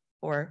people,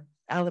 or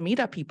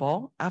Alameda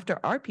people, after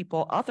our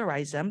people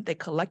authorize them, they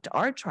collect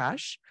our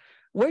trash,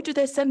 where do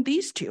they send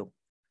these to?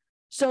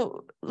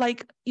 So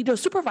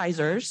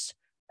supervisors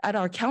at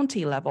our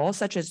county level,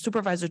 such as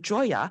Supervisor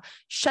Joya,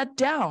 shut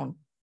down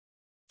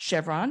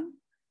Chevron,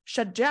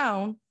 shut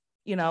down,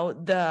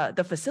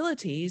 the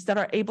facilities that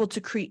are able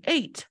to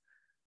create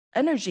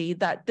energy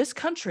that this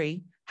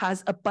country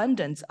has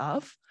abundance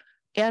of,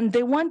 and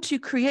they want to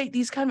create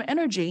these kind of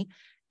energy.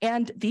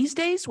 And these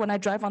days, when I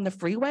drive on the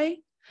freeway,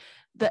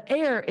 the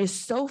air is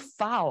so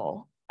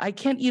foul. I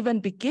can't even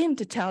begin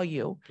to tell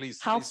you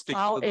how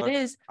foul it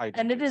is.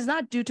 And it is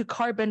not due to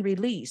carbon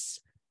release.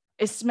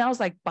 It smells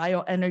like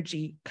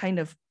bioenergy kind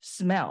of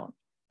smell.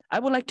 I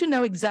would like to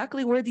know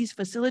exactly where these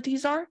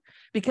facilities are,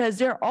 because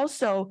they're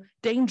also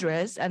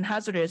dangerous and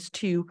hazardous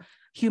to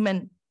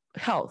human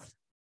health.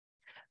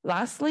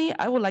 Lastly,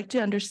 I would like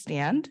to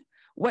understand,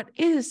 what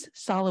is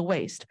solid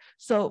waste?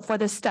 So for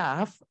the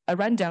staff, a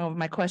rundown of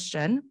my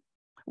question: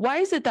 why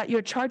is it that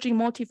you're charging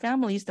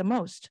multifamilies the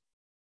most?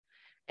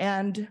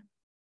 And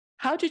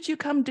how did you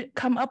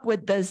come up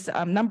with this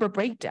number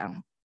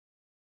breakdown?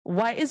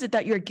 Why is it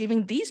that you're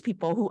giving these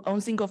people who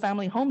own single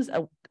family homes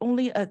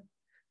only a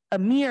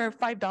mere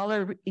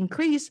 $5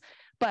 increase,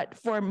 but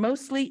for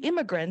mostly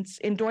immigrants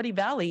in Doherty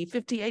Valley,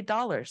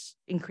 $58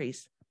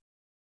 increase?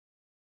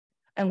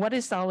 And what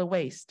is solid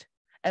waste?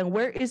 And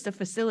where is the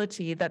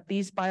facility that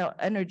these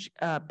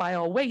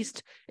bio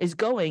waste is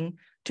going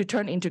to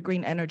turn into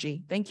green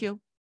energy? Thank you.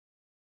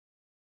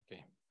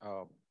 Okay.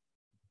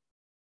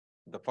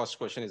 The first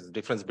question is the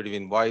difference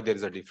between why there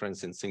is a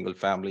difference in single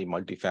family,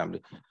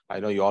 multifamily. I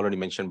know you already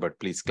mentioned, but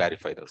please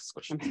clarify those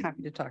questions. I'm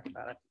happy to talk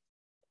about it.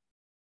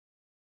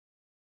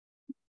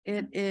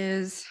 It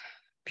is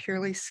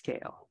purely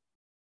scale.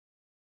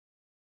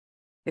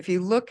 If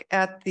you look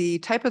at the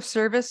type of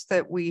service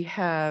that we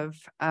have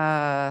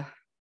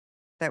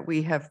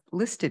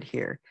listed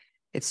here,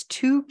 it's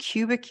 2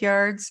 cubic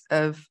yards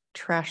of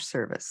trash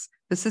service.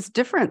 This is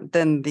different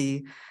than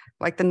the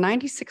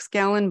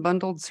 96-gallon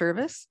bundled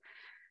service.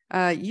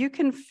 You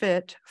can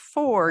fit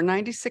 4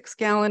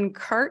 96-gallon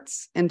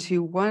carts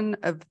into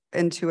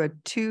a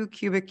 2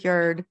 cubic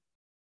yard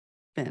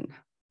bin.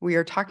 We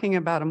are talking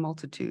about a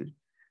multitude.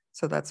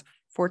 So that's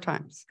 4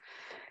 times.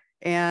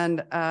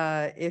 And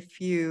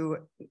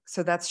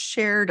so that's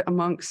shared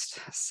amongst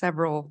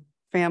several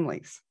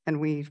families, and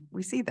we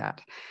see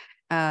that.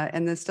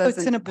 And this doesn't. So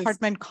it's an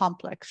apartment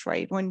complex,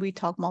 right? When we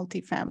talk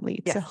multifamily,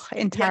 it's Yes. an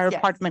entire Yes.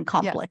 apartment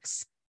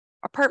complex.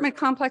 Apartment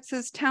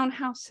complexes,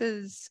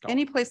 townhouses,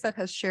 any place that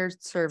has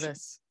shared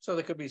service. So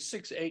there could be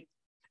 6, 8,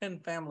 10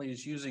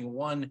 families using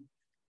 1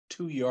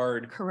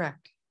 2-yard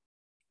Correct.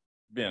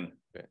 bin.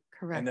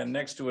 Correct. And then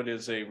next to it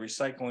is a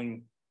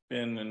recycling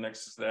bin, and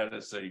next to that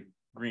is a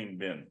green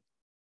bin.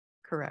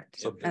 Correct.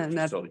 So- And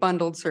that's so-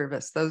 bundled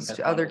service. Those That's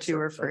other bundled 2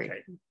 are service, free.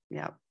 okay.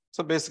 Yeah.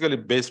 So basically,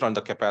 based on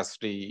the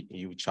capacity,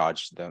 you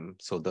charge them.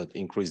 So the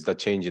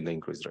change in the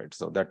increase rate.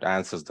 So that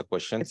answers the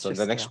question. It's So just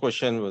the next scale.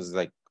 question was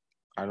I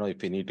don't know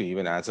if you need to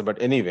even answer,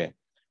 but anyway,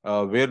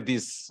 where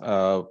these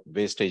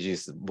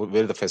wastages,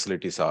 where the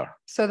facilities are.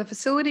 So the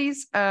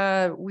facilities,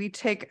 we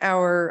take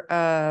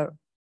our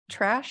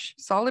trash,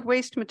 solid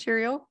waste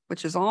material,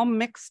 which is all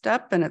mixed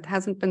up and it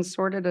hasn't been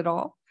sorted at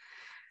all.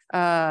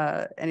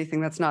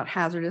 Anything that's not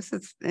hazardous,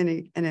 it's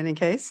in any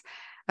case,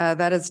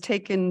 that is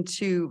taken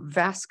to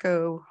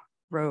Vasco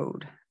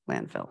Road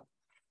landfill.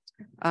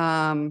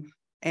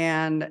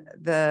 And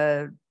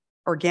the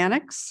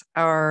organics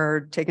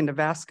are taken to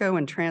Vasco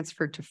and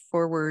transferred to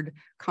Forward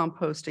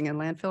Composting and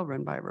Landfill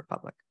run by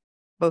Republic.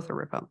 Both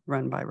are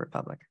run by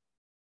Republic.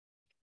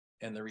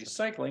 And the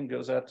recycling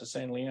goes out to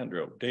San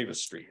Leandro,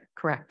 Davis Street.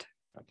 Correct.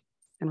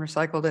 And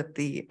recycled at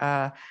the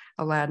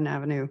Aladdin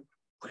Avenue.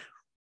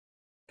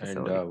 And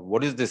facility.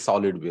 what is the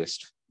solid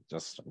waste?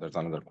 Just there's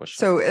another question.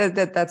 So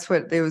that's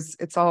what it was.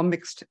 It's all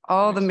mixed,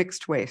 all the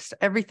mixed waste,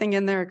 everything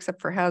in there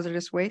except for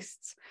hazardous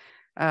wastes.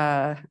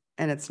 And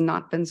it's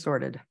not been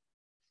sorted.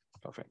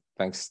 Perfect.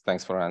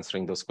 Thanks for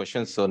answering those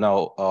questions. So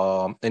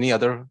now, any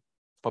other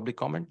public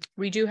comment?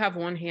 We do have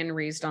one hand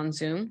raised on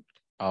Zoom.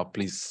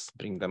 Please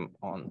bring them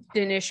on.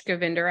 Dinesh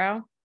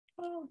Govindarao.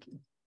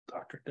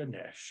 Dr.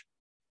 Dinesh.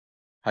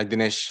 Hi,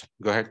 Dinesh,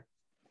 go ahead.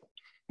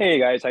 Hey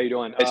guys, how you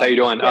doing?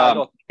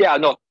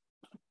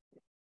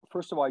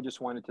 First of all, I just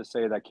wanted to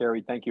say that,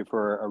 Carrie, thank you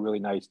for a really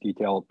nice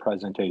detailed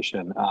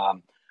presentation.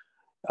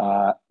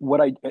 I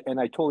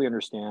totally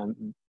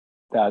understand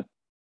that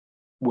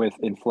with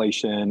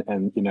inflation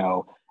and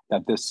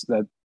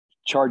that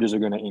charges are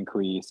going to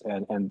increase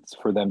and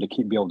for them to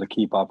be able to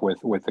keep up with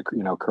the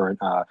current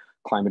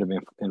climate of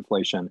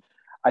inflation.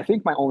 I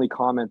think my only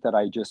comment that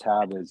I just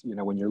have is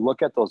when you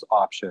look at those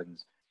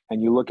options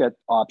and you look at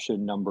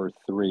option number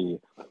 3,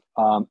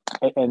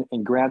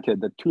 and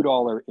granted the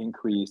 $2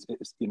 increase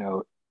is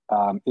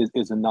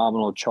a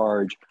nominal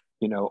charge,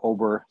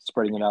 over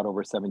spreading it out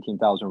over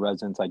 17,000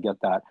 residents. I get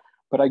that.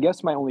 But I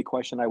guess my only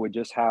question I would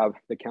just have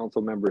the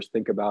council members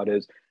think about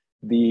is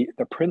the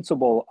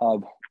principle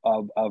of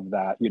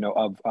that,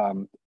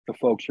 the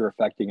folks you're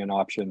affecting in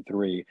option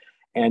 3.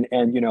 And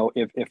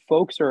if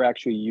folks are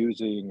actually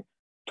using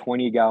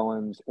 20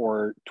 gallons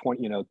or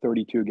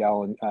 32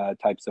 gallon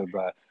types of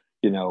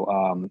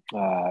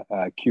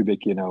cubic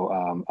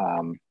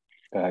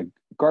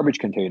garbage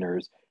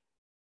containers,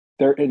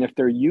 if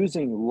they're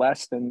using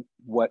less than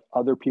what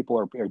other people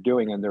are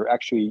doing, and they're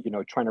actually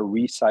trying to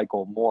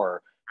recycle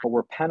more, but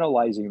we're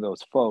penalizing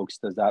those folks,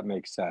 does that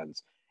make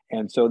sense?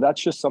 And so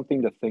that's just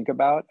something to think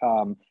about,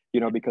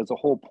 because the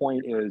whole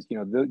point is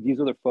these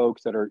are the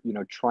folks that are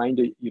trying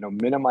to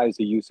minimize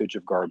the usage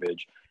of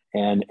garbage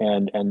and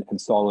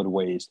solid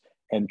waste,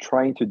 and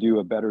trying to do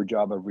a better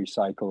job of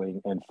recycling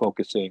and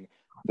focusing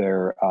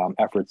their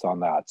efforts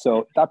on that.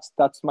 So that's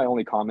my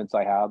only comments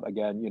I have.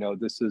 Again,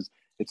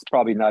 it's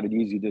probably not an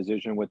easy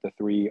decision with the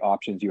 3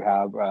 options you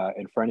have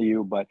in front of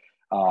you, but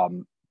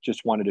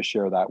just wanted to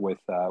share that with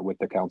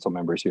the council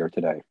members here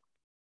today.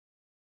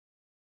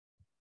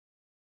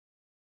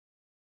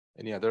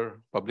 Any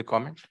other public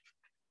comment?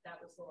 That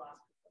was the last.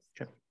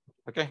 Sure.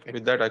 Okay,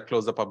 with that, I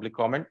close the public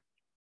comment.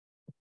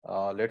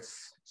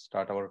 Let's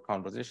start our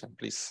conversation,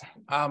 please.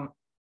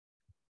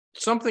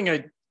 Something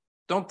I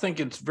don't think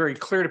it's very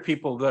clear to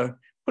people,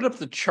 put up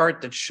the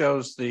chart that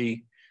shows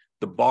the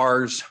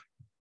bars,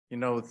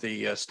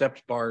 the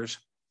steps bars.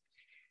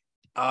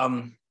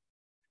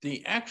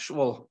 The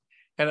actual,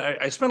 and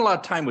I spent a lot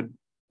of time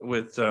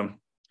with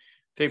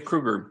Dave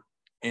Kruger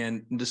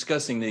and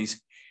discussing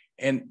these.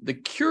 And the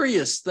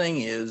curious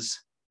thing is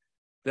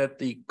that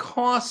the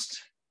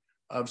cost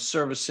of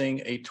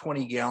servicing a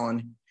 20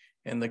 gallon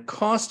and the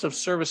cost of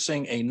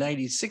servicing a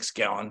 96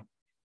 gallon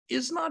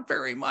is not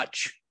very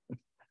much.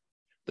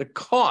 The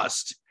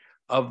cost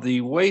of the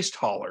waste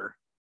hauler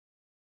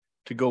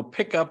to go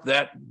pick up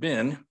that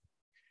bin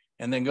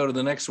and then go to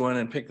the next one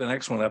and pick the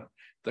next one up,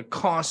 the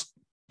cost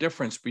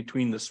difference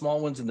between the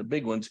small ones and the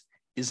big ones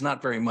is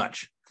not very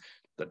much.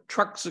 The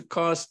trucks that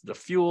cost, the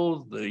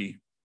fuel, the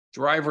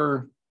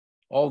driver,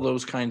 all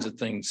those kinds of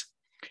things.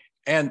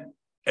 And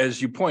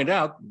as you point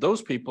out,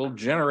 those people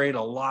generate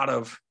a lot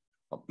of,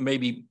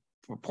 maybe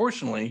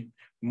proportionally,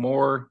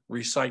 more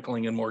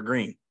recycling and more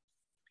green.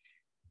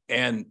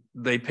 And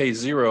they pay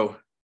 0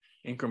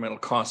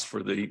 incremental costs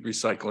for the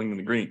recycling and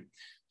the green.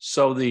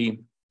 So the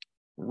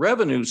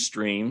revenue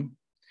stream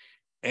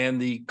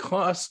and the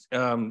cost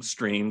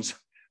streams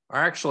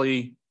are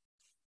actually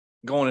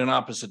going in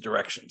opposite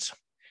directions.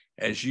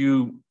 As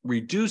you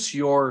reduce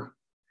your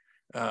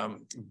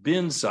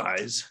bin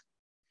size,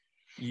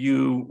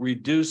 you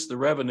reduce the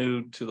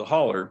revenue to the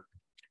hauler,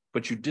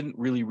 but you didn't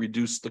really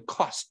reduce the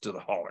cost to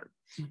the hauler.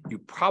 You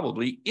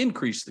probably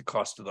increase the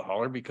cost to the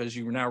hauler because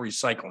you're now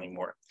recycling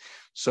more.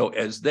 So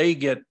as they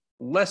get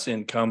less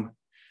income,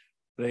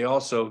 they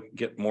also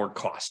get more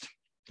cost.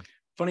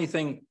 Funny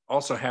thing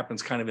also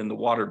happens kind of in the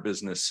water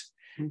business.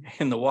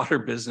 In the water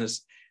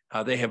business,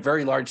 they have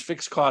very large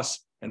fixed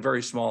costs and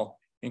very small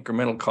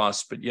incremental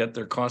costs, but yet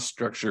their cost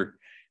structure,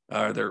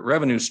 their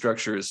revenue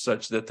structure is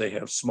such that they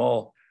have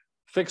small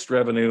fixed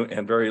revenue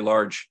and very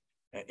large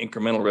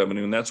incremental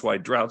revenue. And that's why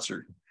droughts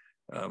are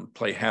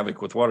play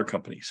havoc with water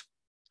companies.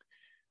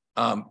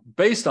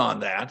 Based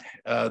on that,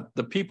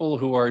 the people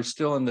who are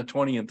still in the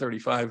 20 and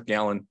 35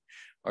 gallon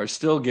are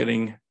still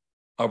getting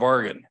a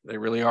bargain. They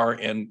really are.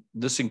 And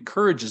this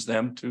encourages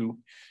them to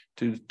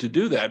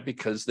do that,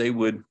 because they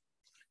would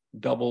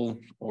double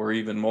or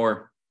even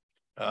more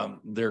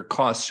their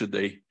costs should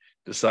they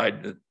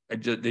decide that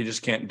they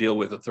just can't deal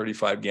with a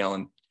 35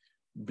 gallon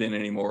bin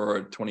anymore or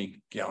a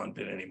 20 gallon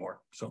bin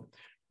anymore. So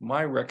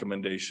my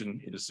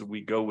recommendation is that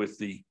we go with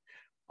the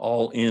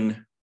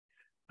all-in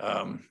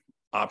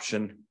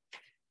option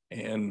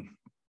and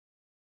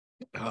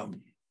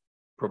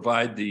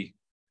provide the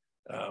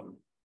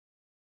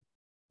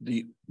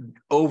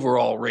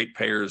overall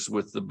ratepayers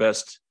with the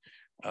best,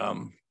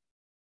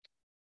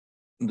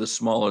 the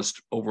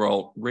smallest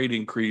overall rate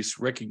increase,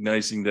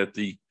 recognizing that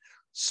the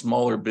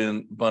smaller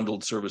bin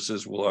bundled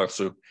services will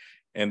also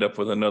end up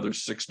with another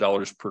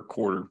 $6 per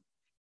quarter.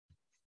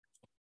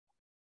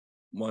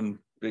 One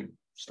big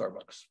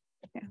Starbucks.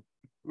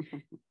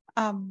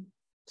 Yeah.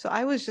 So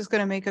I was just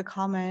going to make a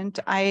comment.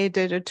 I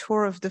did a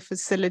tour of the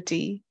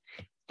facility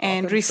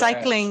and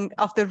recycling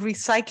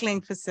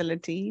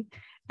facility.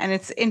 And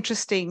it's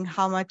interesting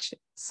how much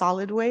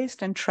solid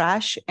waste and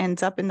trash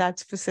ends up in that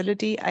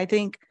facility. I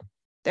think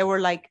there were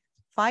like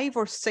 5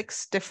 or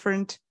 6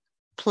 different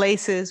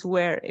places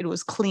where it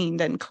was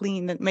cleaned, and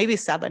maybe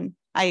 7.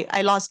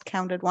 I lost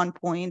count at one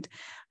point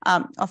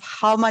of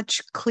how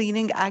much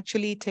cleaning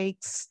actually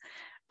takes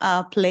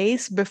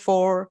place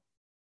before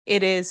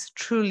it is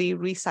truly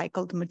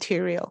recycled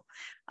material.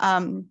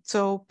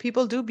 So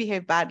people do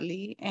behave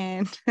badly,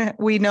 and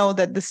we know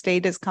that the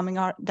state is coming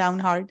down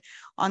hard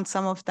on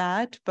some of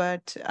that,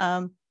 but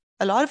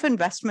a lot of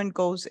investment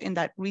goes in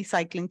that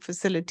recycling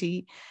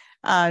facility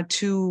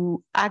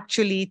to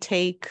actually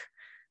take,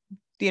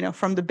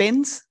 from the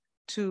bins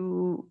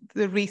to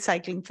the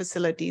recycling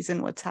facilities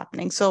and what's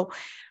happening. So,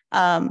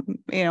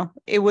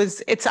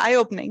 it's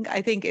eye-opening.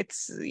 I think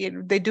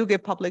they do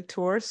give public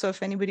tours. So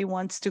if anybody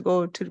wants to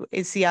go to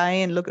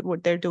ACI and look at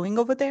what they're doing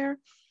over there,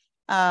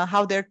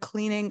 how they're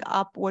cleaning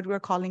up what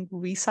we're calling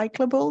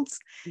recyclables,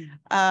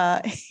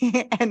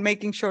 and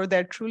making sure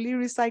they're truly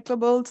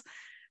recyclables,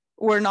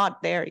 we're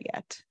not there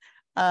yet.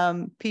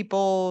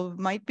 People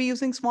might be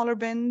using smaller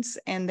bins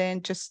and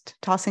then just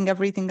tossing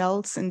everything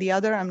else in the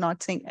other. I'm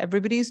not saying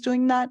everybody's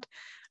doing that,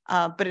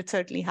 but it's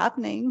certainly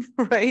happening,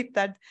 right?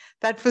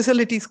 That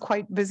facility is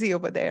quite busy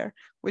over there,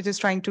 which is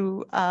trying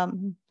to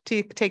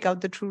take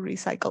out the true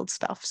recycled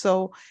stuff.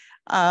 So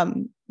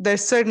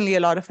there's certainly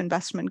a lot of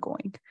investment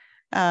going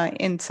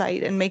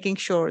inside and making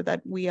sure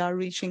that we are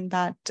reaching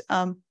that.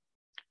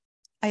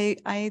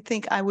 I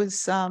think I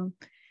was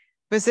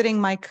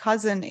visiting my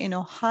cousin in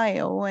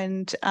Ohio,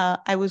 and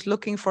I was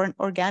looking for an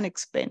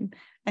organics bin,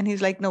 and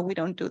he's like, no, we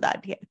don't do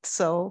that yet.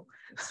 So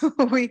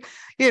we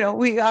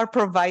are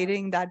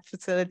providing that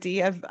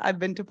facility. I've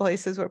been to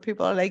places where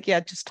people are like, yeah,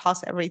 just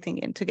toss everything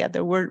in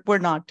together. We're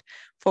not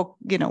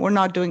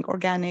doing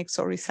organics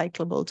or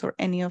recyclables or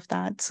any of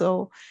that.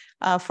 So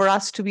for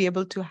us to be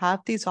able to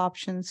have these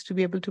options, to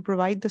be able to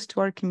provide this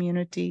to our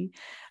community.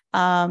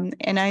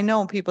 And I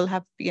know people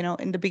have,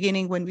 in the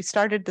beginning when we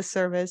started the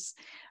service,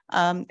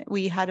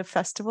 we had a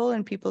festival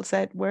and people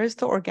said, where's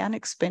the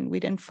organic bin? We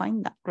didn't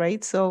find that,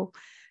 right? So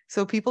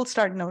people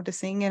start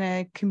noticing, and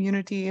a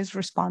community is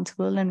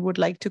responsible and would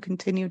like to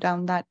continue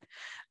down that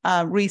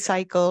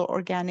recycle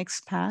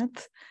organics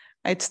path.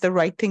 It's the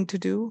right thing to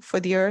do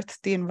for the earth,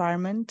 the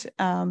environment.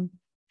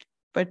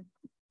 But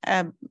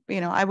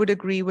I would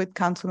agree with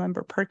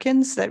Councilmember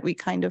Perkins that we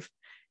kind of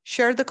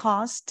share the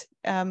cost.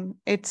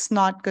 It's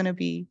not going to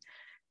be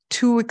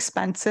too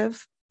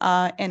expensive,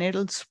 and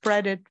it'll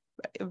spread it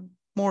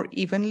more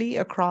evenly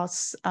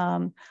across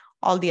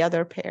all the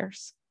other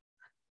pairs.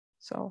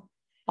 So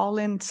all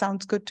in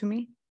sounds good to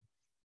me.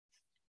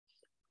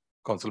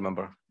 Council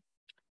member.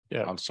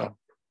 Yeah. Armstrong.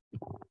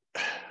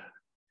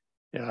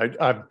 Yeah,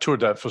 I've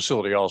toured that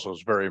facility also.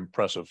 It's a very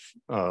impressive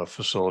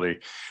facility.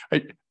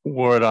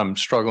 What I'm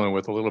struggling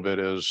with a little bit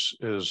is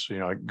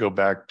I go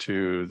back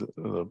to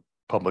the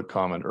public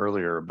comment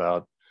earlier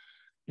about,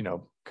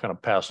 kind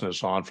of passing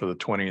this on for the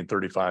 20 and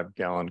 35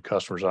 gallon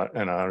customers.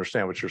 And I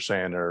understand what you're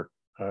saying there,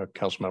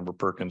 Councilmember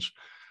Perkins.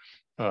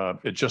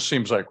 It just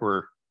seems like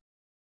we're,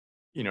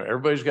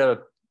 everybody's got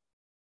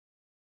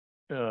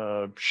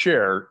a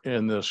share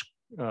in this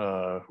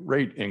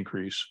rate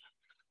increase.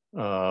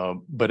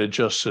 But it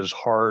just is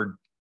hard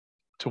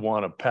to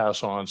want to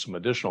pass on some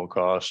additional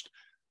cost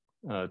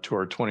to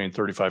our 20 and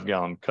 35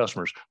 gallon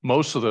customers.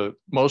 Most of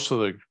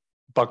the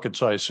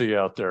buckets I see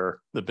out there,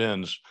 the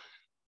bins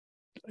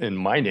in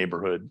my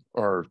neighborhood,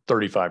 are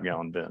 35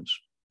 gallon bins.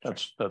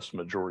 That's the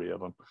majority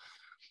of them.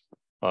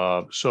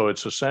 So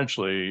it's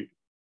essentially,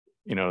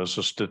 as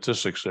the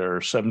statistics there,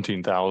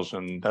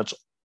 17,000.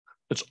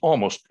 It's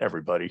almost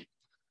everybody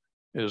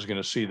is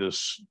going to see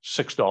this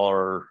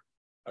 $6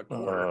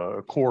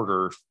 a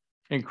quarter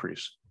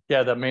increase.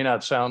 Yeah, that may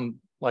not sound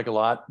like a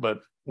lot, but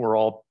we're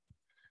all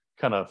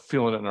kind of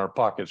feeling it in our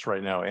pockets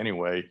right now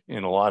anyway,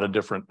 in a lot of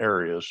different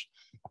areas.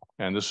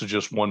 And this is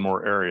just one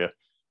more area.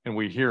 And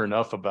we hear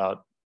enough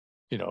about,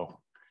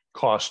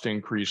 cost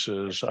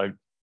increases.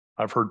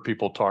 I've heard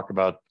people talk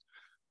about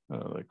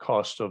the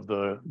cost of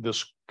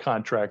this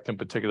contract in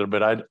particular,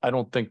 but I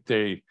don't think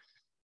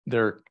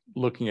they're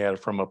looking at it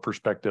from a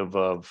perspective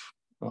of,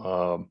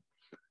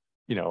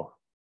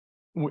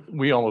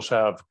 we almost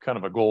have kind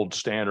of a gold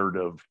standard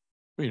of,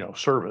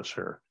 service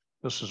here.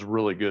 This is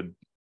really good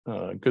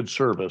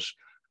service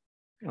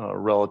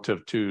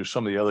relative to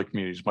some of the other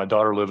communities. My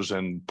daughter lives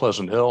in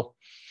Pleasant Hill.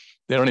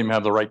 They don't even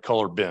have the right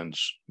color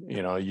bins.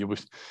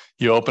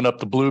 You open up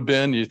the blue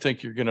bin, you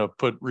think you're going to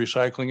put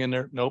recycling in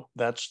there. Nope,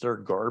 that's their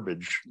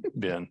garbage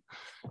bin.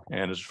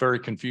 And it's very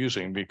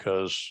confusing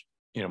because,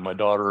 my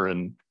daughter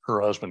and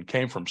her husband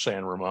came from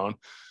San Ramon.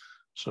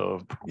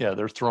 So yeah,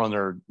 they're throwing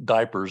their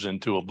diapers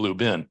into a blue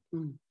bin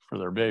for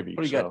their baby.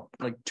 What do you got,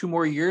 like 2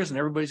 more years and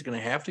everybody's going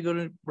to have to go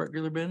to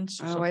regular bins?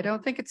 Oh, I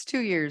don't think it's 2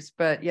 years,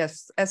 but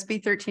yes,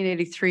 SB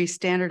 1383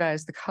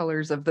 standardized the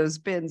colors of those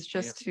bins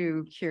just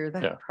to cure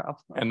that problem.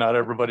 And not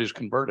everybody's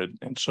converted.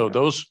 And so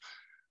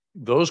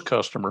those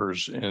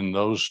customers in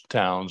those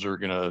towns are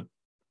going to,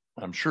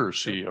 I'm sure,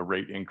 see a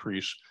rate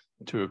increase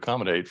to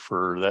accommodate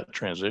for that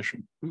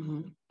transition.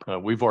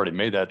 We've already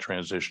made that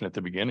transition at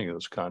the beginning of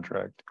this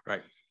contract.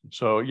 Right.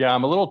 So yeah,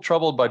 I'm a little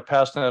troubled by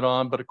passing that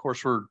on, but of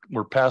course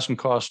we're passing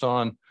cost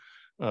on.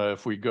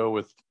 If we go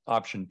with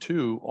option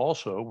 2,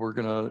 also, we're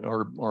gonna,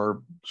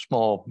 our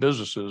small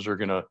businesses are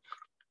gonna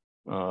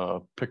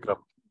pick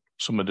up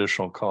some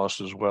additional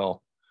costs as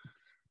well.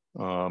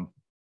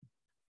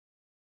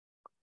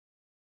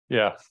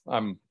 Yeah,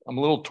 I'm a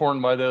little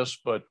torn by this,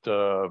 but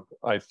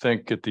I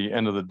think at the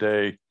end of the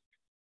day,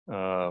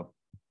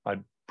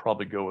 I'd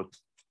probably go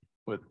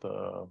with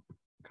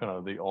kind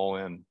of the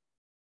all-in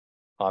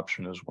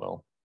option as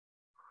well.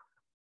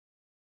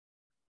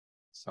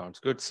 Sounds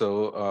good.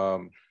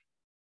 So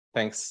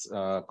thanks,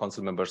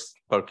 Council Members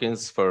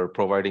Perkins, for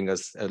providing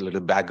us a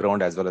little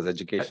background as well as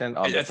education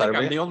on the I think survey.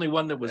 I'm the only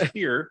one that was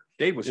here.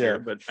 Dave was Yeah. here,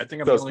 but I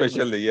think I'm So the only one.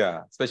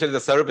 especially the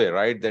survey,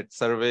 right? That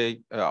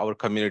survey, our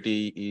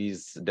community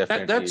is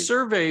definitely. That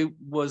survey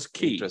was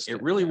key. Interesting.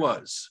 It really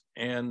was.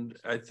 And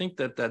I think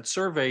that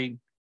survey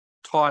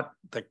taught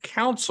the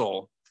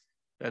council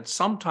that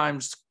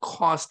sometimes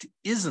cost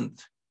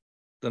isn't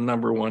the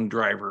number one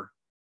driver.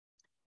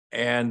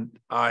 And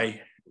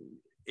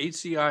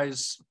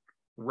HCI's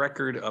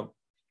record of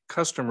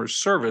customer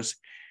service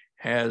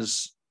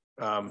has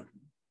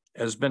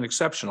been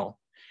exceptional.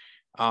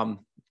 And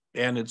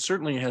it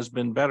certainly has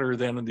been better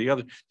than the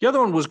other. The other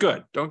one was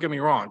good, don't get me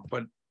wrong,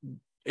 but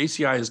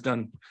ACI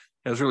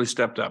has really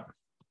stepped up.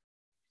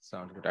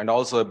 Sounds good. And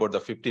also about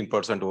the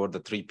 15% over the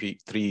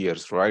 3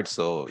 years, right?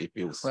 So if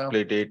you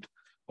split it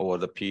over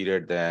the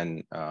period,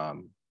 then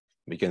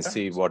we can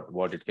see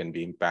what it can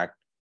be impact.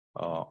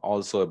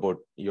 Also about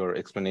your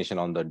explanation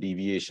on the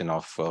deviation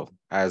of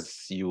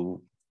as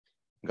you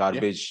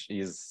garbage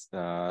is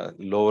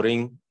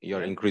lowering,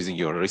 you're increasing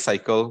your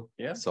recycle.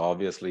 Yeah. So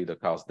obviously the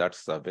cost,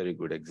 that's a very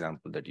good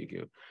example that you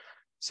give.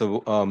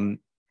 So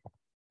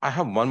I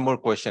have one more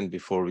question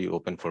before we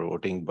open for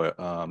voting, but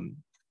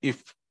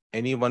if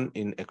anyone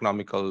in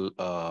economical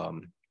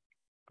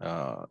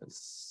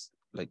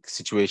like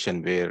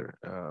situation where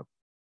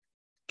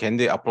can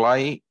they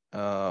apply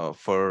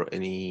for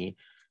any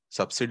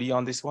subsidy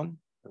on this one?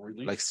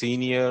 Like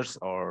seniors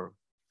or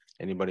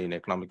anybody in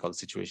economical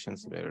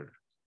situations where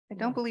I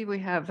don't believe we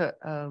have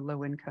a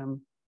low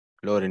income.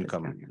 lower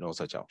income, no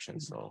such option.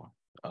 So,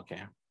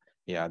 okay.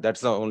 Yeah,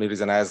 that's the only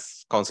reason,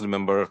 as Council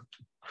Member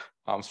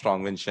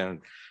Armstrong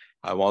mentioned,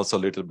 I'm also a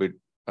little bit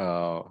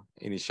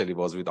initially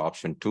was with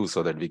option 2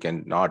 so that we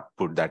can not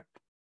put that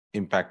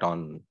impact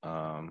on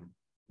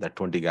that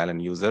 20-gallon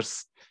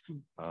users.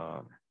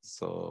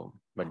 So,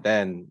 but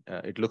then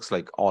it looks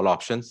like all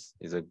options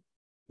is a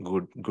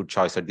good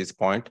choice at this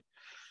point.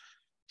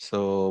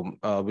 So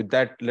with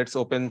that, let's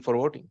open for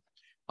voting.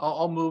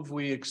 I'll move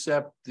we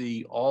accept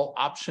the all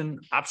option.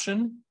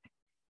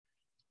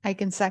 I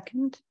can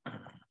second.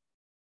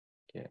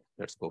 Okay,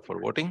 let's go for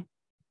voting.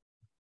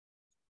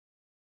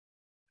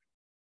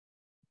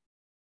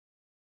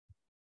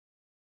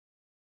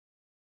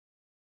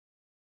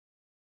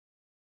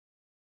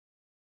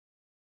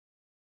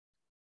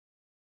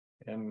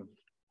 And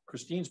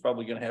Christine's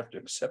probably going to have to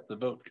accept the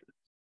vote.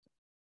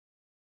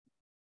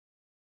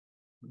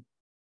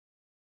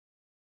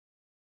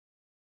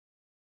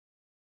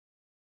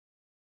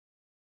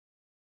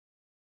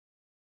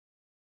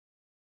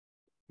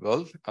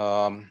 Well,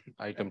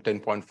 item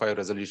 10.5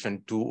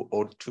 resolution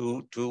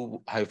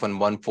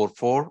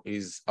 2022-144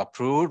 is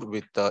approved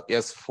with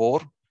yes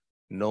 4,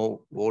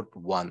 no vote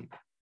 1.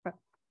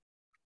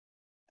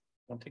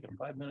 Want to take a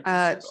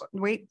 5-minute?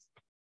 Wait,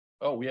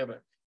 Oh, we have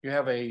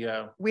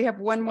we have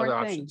one more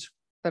other thing. options. Is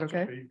that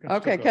okay? You can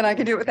Okay, still go. I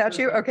do it without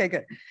you? Okay,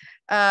 good.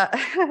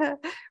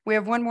 We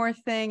have one more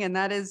thing, and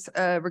that is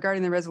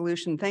regarding the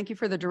resolution. Thank you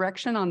for the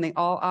direction on the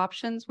all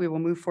options. We will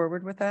move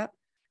forward with that.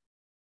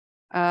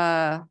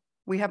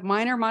 We have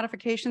minor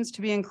modifications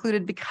to be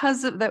included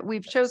because of that.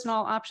 We've chosen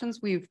all options.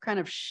 We've kind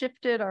of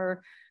shifted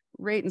our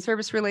rate and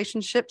service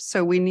relationships.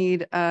 So we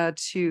need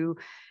to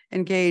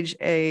engage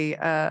a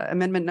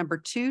amendment number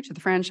 2 to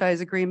the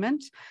franchise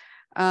agreement.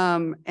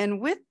 And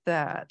with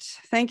that,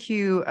 thank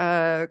you,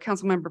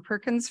 Councilmember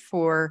Perkins,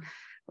 for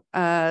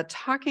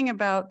talking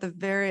about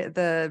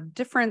the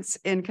difference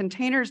in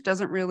containers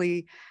doesn't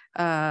really,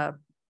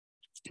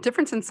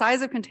 difference in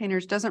size of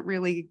containers doesn't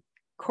really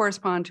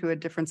correspond to a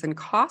difference in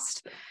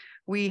cost.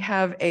 We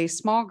have a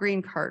small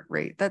green cart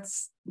rate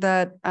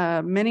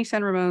that many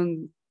San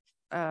Ramon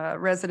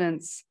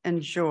residents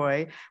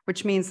enjoy,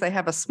 which means they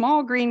have a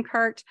small green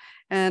cart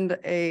and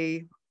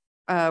a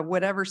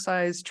whatever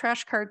size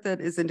trash cart that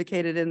is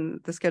indicated in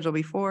the schedule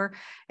before,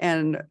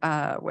 and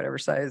whatever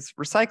size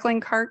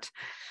recycling cart.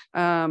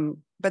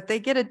 But they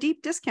get a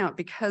deep discount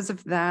because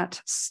of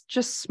that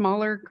just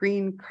smaller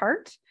green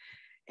cart.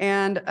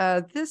 And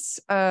this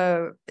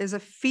is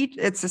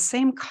it's the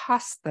same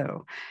cost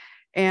though.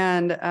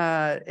 And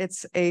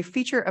it's a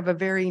feature of a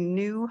very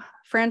new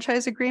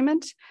franchise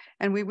agreement.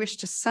 And we wish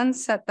to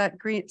sunset that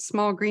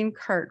small green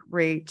cart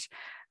rate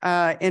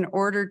in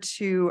order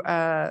to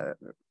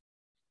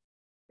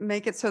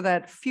make it so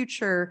that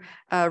future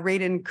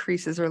rate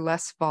increases are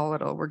less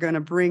volatile. We're going to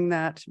bring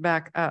that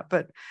back up.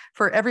 But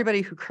for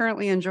everybody who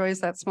currently enjoys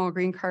that small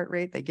green cart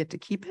rate, they get to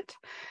keep it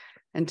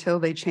until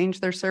they change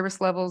their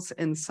service levels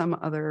in some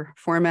other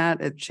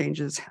format. It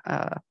changes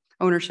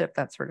ownership,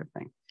 that sort of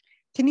thing.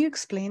 Can you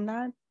explain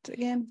that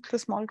again, the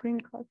small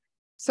green cart?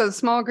 So the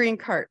small green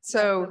cart.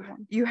 So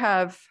you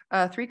have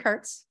 3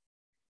 carts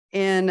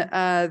in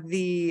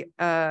the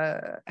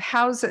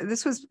house.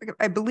 This was,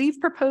 I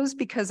believe, proposed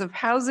because of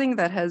housing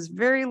that has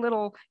very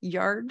little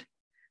yard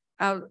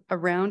out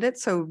around it.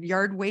 So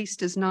yard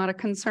waste is not a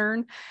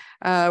concern.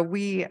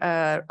 We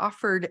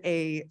offered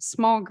a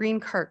small green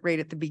cart rate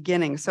at the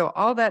beginning. So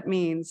all that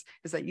means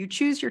is that you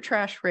choose your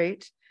trash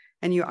rate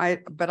and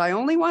but I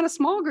only want a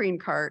small green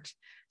cart.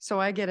 So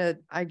I get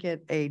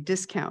a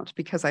discount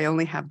because I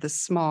only have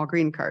this small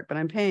green cart, but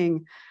I'm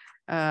paying.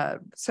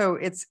 So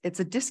it's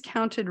a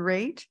discounted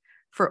rate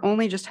for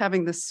only just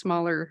having this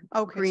smaller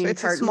green so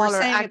it's cart. a smaller,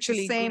 It's the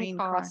actually same green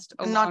cost,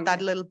 cart, not along that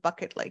with- little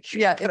bucket like.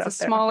 you Yeah, put it's a up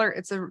there. smaller,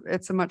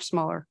 it's a much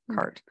smaller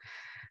cart.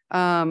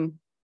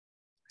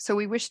 So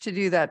we wish to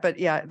do that, but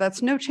yeah,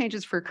 that's no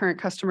changes for current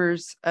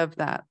customers of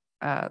that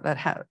that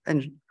have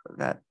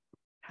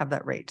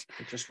that rate.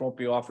 It just won't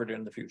be offered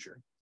in the future.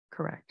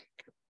 Correct.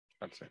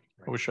 That's it.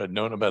 I wish I'd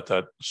known about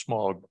that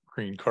small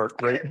green cart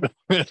rate.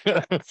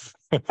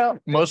 Well,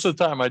 Most of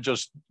the time I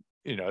just,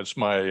 it's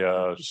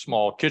my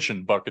small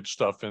kitchen bucket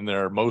stuff in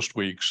there most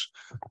weeks.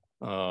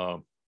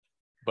 But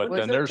Was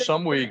then it there's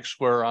some different? weeks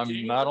where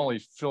I'm not only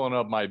filling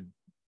up my,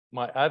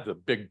 I have the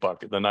big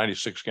bucket, the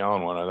 96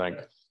 gallon one, I think.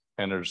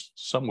 And there's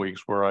some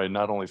weeks where I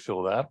not only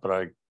fill that, but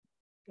I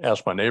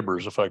ask my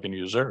neighbors if I can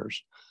use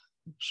theirs.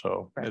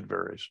 So it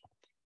varies.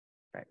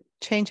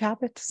 Change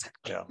habits.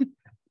 Yeah.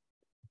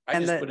 I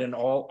And just the- put in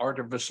all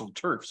artificial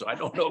turf, so I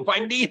don't know if I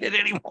need it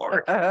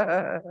anymore.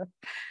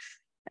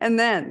 And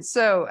then,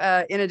 so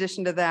in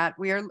addition to that,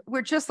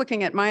 we're just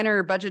looking at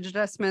minor budget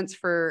adjustments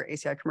for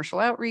ACI commercial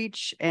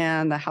outreach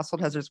and the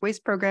household hazardous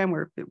waste program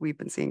where we've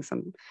been seeing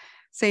some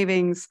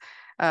savings.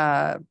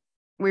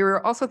 We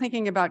were also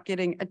thinking about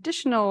getting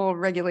additional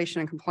regulation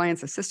and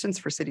compliance assistance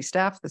for city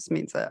staff. This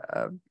means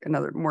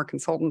another more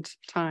consultant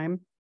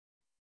time.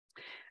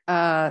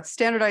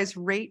 Standardized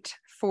rate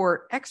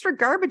for extra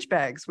garbage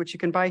bags, which you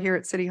can buy here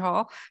at City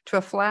Hall, to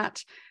a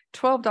flat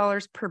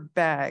 $12 per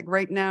bag.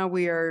 Right now,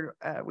 we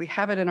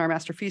have it in our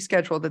master fee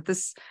schedule that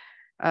this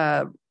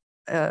kind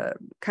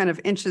of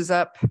inches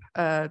up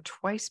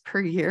twice per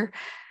year.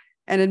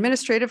 And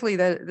administratively,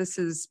 this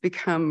has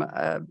become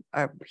a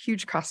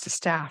huge cost to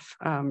staff,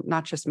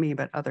 not just me,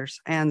 but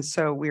others. And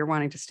so we are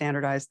wanting to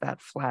standardize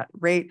that flat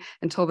rate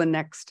until the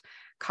next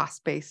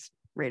cost-based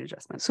rate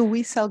adjustment. So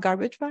we sell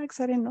garbage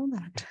bags? I didn't know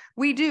that.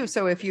 We do.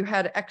 So if you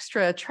had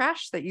extra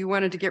trash that you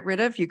wanted to get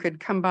rid of, you could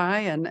come by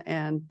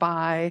and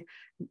buy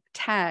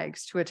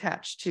tags to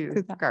attach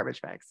to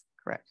garbage bags.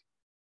 Correct.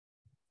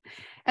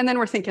 And then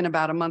we're thinking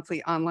about a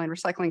monthly online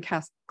recycling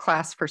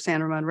class for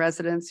San Ramon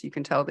residents. You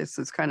can tell this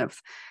is kind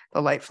of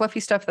the light, fluffy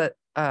stuff that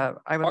I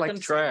would like Talking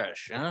to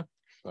trash, huh?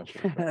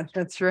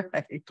 That's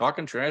right.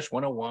 Talking trash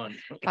 101.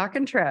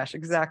 Talking trash,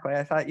 exactly.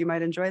 I thought you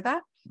might enjoy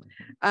that.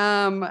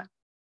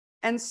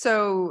 And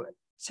so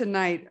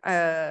tonight,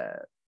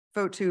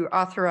 vote to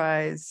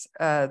authorize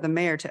the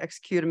mayor to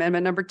execute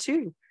amendment number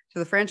 2 to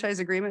the franchise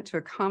agreement to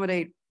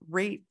accommodate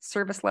rate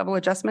service level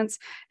adjustments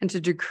and to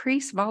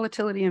decrease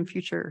volatility in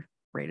future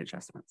rate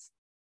adjustments.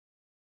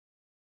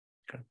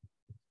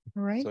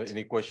 Right. So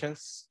any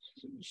questions?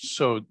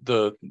 So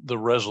the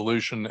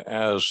resolution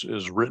as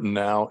is written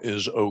now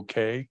is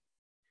okay?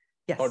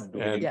 Yes.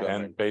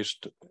 And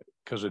based,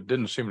 because it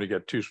didn't seem to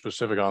get too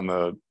specific on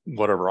the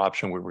whatever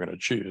option we were going to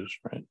choose,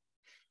 right?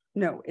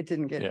 No, it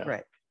didn't get it Yeah.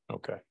 right.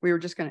 Okay. We were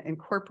just going to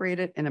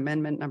incorporate it in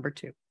amendment number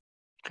 2.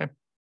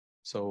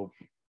 So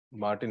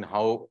Martin,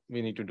 how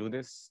we need to do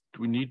this?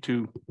 Do we need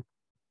to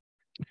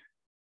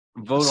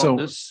vote So- on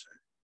this?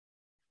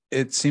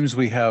 It seems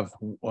we have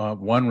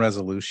one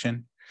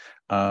resolution,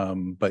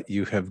 but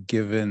you have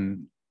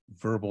given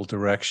verbal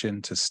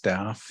direction to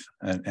staff,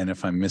 and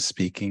if I'm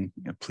misspeaking,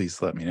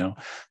 please let me know,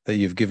 that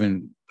you've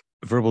given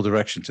verbal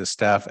direction to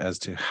staff as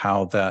to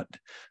how that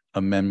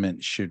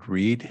amendment should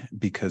read,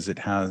 because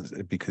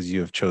you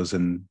have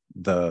chosen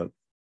based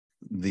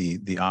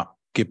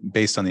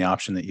on the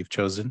option that you've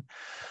chosen.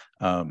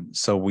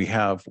 So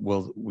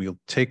we'll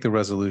take the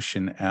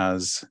resolution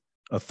as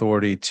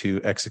authority to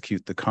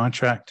execute the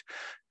contract,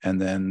 and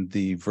then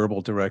the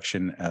verbal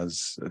direction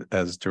as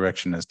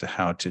direction as to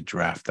how to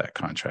draft that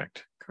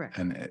contract. Correct.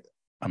 And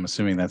I'm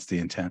assuming that's the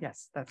intent.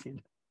 Yes, that's it.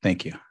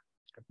 Thank you.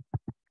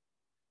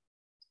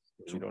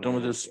 Done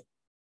with this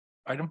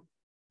item?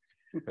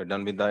 We're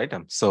done with the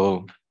item.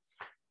 So,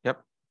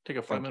 yep. Take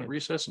a Thank 5-minute you.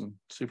 recess and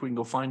see if we can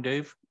go find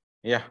Dave.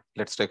 Yeah,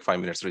 let's take 5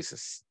 minutes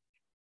recess.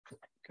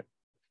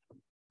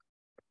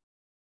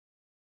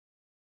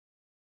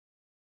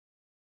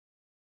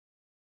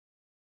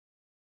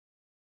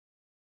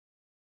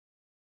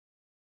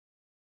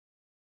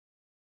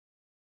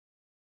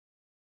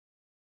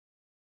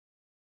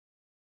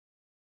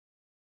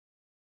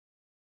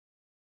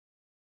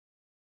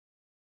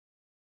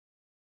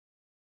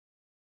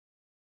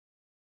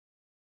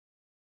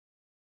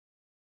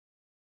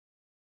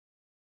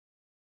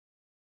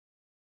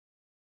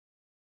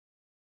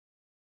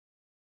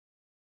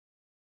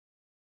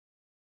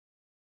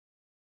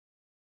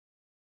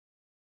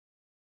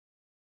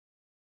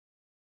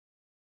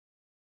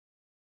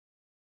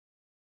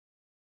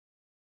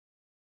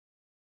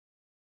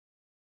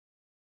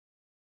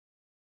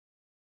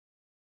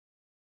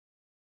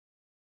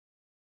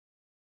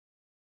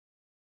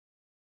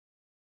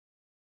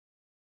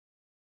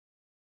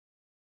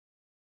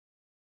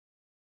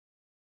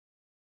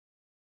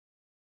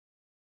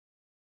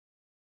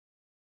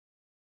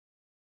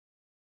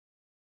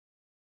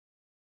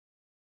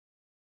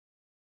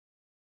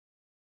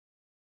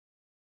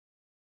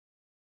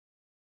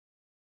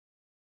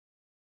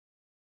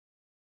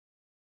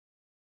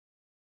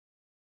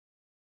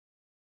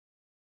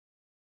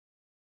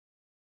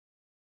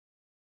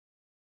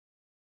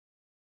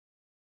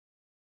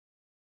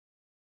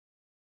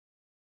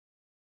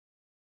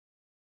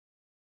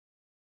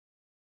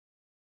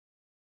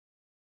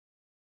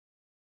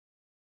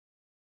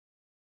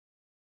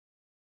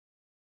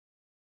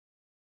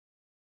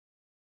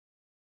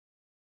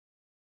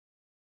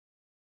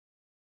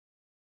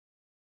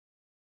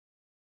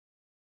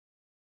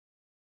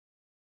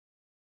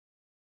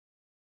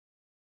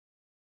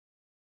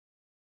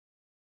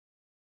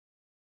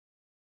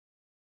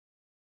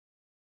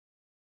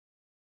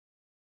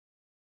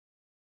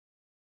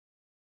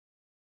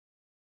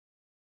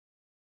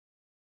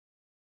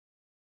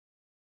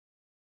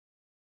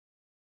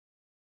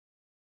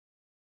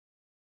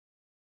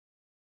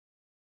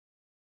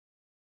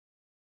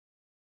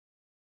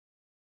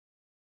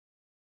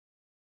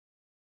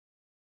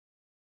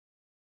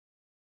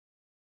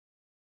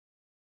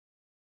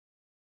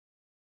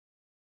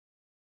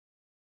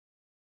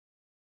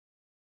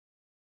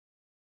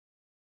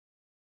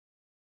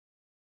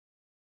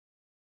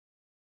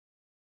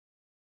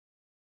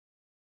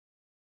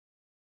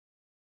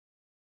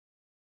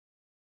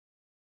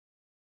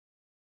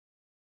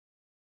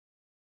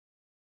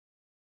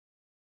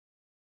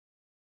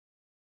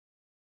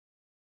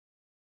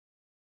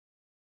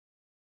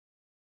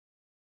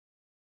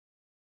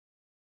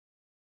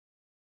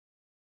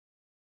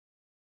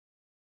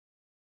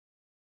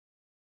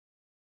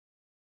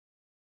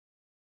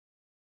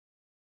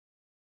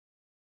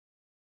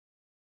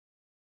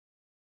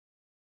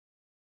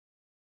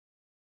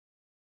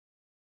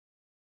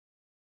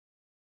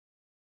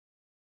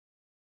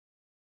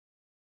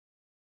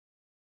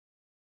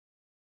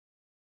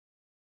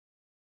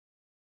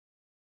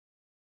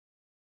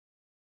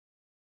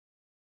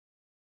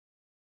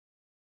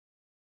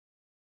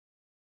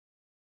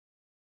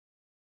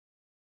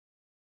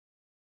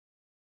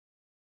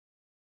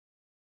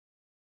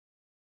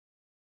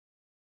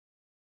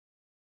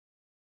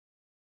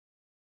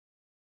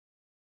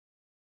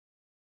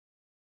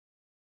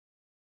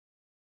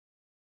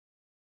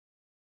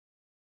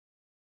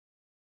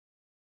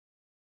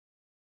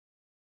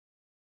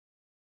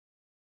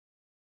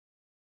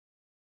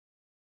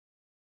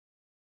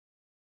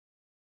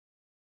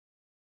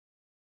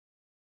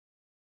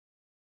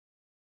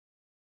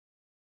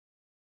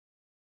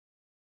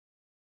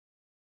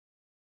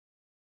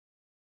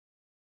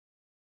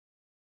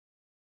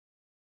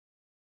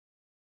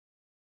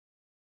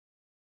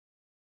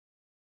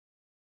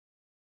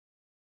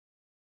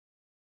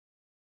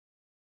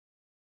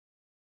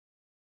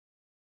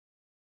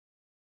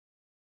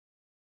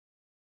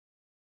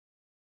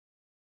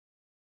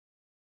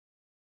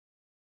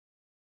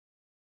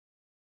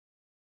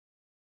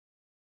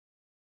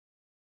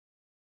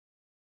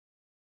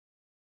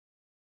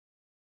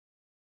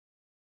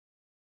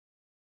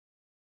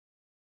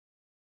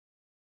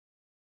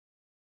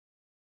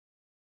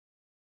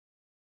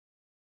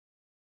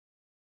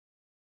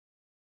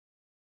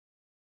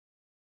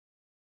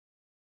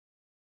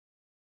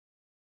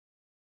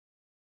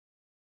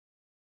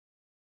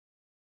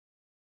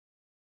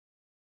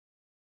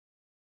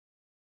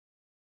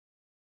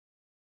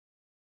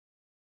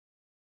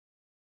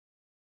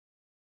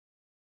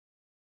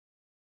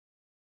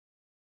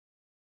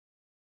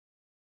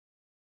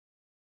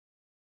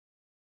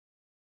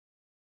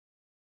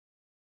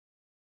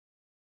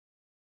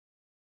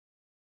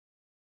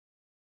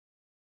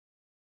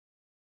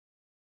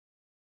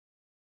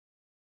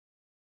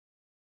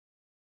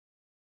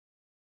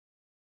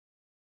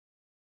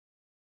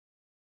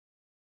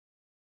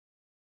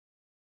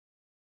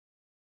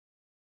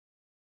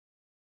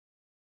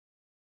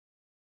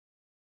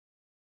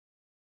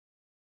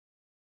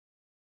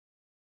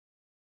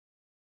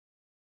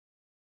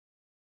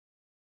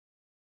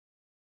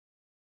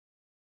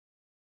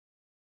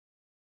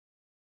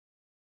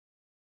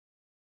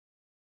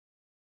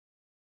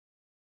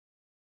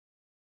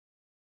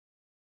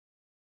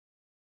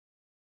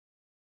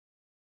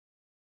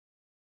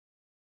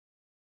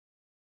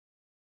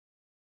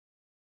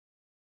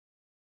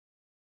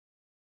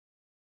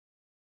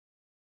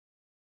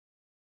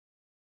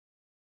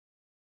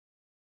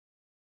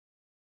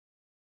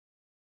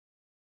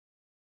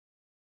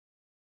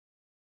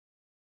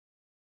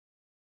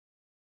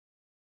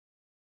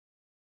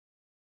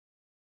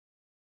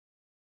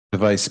 The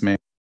Vice Mayor.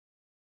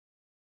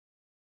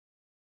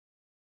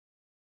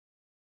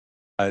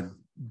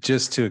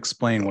 Just to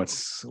explain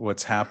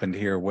what's happened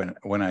here,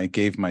 when I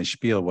gave my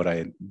spiel,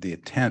 the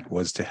intent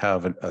was to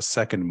have a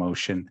second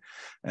motion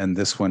and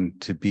this one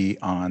to be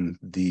on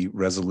the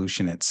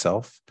resolution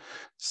itself.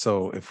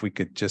 So if we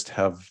could just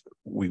have,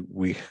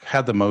 we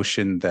had the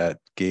motion that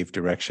gave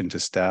direction to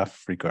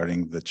staff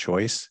regarding the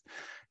choice.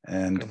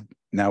 And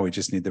now we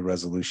just need the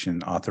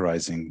resolution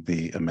authorizing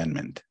the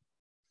amendment.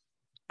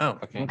 Oh,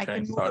 Okay. I can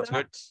move Sounds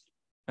it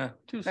good.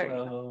 Too There you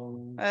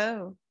slow.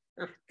 Oh,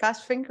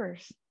 fast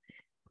fingers.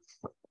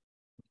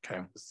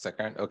 Okay.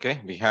 Second,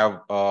 okay, we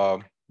have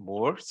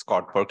more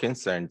Scott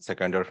Perkins and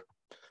seconder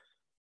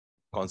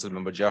Council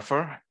Member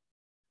Jaffer.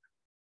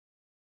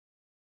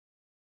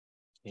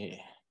 Yeah.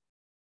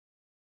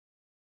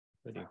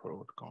 Waiting for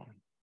vote count.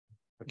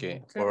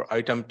 Okay, for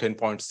item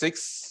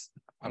 10.6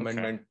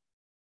 amendment.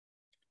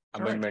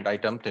 Amendment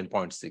item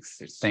 10.6.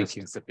 It's Thank just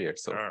you. disappeared.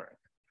 So All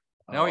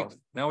right.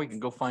 Now we can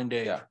go find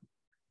Dave. yeah,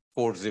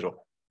 4-0.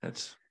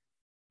 That's.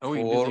 Oh, we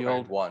can do 4 the and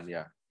old. 1,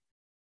 yeah.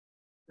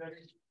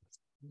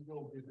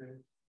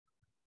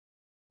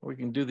 We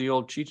can do the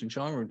old Cheech and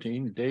Chong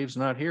routine. Dave's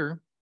not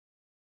here.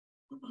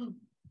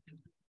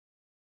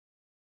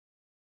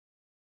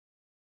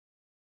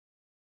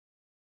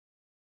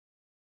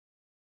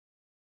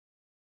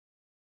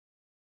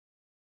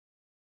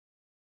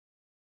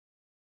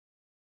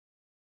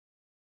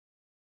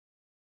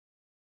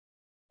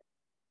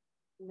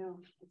 No.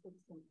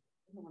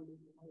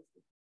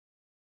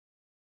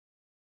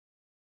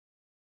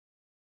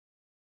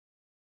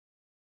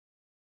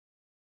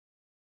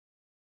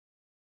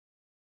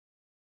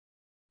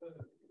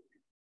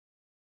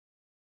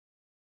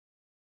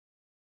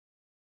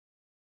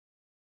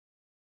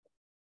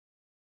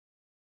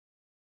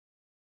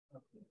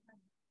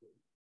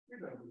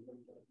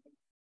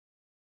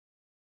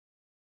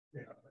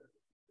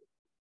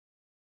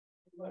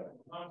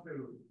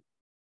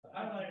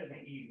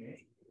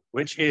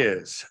 Which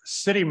is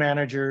city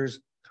manager's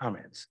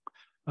comments.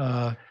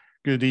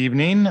 Good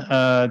evening.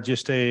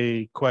 Just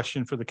a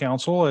question for the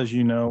council. As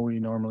you know, we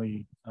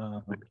normally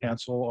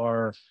cancel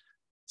our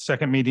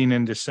second meeting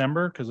in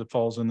December because it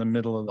falls in the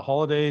middle of the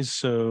holidays.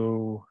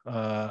 So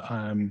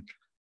I'm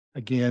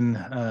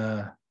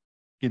again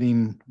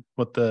getting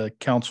what the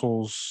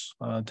council's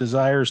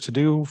desires to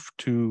do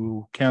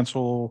to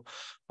cancel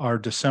our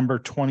December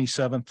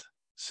 27th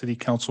city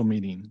council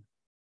meeting.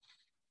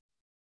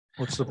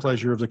 What's the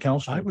pleasure of the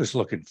council? I was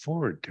looking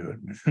forward to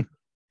it.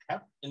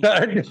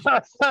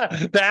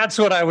 That's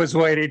what I was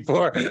waiting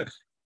for.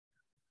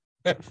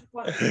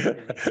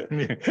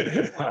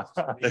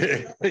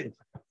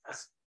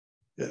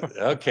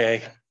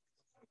 Okay.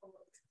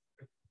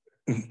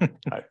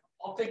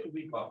 I'll take a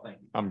week off. Thank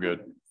you. I'm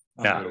good.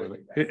 No,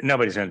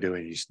 nobody's gonna do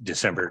it.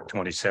 December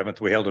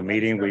 27th. We held a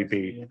meeting.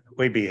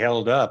 We'd be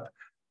held up.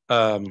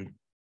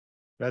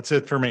 That's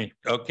it for me.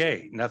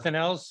 Okay, nothing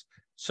else?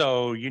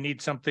 So you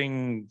need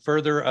something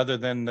further other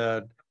than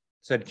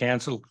said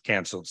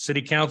canceled.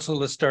 City council,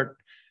 let's start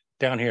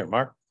down here.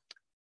 Mark?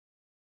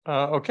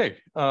 Okay,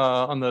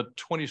 on the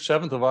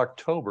 27th of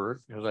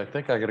October, because I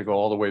think I got to go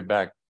all the way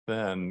back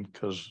then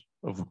because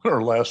of what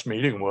our last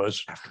meeting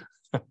was.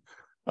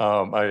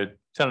 I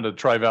attended a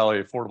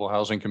Tri-Valley Affordable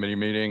Housing Committee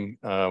meeting.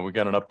 We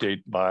got an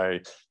update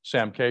by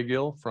Sam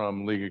Cagill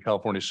from League of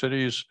California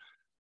Cities.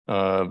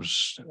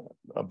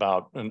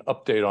 About an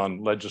update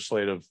on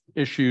legislative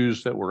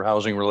issues that were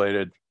housing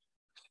related.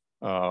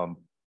 I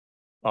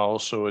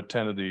also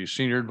attended the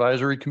Senior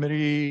Advisory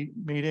Committee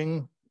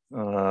meeting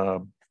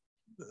on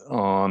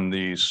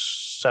the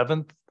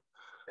 7th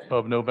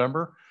of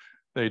November.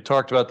 They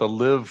talked about the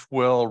Live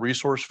Well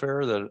Resource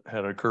Fair that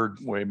had occurred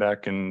way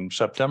back in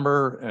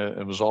September.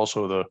 It was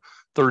also the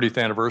 30th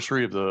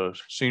anniversary of the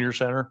Senior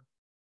Center.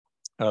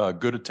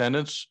 Good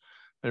attendance.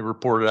 They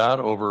reported out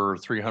over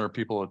 300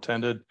 people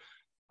attended.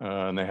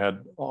 And they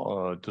had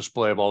a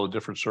display of all the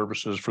different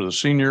services for the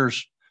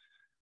seniors.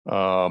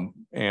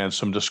 And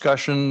some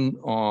discussion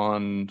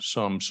on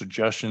some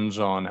suggestions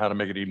on how to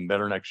make it even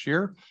better next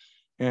year.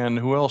 And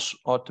who else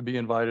ought to be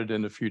invited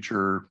in the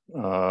future,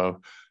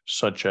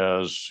 such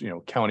as, you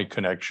know, county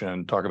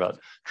connection, talk about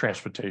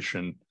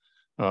transportation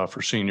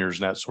for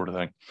seniors and that sort of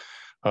thing.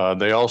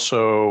 They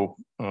also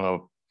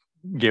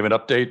gave an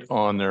update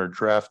on their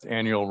draft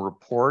annual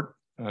report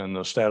and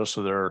the status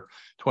of their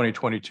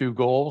 2022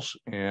 goals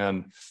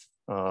and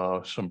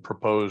some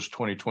proposed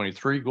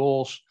 2023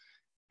 goals.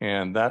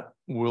 And that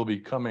will be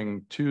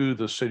coming to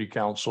the city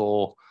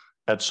council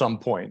at some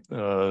point.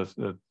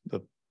 The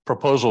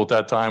proposal at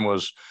that time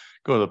was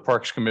go to the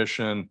Parks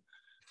Commission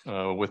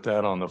with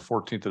that on the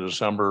 14th of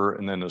December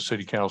and then the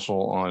city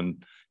council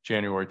on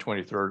January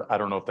 23rd. I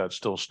don't know if that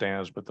still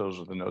stands, but those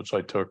are the notes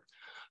I took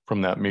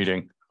from that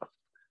meeting.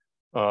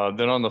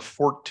 Then on the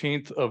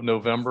 14th of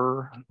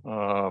November,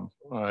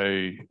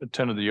 I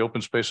attended the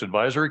Open Space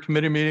Advisory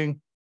Committee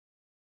meeting.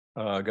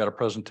 Got a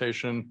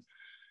presentation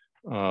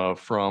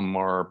from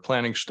our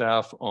planning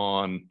staff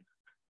on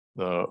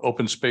the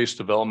open space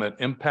development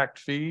impact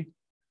fee.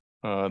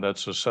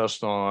 that's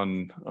assessed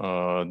on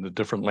the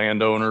different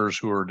landowners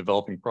who are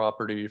developing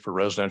property for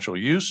residential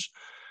use.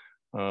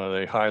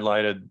 They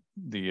highlighted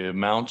the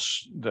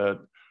amounts that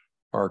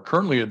are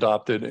currently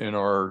adopted in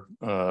our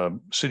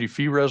city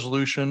fee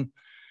resolution,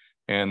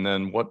 and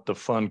then what the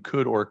fund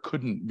could or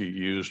couldn't be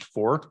used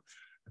for,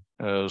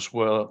 as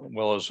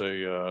well as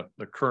the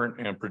current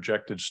and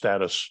projected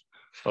status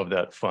of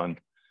that fund.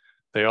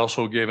 They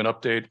also gave an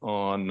update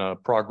on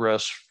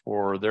progress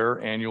for their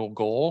annual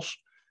goals.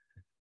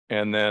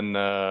 And then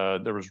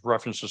there was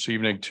reference this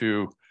evening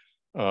to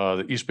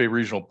the East Bay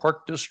Regional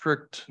Park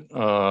District.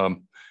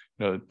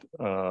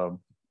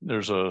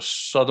 There's a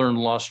Southern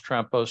Las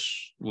Trampas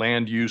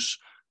land use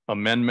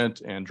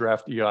amendment and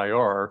draft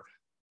EIR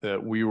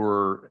that we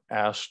were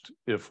asked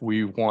if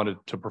we wanted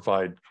to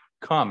provide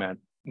comment,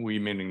 we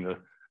meaning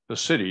the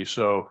city.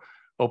 So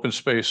Open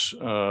Space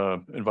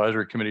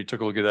Advisory Committee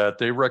took a look at that.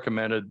 They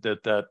recommended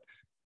that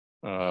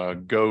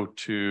go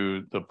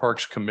to the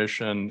Parks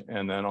Commission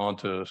and then on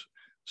to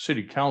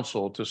City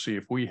Council to see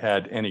if we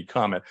had any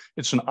comment.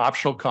 It's an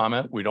optional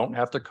comment. We don't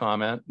have to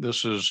comment.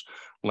 This is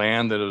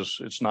land that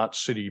it's not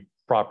city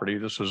property.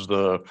 This is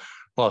the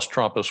Las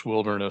Trampas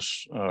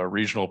Wilderness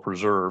Regional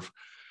Preserve.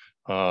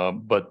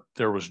 But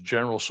there was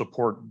general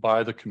support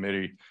by the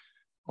committee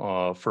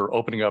for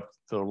opening up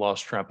the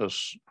Las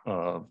Trampas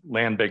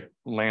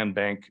land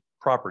bank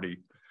property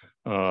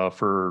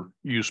for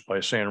use by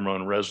San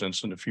Ramon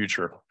residents in the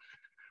future.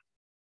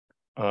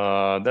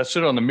 That's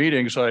it on the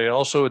meetings. I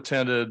also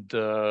attended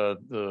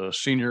the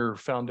Senior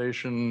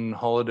Foundation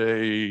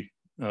Holiday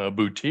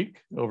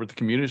Boutique over at the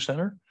community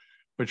center,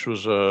 which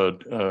was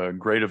a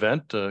great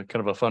event, kind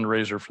of a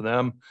fundraiser for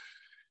them.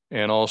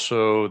 And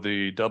also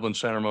the Dublin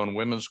San Ramon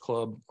Women's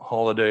Club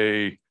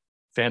Holiday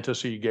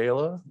Fantasy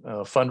Gala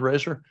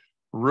fundraiser,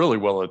 really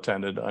well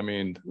attended. I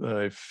mean,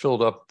 they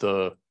filled up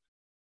the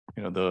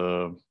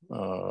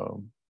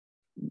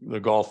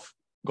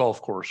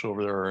golf course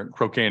over there in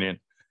Crocanian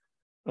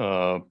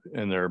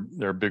in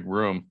their big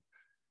room.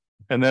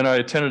 And then I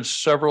attended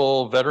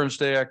several Veterans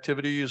Day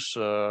activities,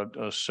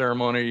 a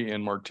ceremony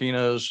in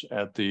Martinez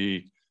at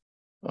the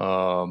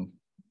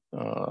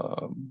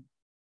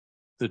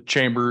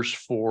chambers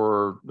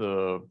for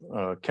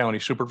the county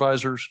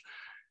supervisors,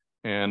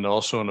 and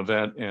also an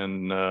event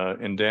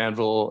in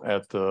Danville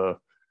at the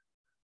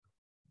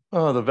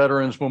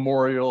Veterans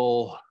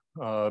Memorial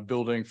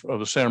building of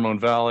the San Ramon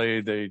Valley.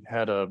 They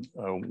had a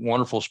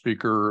wonderful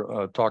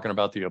speaker talking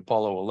about the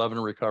Apollo 11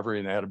 recovery,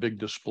 and they had a big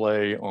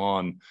display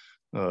on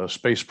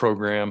space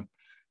program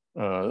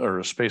or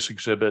a space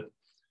exhibit.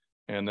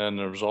 And then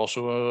there was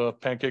also a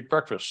pancake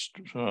breakfast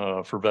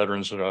for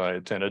veterans that I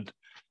attended.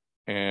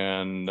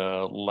 And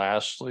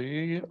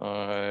lastly,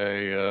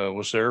 I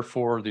was there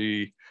for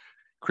the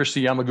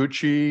Christy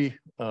Yamaguchi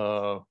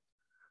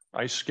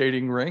ice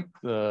skating rink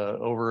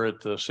over at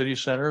the city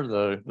center,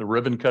 the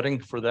ribbon cutting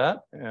for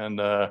that. And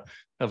that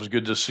was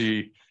good to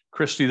see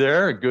Christy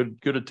there,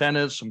 good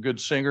attendance, some good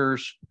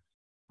singers,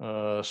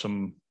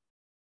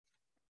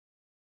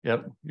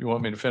 yep. You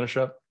want me to finish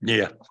up?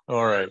 Yeah.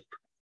 All right. It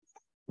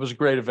was a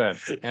great event,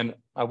 and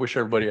I wish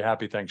everybody a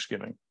happy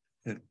Thanksgiving.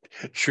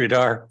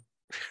 Sridhar.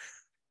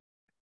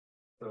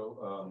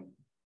 So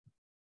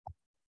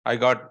I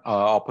got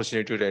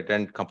opportunity to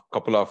attend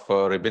couple of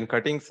ribbon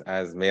cuttings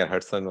as Mayor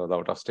Hudson was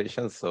out of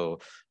station. So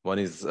one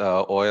is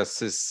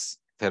Oasis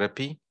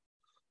Therapy,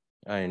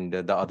 and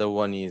the other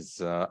one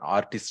is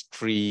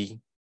Artistry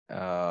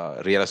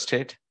Real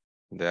Estate.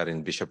 They are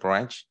in Bishop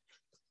Ranch.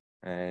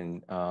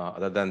 And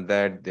other than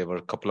that, there were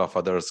a couple of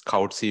other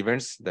Scouts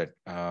events that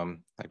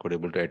I could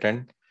able to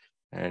attend.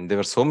 And there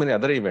were so many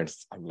other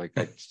events. I'm like,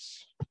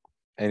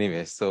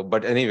 anyway,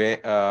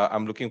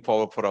 I'm looking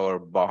forward for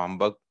our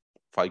Hamburg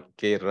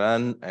 5K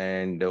run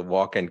and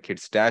walk and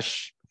kids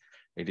dash.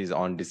 It is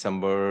on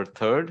December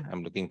 3rd.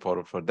 I'm looking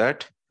forward for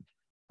that.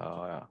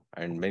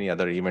 And many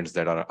other events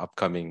that are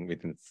upcoming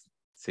within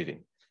city.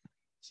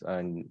 So,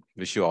 and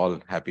wish you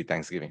all happy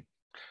Thanksgiving.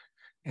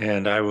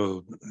 And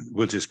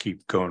we'll just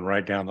keep going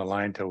right down the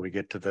line till we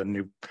get to the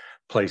new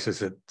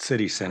places at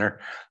City Center,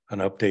 an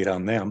update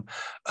on them.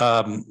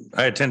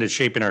 I attended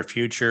Shaping Our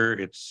Future.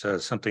 It's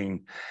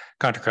something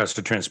Contra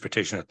Costa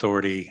Transportation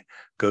Authority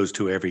goes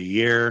to every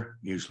year,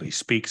 usually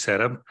speaks at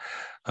them.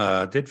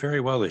 Did very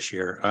well this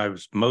year. I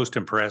was most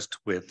impressed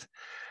with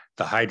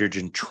the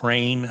hydrogen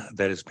train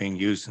that is being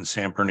used in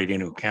San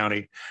Bernardino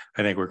County.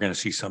 I think we're going to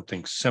see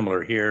something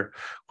similar here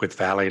with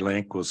Valley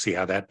Link. We'll see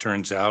how that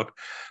turns out.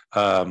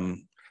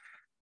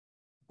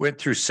 Went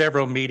through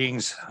several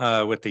meetings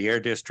with the Air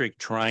District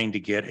trying to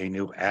get a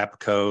new app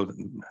code.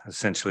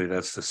 Essentially,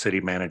 that's the city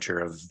manager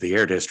of the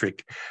Air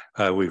District.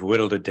 We've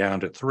whittled it down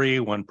to 3.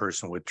 One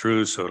person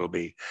withdrew, so it'll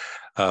be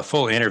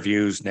full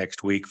interviews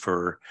next week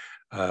or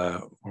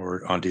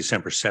on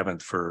December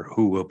 7th for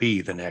who will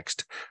be the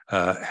next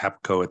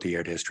APCO at the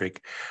Air District.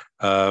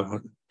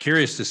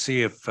 Curious to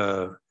see if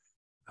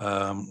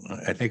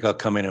I think I'll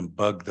come in and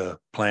bug the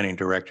planning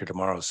director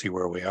tomorrow, see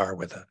where we are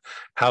with the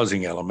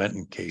housing element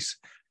in case.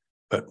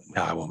 But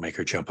no, I won't make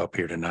her jump up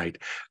here tonight.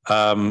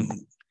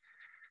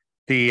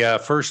 The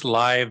first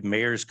live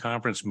mayor's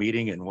conference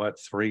meeting in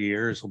 3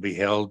 years will be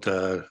held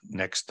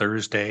next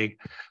Thursday.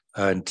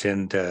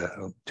 Intend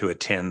to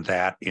attend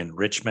that in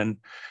Richmond.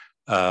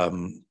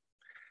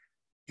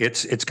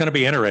 It's going to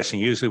be interesting.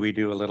 Usually we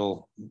do a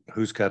little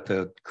who's got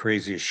the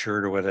craziest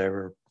shirt or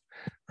whatever.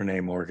 Renee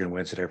Morgan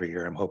wins it every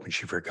year. I'm hoping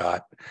she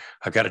forgot.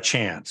 I got a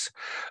chance.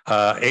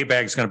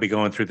 ABAG is going to be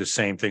going through the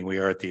same thing we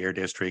are at the Air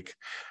District.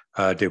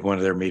 Did one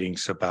of their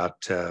meetings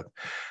about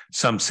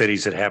some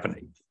cities that haven't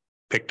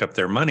picked up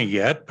their money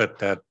yet, but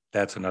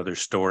that's another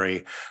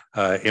story.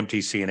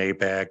 MTC and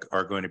ABAG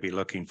are going to be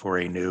looking for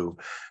a new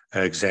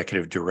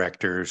executive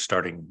director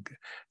starting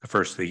the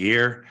first of the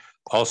year.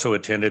 Also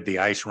attended the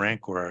ice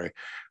rink where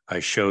I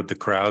showed the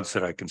crowds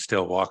that I can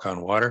still walk on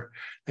water.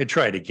 They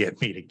tried to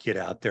get me to get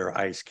out there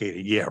ice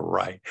skating. Yeah,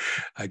 right.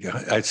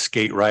 I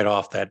skate right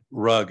off that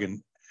rug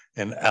and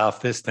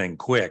off this thing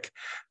quick.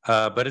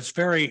 But it's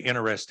very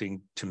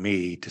interesting to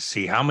me to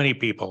see how many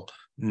people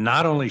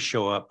not only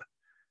show up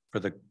for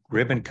the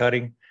ribbon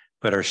cutting,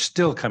 but are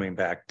still coming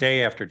back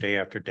day after day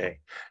after day.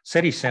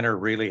 City Center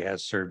really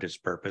has served its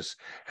purpose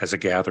as a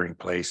gathering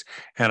place.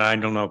 And I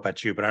don't know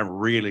about you, but I'm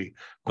really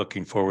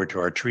looking forward to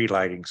our tree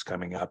lightings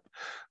coming up.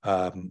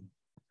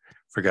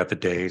 Forgot the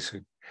days.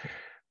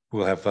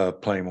 We'll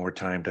have plenty more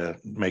time to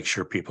make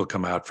sure people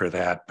come out for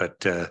that. But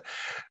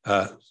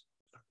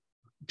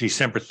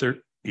December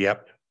 3rd,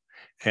 yep.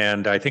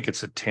 And I think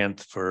it's the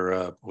 10th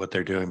for what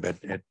they're doing,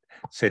 but at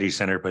City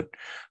Center, but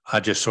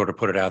I just sort of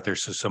put it out there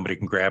so somebody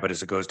can grab it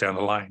as it goes down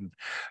the line.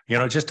 You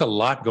know, just a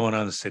lot going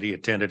on in the city.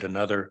 Attended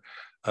another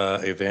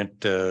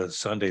event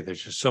Sunday.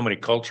 There's just so many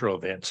cultural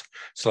events.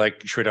 It's like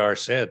Sridhar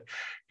said,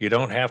 you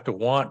don't have to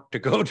want to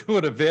go to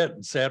an event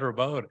in San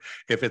Ramon.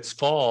 If it's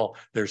fall,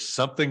 there's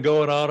something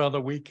going on the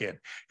weekend.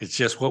 It's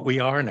just what we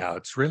are now.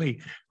 It's really,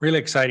 really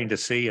exciting to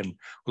see, and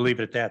we'll leave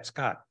it at that.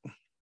 Scott.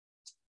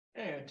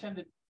 Hey, I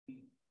attended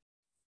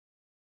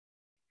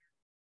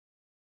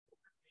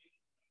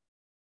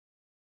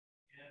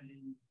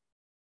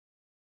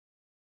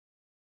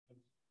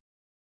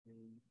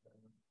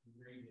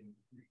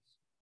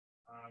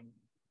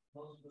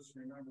most of us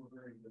remember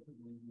very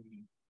vividly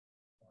the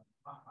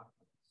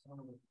some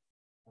of the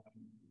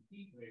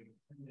heat wave,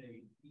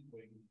 10-day heat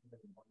wave in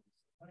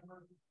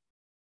September,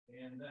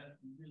 and that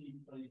really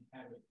played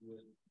havoc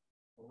with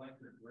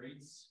electric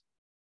rates.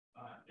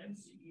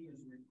 MCE is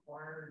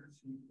required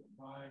to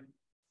provide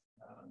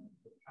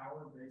the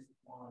power based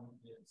upon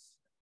its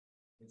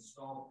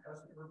installed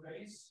customer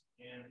base,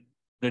 and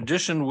in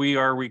addition, we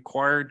are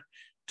required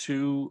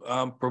to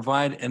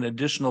provide an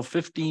additional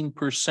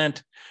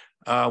 15%.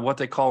 What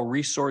they call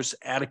resource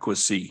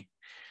adequacy.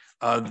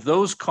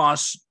 Those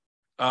costs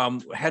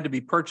had to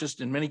be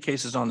purchased in many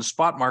cases on the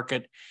spot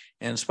market,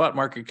 and spot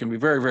market can be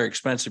very, very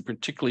expensive,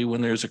 particularly when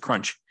there's a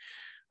crunch.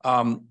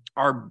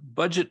 Our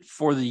budget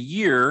for the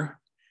year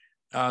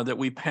that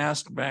we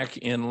passed back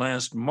in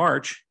last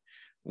March,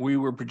 we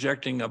were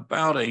projecting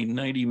about a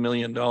 $90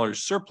 million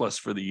surplus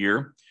for the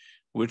year,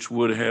 which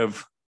would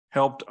have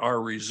helped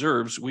our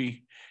reserves.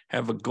 We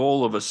have a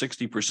goal of a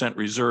 60%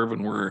 reserve,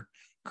 and we're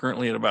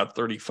currently at about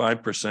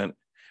 35%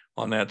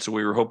 on that. So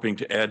we were hoping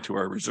to add to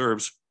our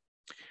reserves.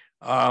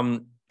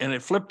 And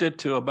it flipped it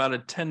to about a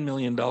 $10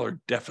 million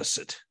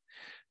deficit.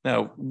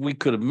 Now, we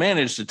could have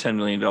managed a $10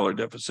 million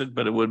deficit,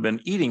 but it would have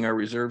been eating our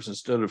reserves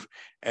instead of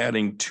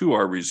adding to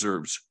our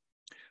reserves.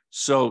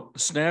 So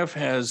staff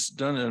has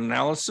done an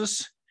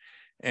analysis,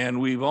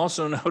 and we've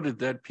also noted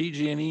that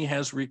PG&E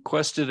has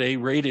requested a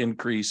rate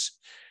increase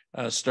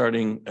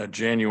starting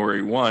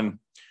January 1.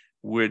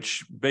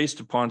 Which, based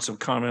upon some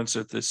comments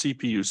at the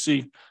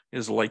CPUC,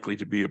 is likely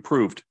to be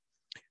approved.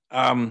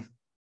 But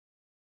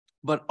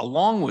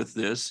along with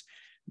this,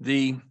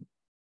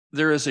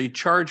 there is a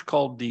charge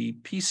called the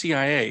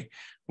PCIA,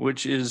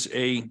 which is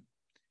a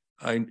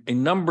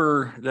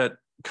number that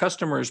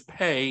customers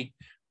pay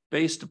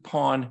based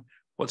upon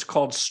what's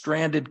called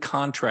stranded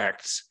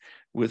contracts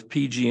with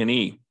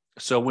PG&E.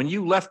 So when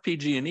you left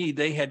PG&E,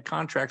 they had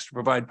contracts to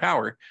provide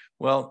power.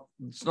 Well,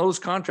 those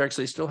contracts,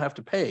 they still have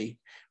to pay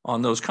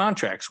on those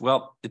contracts.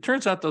 Well, it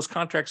turns out those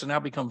contracts have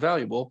now become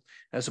valuable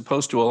as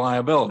opposed to a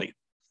liability.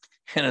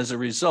 And as a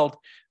result,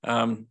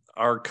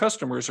 our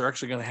customers are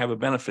actually going to have a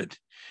benefit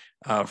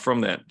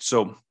from that.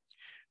 So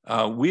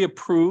we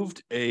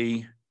approved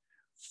a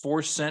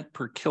 4-cent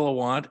per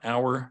kilowatt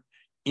hour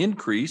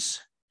increase,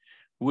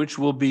 which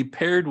will be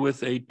paired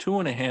with a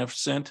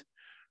 2.5-cent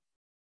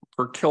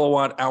per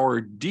kilowatt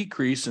hour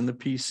decrease in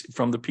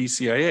from the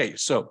PCIA.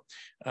 So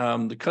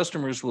the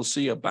customers will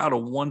see about a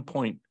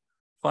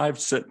 1.5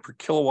 cent per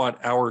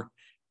kilowatt hour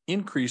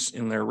increase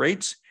in their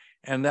rates,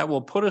 and that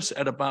will put us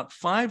at about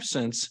 5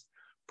 cents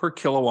per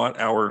kilowatt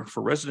hour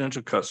for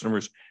residential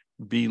customers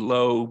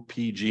below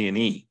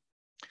PG&E.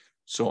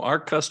 So our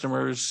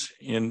customers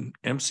in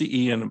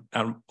MCE,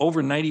 and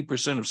over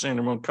 90% of San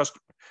Ramon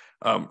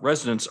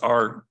residents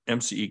are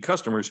MCE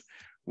customers,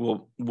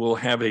 will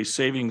have a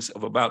savings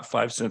of about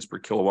 5 cents per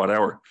kilowatt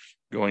hour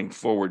going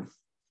forward.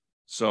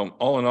 So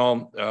all in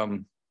all,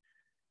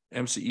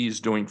 MCE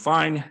is doing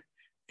fine,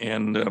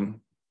 and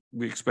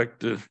we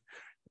expect to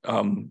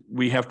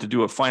we have to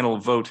do a final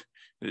vote.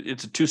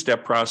 It's a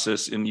two-step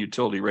process in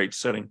utility rate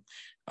setting.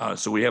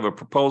 So we have a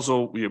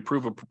proposal, we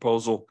approve a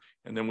proposal,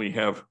 and then we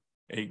have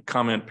a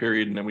comment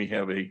period, and then we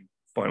have a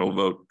final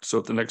vote. So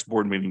at the next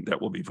board meeting,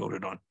 that will be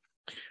voted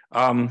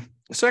on.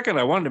 Second,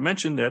 I wanted to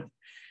mention that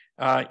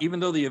even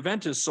though the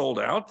event is sold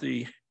out,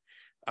 the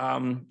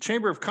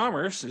Chamber of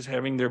Commerce is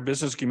having their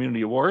Business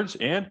Community Awards,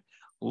 and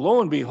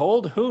lo and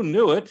behold, who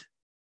knew it?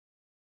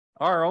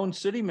 Our own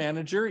city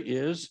manager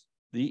is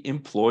the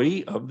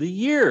Employee of the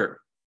Year.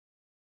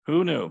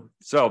 Who knew?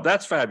 So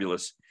that's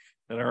fabulous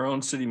that our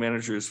own city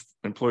manager is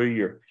Employee of the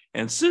Year.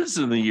 And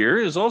Citizen of the Year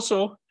is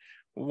also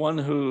one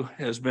who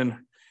has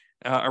been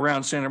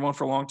around San Ramon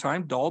for a long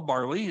time. Dahl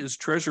Barley is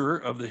treasurer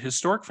of the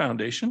Historic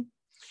Foundation,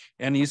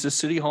 and he's a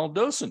City Hall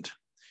docent,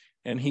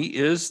 and he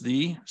is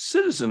the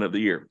Citizen of the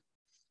Year.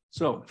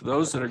 So for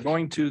those that are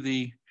going to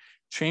the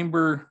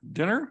chamber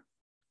dinner,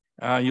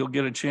 you'll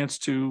get a chance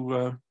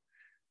to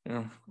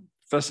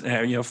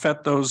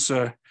fet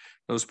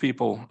those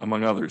people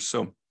among others.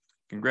 So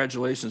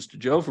congratulations to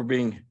Joe for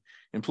being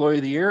Employee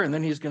of the Year, and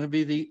then he's going to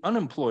be the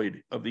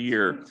Unemployed of the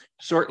Year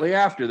shortly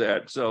after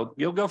that. So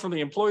you'll go from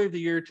the Employee of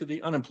the Year to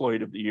the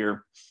Unemployed of the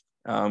Year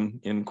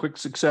in quick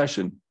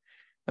succession.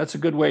 That's a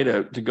good way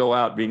to go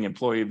out, being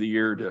Employee of the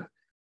Year, to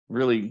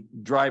really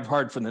drive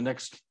hard for the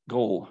next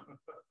goal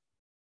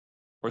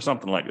or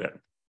something like that.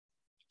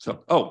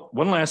 So, oh,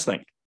 one last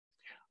thing.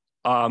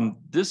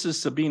 This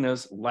is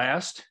Sabina's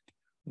last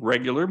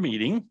regular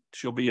meeting.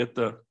 She'll be at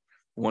the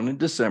one in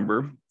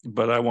December,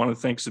 but I want to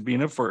thank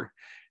Sabina for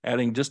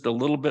adding just a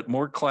little bit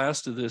more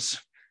class to this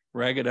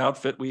ragged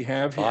outfit we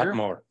have here.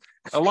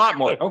 A lot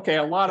more. Okay,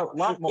 a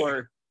lot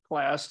more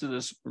class to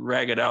this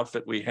ragged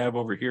outfit we have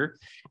over here.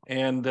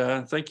 And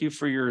thank you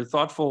for your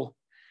thoughtful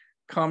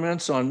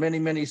comments on many,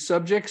 many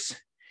subjects.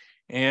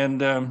 And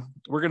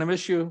we're going to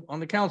miss you on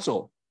the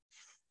council.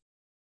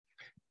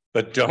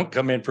 But don't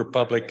come in for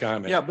public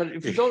comment. Yeah, but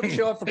if you don't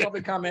show up for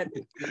public comment,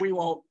 we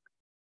won't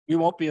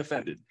be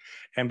offended.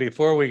 And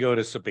before we go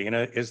to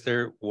Sabina, is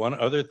there one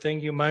other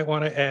thing you might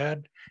want to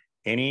add?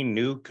 Any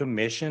new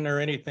commission or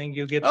anything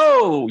you get?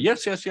 Oh,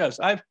 yes.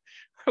 I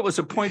was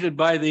appointed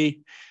by the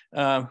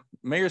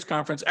mayor's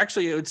conference.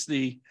 Actually, it's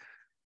the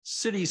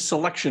city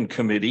selection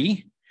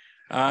committee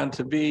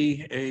to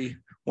be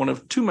one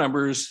of two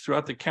members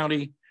throughout the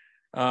county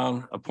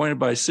appointed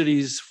by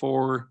cities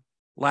for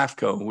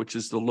LAFCO, which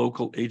is the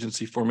Local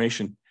Agency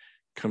Formation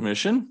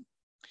Commission,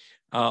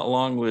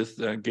 along with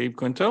Gabe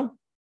Quinto,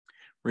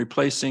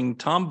 replacing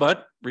Tom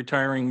Butt,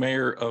 retiring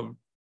mayor of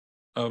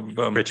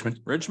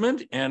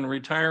Richmond, and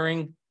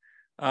retiring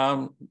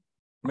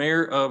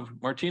mayor of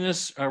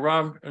Martinez,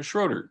 Rob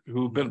Schroeder,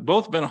 who've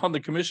both been on the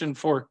commission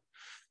for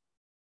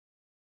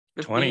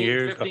 20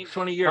 years.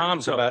 20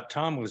 years.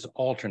 Tom was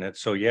alternate.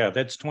 So yeah,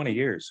 that's 20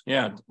 years.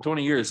 Yeah,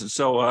 20 years. And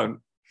so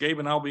Gabe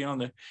and I'll be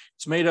on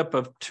it's made up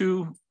of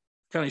 2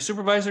 county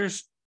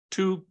supervisors,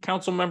 2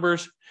 council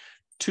members,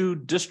 2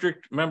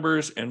 district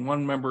members, and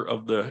 1 member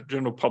of the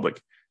general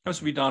public. That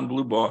to be Don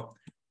Blubaugh,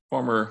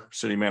 former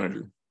city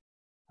manager.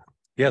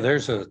 Yeah,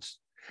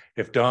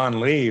 if Don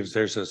leaves,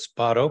 there's a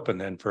spot open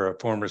then for a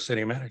former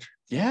city manager.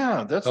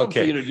 Yeah, that's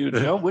something for you to do,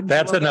 Joe.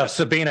 That's enough.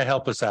 Sabina,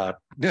 help us out.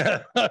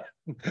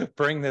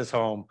 Bring this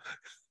home.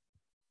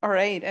 All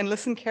right, and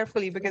listen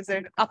carefully because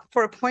they're up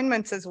for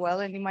appointments as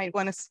well, and you might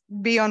want to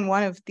be on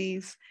one of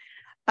these.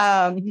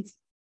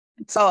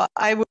 So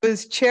I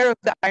was chair of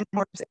the Iron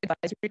Horse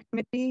Advisory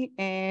Committee,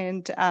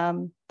 and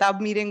that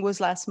meeting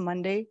was last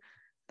Monday.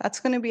 That's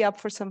going to be up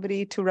for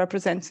somebody to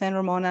represent San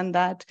Ramon on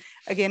that.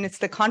 Again, it's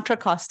the Contra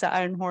Costa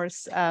Iron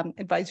Horse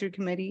Advisory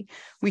Committee.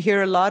 We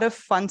hear a lot of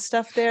fun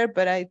stuff there,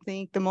 but I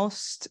think the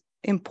most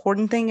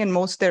important thing and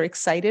most they're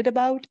excited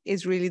about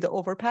is really the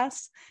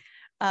overpass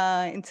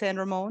in San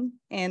Ramon,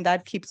 and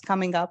that keeps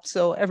coming up.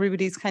 So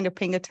everybody's kind of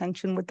paying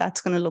attention what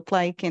that's going to look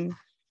like and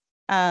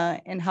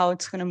how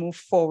it's going to move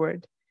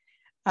forward.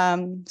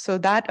 So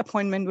that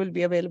appointment will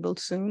be available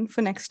soon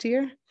for next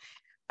year.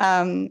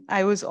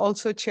 I was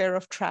also chair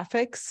of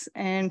Traffics,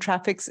 and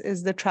Traffics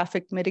is the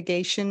traffic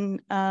mitigation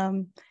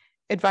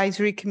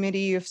advisory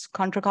committee of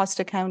Contra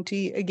Costa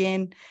County.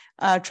 Again,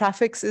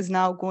 Traffics is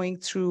now going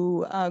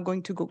to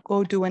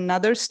go do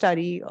another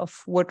study of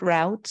what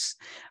routes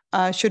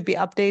should be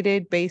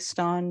updated based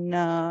on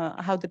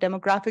how the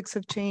demographics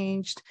have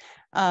changed,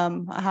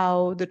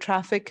 how the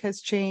traffic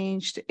has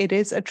changed. It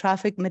is a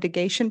traffic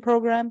mitigation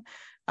program.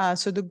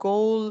 So the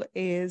goal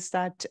is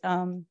that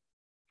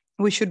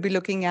we should be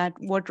looking at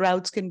what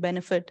routes can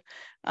benefit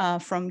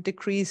from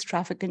decreased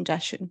traffic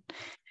congestion.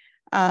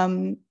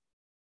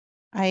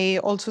 I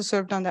also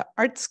served on the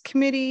Arts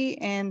Committee,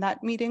 and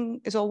that meeting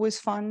is always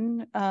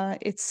fun.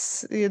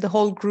 The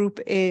whole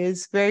group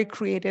is very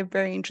creative,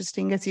 very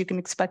interesting, as you can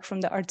expect from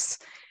the Arts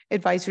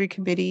Advisory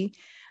Committee.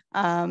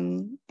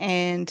 And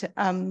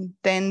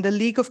then the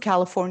League of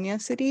California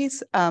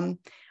Cities.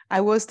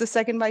 I was the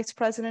second vice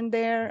president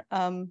there.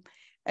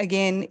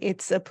 Again,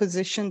 it's a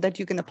position that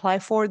you can apply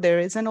for. There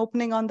is an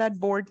opening on that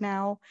board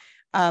now.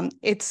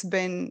 It's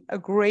been a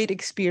great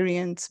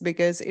experience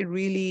because it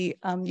really,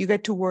 you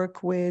get to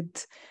work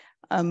with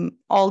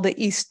all the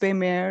East Bay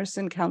mayors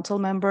and council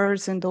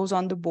members and those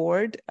on the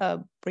board,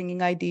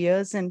 bringing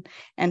ideas and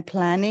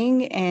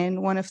planning.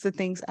 And one of the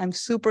things I'm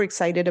super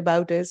excited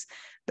about is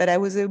that I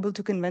was able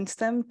to convince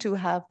them to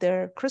have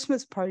their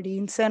Christmas party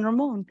in San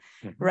Ramon,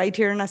 right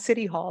here in our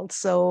city hall.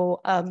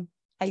 So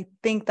I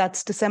think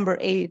that's December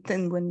 8th,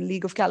 and when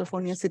League of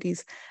California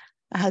Cities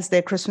has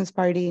their Christmas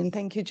party. And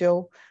thank you,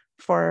 Joe,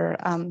 for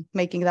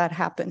making that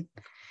happen.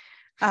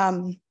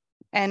 And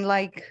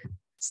like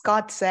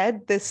Scott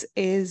said, this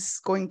is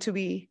going to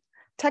be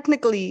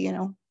technically, you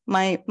know,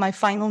 my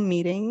final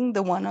meeting,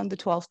 the one on the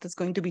 12th is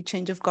going to be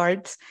change of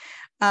guards.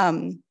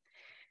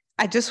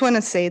 I just want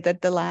to say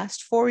that the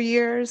last 4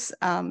 years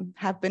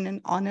have been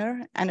an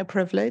honor and a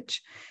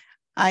privilege.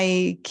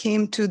 I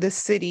came to the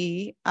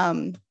city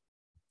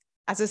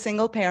as a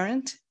single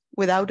parent,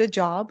 without a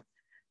job,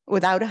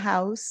 without a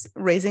house,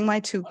 raising my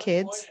 2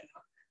 kids,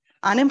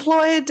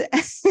 unemployed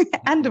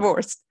and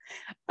divorced,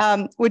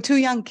 with 2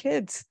 young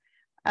kids.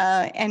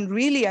 And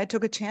really, I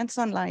took a chance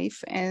on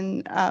life.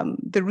 And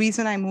the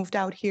reason I moved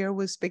out here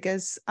was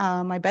because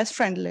my best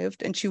friend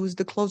lived, and she was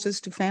the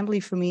closest to family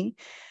for me.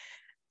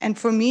 And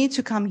for me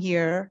to come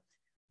here,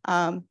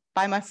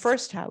 buy my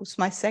first house,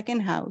 my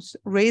second house,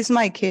 raise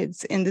my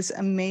kids in this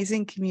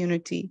amazing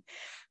community,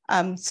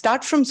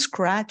 start from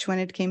scratch when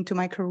it came to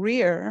my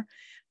career,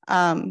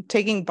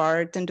 taking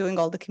BART and doing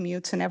all the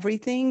commutes and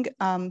everything,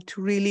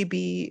 to really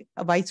be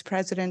a vice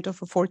president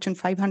of a Fortune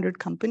 500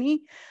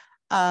 company,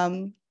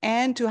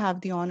 and to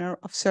have the honor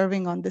of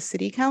serving on the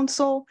city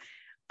council.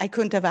 I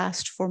couldn't have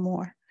asked for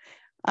more.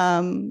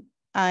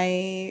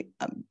 I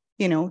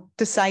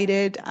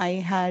decided I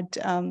had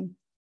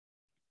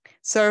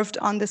served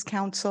on this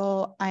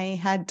council. I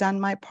had done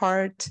my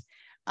part.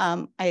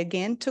 I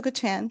again took a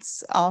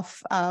chance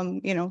of,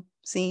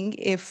 seeing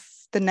if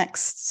the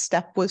next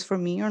step was for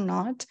me or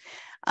not.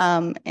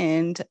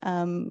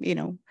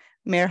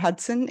 Mayor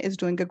Hudson is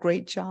doing a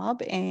great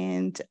job,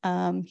 and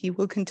he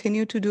will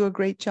continue to do a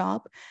great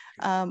job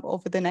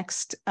over the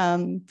next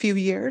few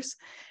years.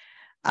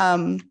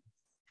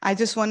 I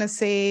just want to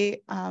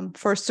say,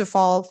 first of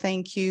all,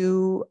 thank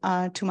you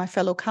to my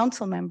fellow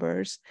council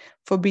members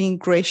for being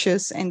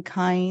gracious and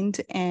kind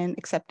and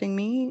accepting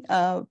me.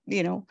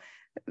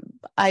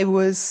 I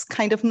was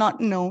kind of not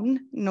known.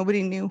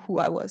 Nobody knew who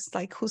I was.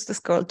 Like, who's this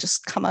girl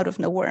just come out of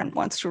nowhere and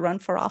wants to run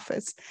for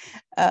office?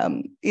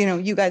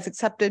 You guys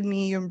accepted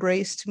me, you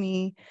embraced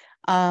me,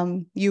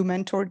 you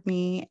mentored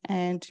me,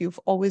 and you've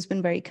always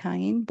been very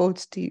kind,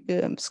 both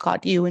to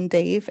Scott, you and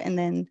Dave, and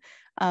then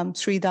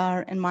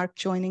Sridhar and Mark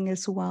joining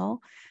as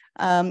well.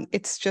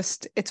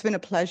 It's been a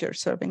pleasure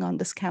serving on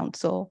this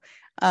council.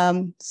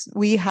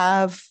 We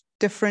have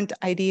different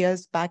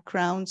ideas,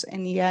 backgrounds,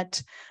 and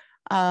yet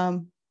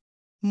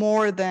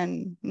more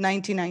than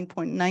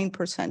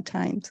 99.9%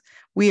 times,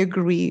 we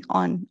agree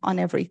on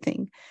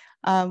everything,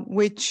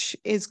 which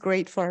is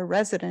great for our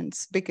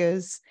residents,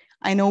 because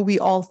I know we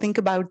all think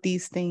about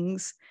these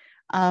things.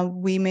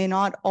 We may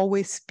not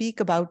always speak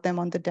about them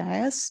on the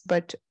dais,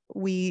 but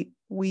we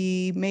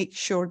make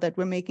sure that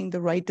we're making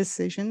the right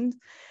decisions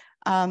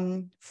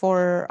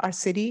for our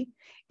city.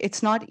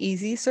 It's not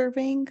easy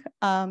serving.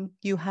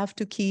 You have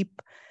to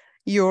keep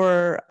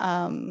your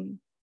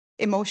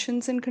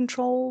emotions in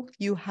control.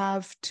 You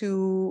have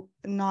to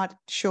not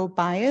show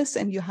bias,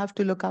 and you have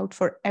to look out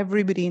for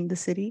everybody in the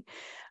city.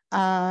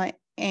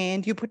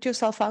 And you put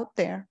yourself out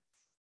there.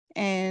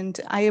 And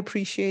I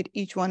appreciate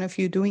each one of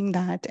you doing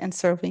that and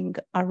serving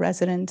our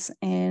residents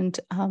and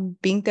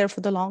being there for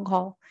the long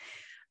haul.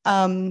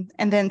 And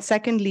then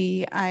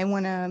secondly, I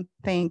want to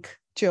thank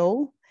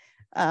Joe.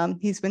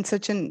 He's been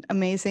such an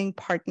amazing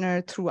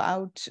partner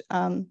throughout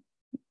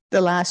the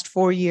last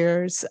 4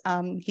 years.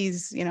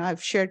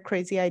 I've shared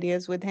crazy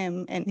ideas with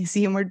him, and he's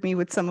humored me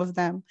with some of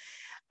them.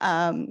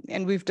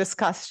 And we've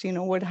discussed,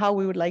 how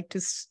we would like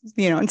to,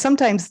 and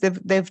sometimes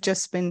they've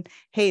just been,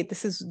 hey,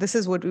 this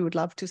is what we would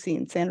love to see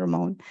in San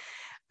Ramon.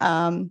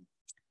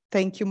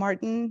 Thank you,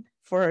 Martin,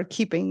 for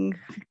keeping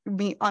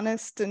me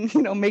honest and,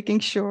 making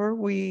sure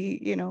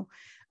we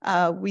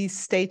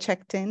stay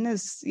checked in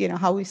as,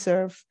 how we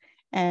serve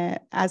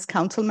as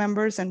council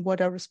members and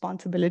what our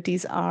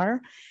responsibilities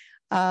are.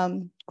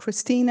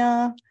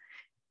 Christina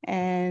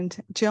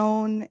and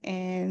Joan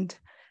and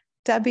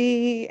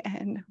Debbie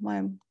and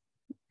my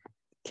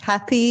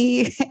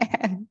Kathy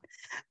and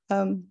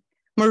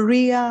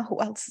Maria, who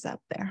else is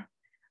out there?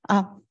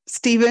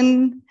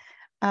 Stephen.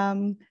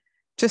 I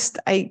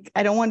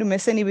don't want to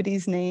miss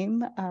anybody's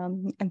name.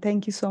 And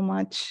thank you so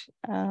much.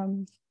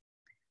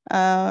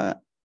 I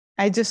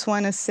just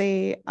want to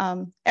say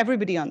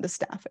everybody on the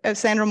staff.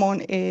 San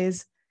Ramon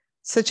is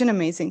such an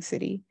amazing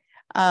city.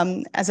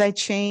 As I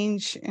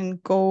change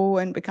and go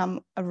and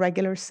become a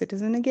regular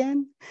citizen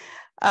again,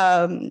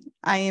 I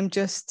am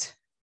just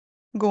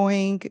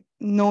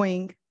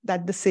knowing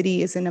that the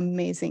city is in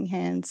amazing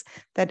hands,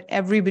 that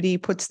everybody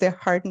puts their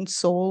heart and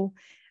soul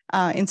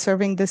in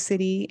serving the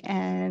city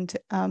and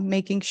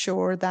making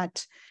sure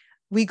that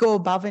we go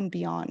above and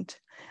beyond,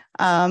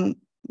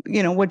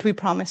 what we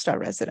promised our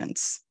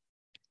residents.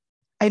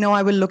 I know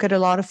I will look at a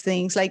lot of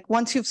things, like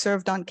once you've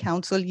served on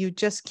council, you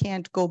just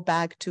can't go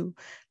back to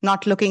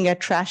not looking at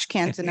trash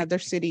cans in other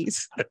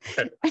cities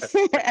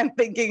and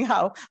thinking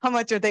how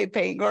much are they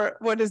paying, or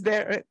what is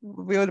their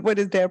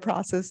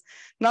process,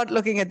 not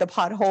looking at the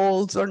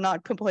potholes or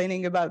not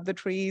complaining about the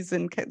trees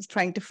and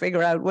trying to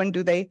figure out when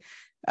do they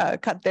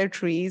cut their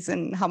trees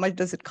and how much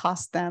does it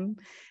cost them.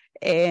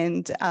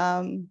 And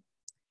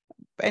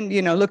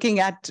looking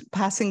at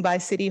passing by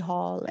City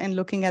Hall and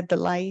looking at the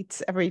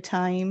lights every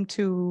time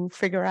to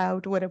figure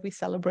out what are we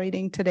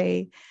celebrating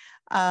today.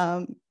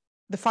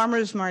 The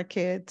farmers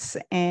markets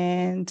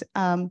and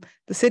the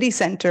city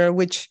center,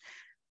 which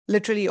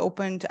literally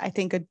opened, I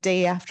think, a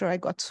day after I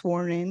got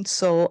sworn in.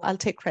 So I'll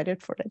take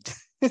credit for it.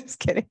 Just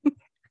kidding.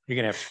 You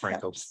can have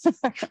sprinkles.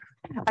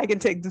 I can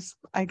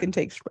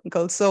take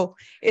sprinkles. So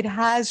it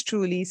has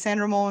truly, San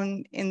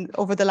Ramon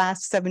over the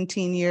last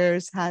 17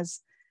 years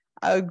has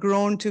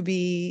grown to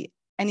be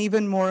an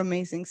even more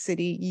amazing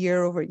city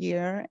year over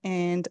year.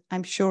 And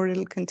I'm sure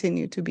it'll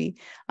continue to be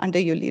under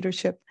your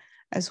leadership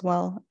as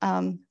well.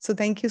 So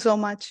thank you so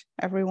much,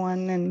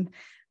 everyone.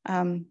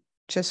 And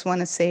just want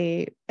to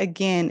say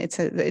again,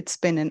 it's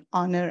been an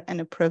honor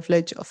and a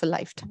privilege of a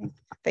lifetime.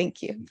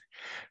 Thank you.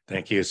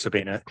 Thank you,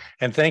 Sabina.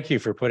 And thank you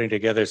for putting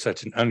together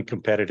such an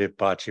uncompetitive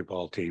bocce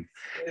ball team.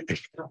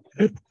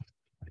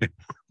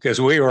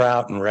 Because we were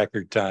out in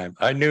record time.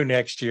 I knew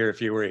next year,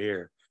 if you were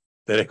here,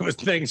 that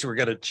things were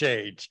going to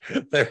change.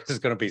 There's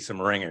going to be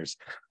some ringers.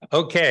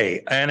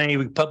 Okay, and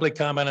any public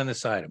comment on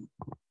this item?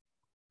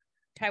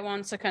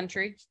 Taiwan's a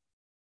country.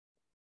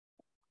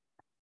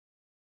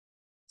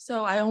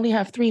 So I only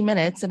have 3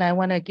 minutes, and I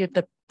want to give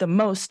the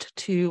most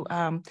to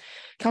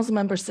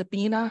Councilmember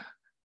Sabina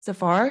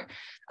Zafar.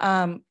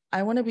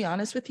 I want to be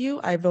honest with you.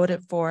 I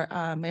voted for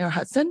Mayor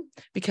Hudson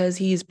because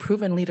he's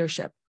proven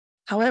leadership.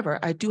 However,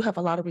 I do have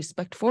a lot of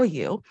respect for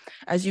you.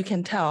 As you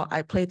can tell,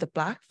 I played the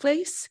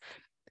blackface,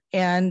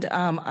 and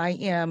I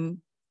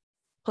am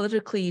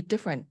politically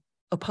different,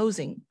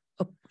 opposing,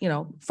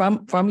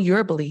 from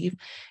your belief.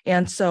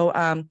 And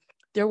so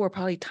there were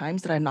probably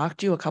times that I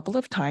knocked you a couple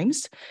of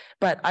times,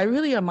 but I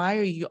really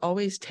admire you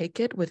always take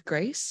it with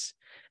grace.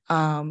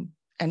 And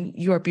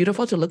you are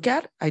beautiful to look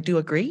at. I do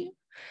agree.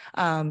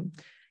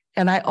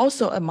 And I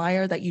also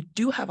admire that you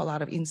do have a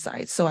lot of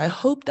insights. So I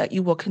hope that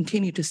you will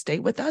continue to stay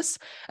with us.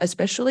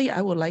 Especially, I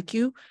would like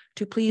you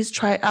to please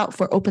try out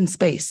for open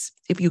space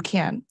if you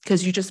can,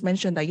 because you just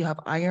mentioned that you have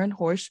Iron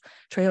Horse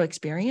Trail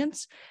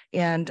experience.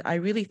 And I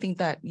really think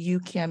that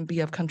you can be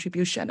of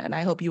contribution, and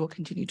I hope you will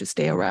continue to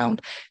stay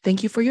around.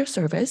 Thank you for your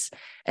service.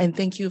 And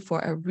thank you for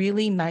a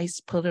really nice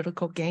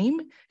political game,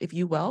 if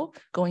you will,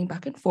 going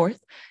back and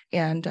forth.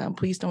 And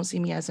please don't see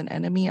me as an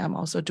enemy. I'm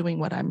also doing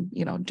what I'm,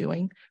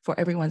 doing for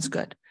everyone's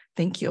good.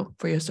 Thank you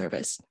for your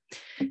service.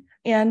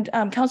 And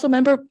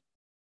Councilmember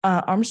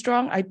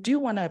Armstrong, I do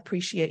want to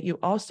appreciate you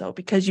also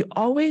because you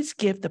always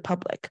give the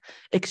public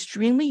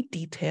extremely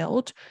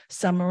detailed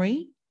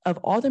summary of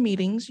all the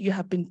meetings you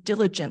have been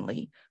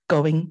diligently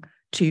going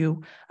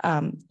to,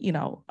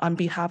 on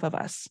behalf of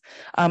us.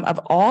 Of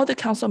all the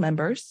council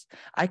members,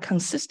 I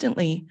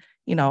consistently,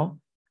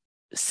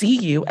 see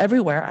you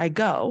everywhere I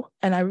go.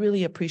 And I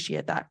really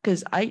appreciate that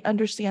because I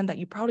understand that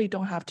you probably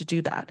don't have to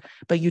do that,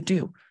 but you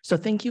do. So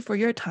thank you for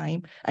your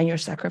time and your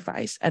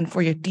sacrifice and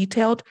for your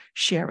detailed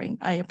sharing.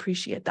 I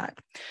appreciate that.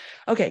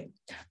 Okay.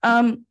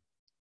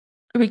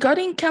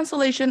 Regarding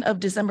cancellation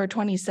of December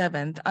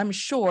 27th, I'm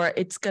sure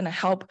it's going to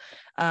help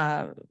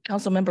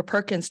Councilmember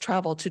Perkins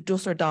travel to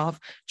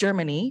Dusseldorf,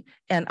 Germany.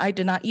 And I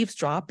did not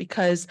eavesdrop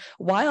because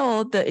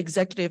while the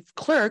executive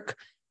clerk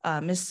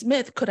Ms.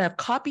 Smith could have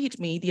copied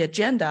me the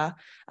agenda.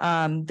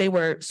 They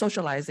were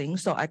socializing,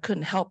 so I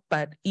couldn't help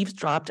but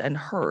eavesdropped and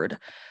heard.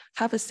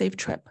 Have a safe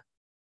trip.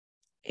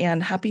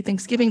 And happy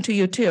Thanksgiving to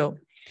you too.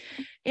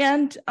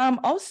 And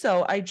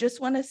also, I just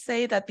want to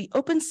say that the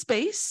open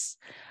space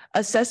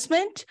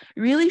assessment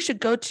really should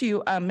go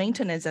to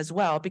maintenance as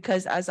well,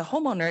 because as a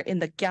homeowner in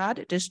the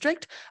GAD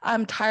district,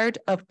 I'm tired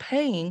of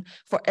paying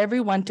for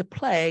everyone to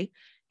play.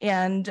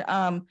 And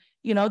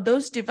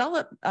those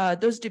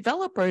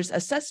developers'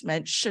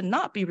 assessment should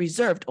not be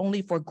reserved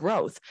only for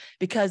growth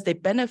because they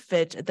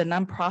benefit the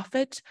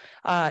nonprofit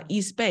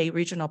East Bay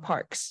Regional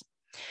Parks.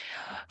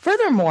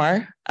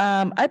 Furthermore,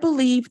 I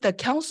believe the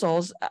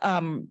councils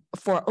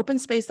for open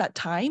space that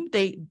time,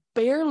 they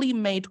barely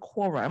made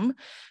quorum.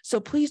 So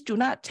please do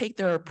not take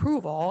their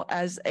approval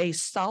as a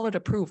solid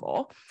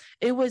approval.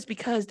 It was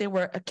because they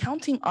were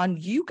counting on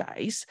you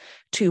guys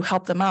to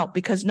help them out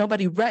because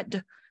nobody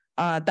read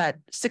that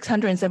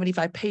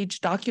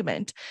 675-page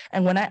document.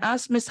 And when I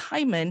asked Ms.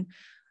 Hyman,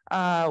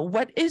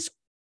 what is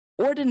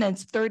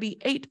Ordinance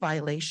 38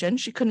 violation,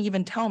 she couldn't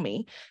even tell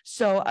me.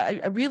 So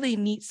I really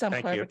need some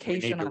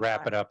clarification. We need to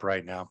wrap it up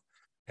right now.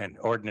 And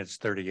Ordinance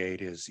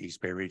 38 is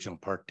East Bay Regional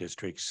Park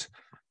District's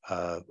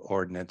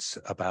ordinance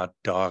about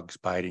dogs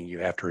biting. You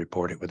have to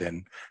report it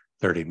within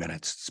 30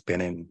 minutes. It's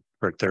been in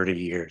for 30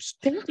 years.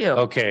 Thank you.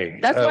 Okay.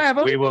 That's why I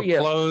voted we will for you.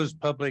 Close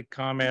public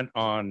comment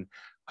on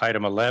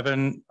item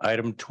 11.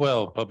 Item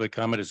 12, public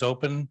comment is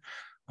open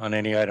on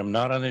any item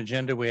not on the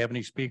agenda. We have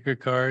any speaker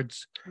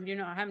cards? We do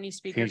not have any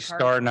speaker Any cards.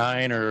 star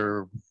 9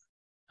 or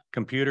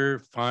computer?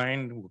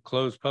 Fine. We'll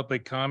close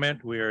public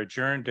comment. We are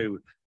adjourned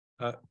to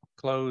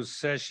closed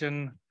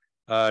session.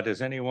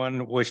 Does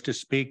anyone wish to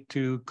speak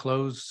to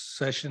closed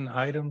session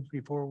items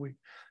before we?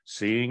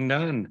 Seeing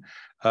none,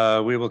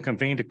 we will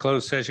convene to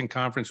closed session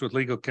conference with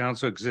legal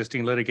counsel,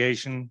 existing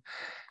litigation.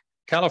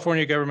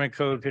 California Government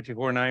Code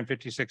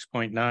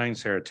 54956.9,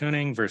 Sarah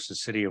Tuning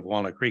versus City of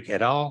Walnut Creek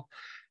et al.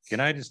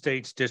 United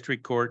States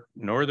District Court,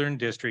 Northern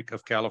District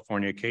of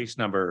California, case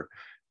number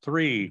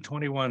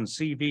 321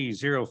 CV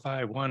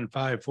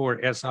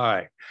 05154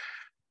 SI.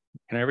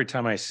 And every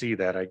time I see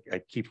that, I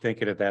keep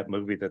thinking of that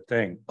movie, The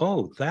Thing.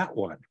 Oh, that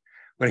one.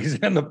 When he's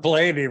in the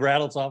plane, he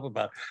rattles off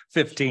about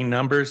 15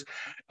 numbers.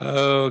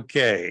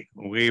 Okay,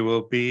 we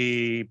will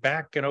be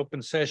back in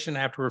open session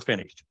after we're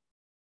finished.